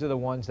closest. These are the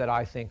ones that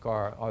I think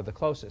are the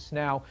closest.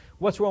 Now,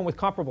 what's wrong with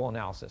comparable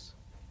analysis?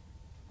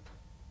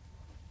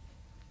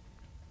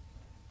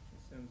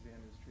 Assumes the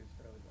industry is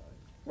fairly valued.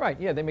 Right,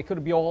 yeah, they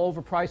could be all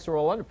overpriced or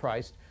all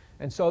underpriced.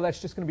 And so that's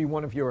just going to be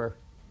one of your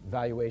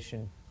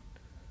valuation.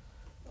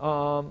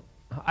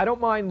 I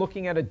don't mind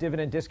looking at a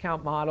dividend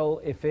discount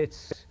model if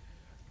it's,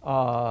 you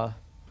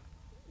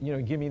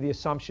know, give me the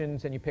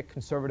assumptions and you pick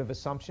conservative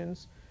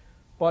assumptions.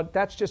 But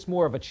that's just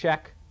more of a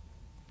check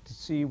to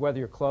see whether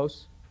you're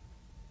close.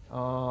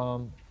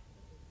 You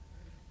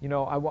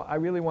know, I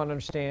really want to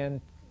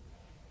understand,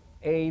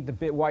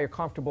 why you're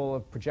comfortable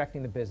of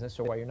projecting the business,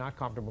 or why you're not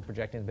comfortable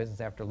projecting the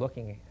business after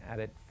looking at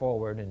it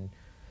forward. And,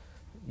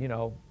 you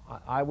know,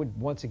 I would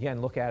once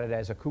again look at it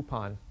as a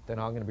coupon that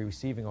I'm going to be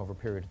receiving over a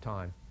period of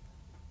time,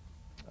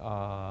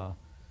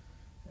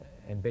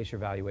 and base your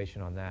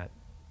valuation on that.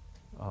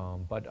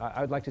 But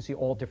I'd like to see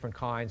all different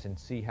kinds and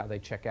see how they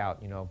check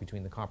out, you know,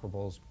 between the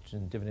comparables,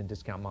 between the dividend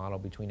discount model,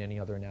 between any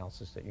other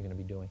analysis that you're going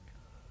to be doing.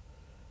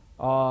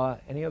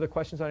 Any other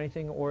questions on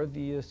anything or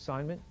the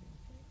assignment?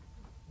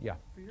 Yeah.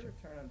 For your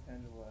return on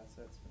tangible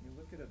assets, when you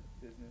look at a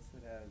business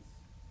that has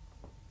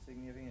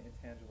significant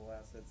intangible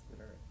assets that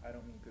are, I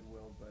don't mean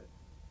goodwill, but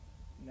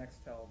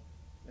Nextel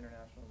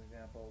International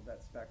example,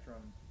 that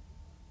Spectrum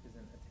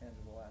isn't a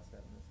tangible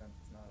asset in the sense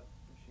it's not a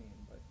machine,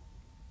 but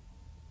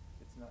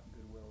it's not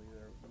goodwill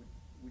either.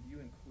 Would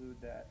you include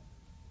that,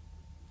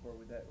 or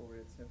would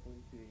it simply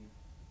be,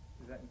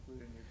 is that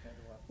included in your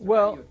tangible assets?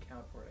 Well, how do you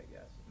account for it, I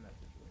guess, in that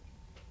situation?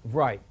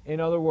 Right.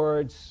 In other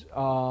words,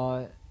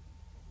 the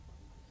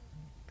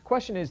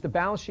question is, the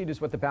balance sheet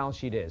is what the balance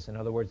sheet is. In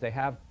other words, they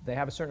have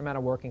a certain amount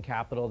of working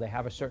capital, they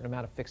have a certain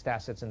amount of fixed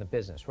assets in the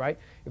business, right?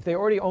 If they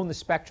already own the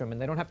spectrum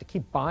and they don't have to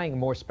keep buying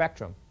more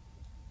spectrum,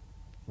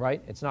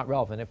 right? It's not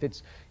relevant.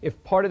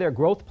 If part of their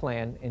growth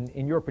plan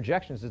in your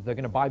projections is they're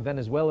going to buy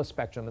Venezuela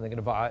spectrum and they're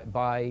going to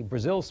buy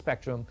Brazil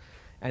spectrum,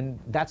 and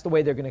that's the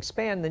way they're going to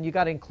expand, then you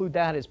got to include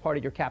that as part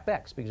of your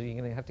CapEx, because you're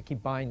going to have to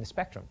keep buying the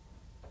spectrum.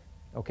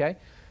 Okay?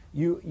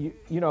 You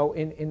know,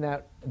 in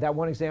that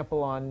one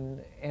example on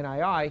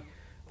NII,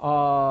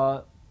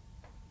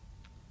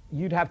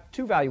 you'd have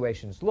two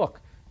valuations. Look,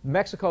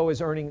 Mexico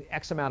is earning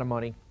X amount of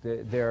money,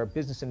 their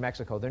business in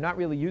Mexico. They're not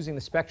really using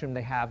the spectrum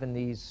they have in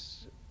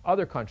these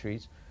other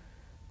countries.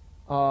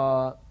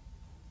 I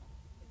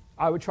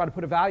would try to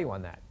put a value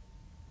on that.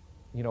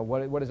 you know,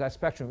 what is that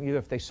spectrum? Either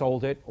if they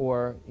sold it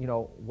or, you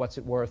know, what's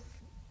it worth?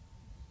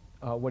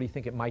 What do you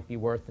think it might be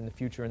worth in the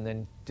future, and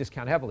then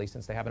discount heavily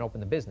since they haven't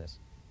opened the business.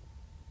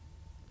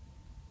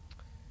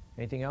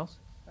 Anything else?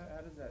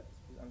 How does that,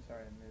 I'm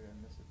sorry, maybe I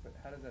missed it, but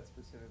how does that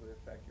specifically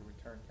affect your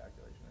return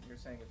calculation? And you're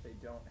saying if they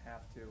don't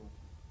have to,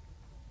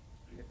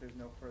 if there's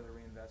no further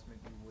reinvestment,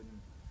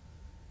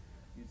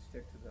 you'd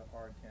stick to the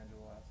hard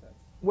tangible assets?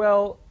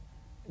 Well,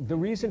 the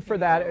reason for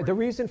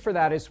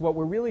that is what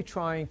we're really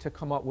trying to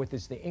come up with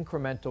is the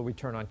incremental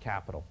return on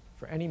capital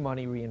for any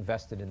money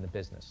reinvested in the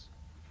business.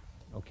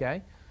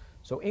 Okay?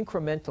 So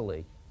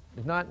incrementally,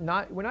 we're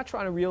not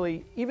trying to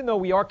really, even though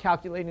we are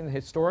calculating the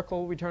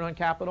historical return on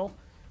capital,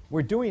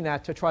 we're doing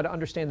that to try to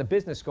understand the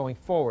business going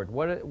forward.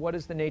 What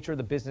is the nature of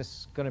the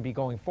business going to be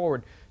going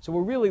forward? So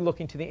we're really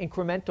looking to the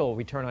incremental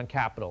return on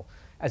capital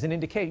as an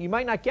indicator. You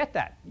might not get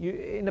that.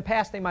 In the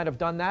past, they might have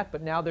done that,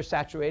 but now they're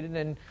saturated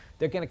and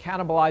they're going to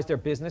cannibalize their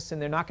business, and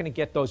they're not going to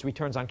get those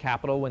returns on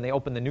capital when they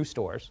open the new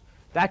stores.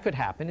 That could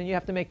happen, and you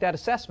have to make that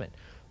assessment.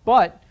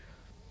 But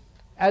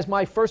as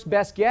my first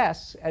best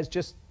guess, as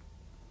just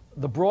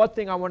the broad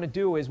thing I want to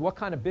do is what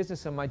kind of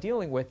business am I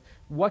dealing with?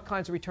 What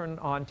kinds of return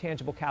on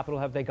tangible capital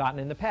have they gotten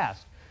in the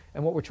past?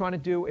 And what we're trying to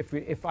do,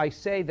 if I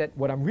say that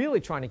what I'm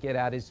really trying to get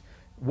at is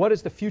what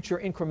is the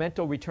future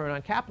incremental return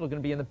on capital going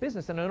to be in the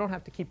business, and I don't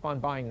have to keep on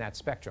buying that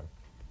spectrum.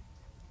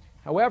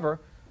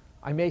 However,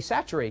 I may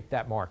saturate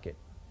that market,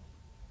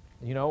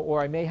 you know, or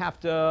I may have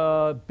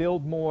to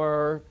build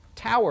more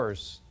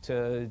towers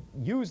to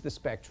use the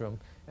spectrum,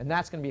 and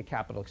that's going to be a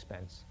capital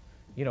expense,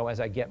 you know, as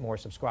I get more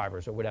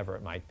subscribers or whatever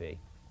it might be.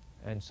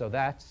 And so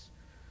that's,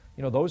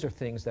 you know, those are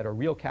things that are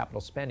real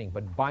capital spending,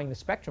 but buying the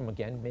spectrum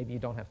again, maybe you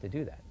don't have to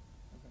do that.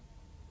 Okay.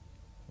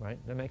 Right?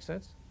 That makes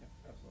sense? Yeah,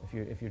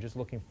 absolutely. If you're just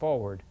looking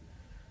forward,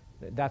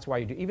 that's why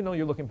you do. Even though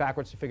you're looking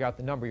backwards to figure out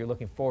the number, you're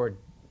looking forward,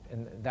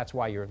 and that's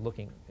why you're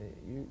looking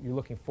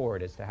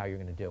forward as to how you're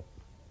going to do.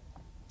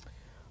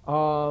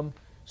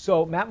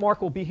 So Matt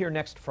Mark will be here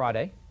next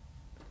Friday.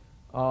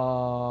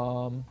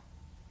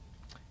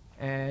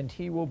 And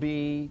he will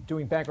be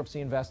doing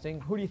bankruptcy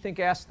investing. Who do you think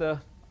asked the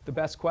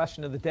best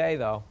question of the day,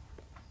 though?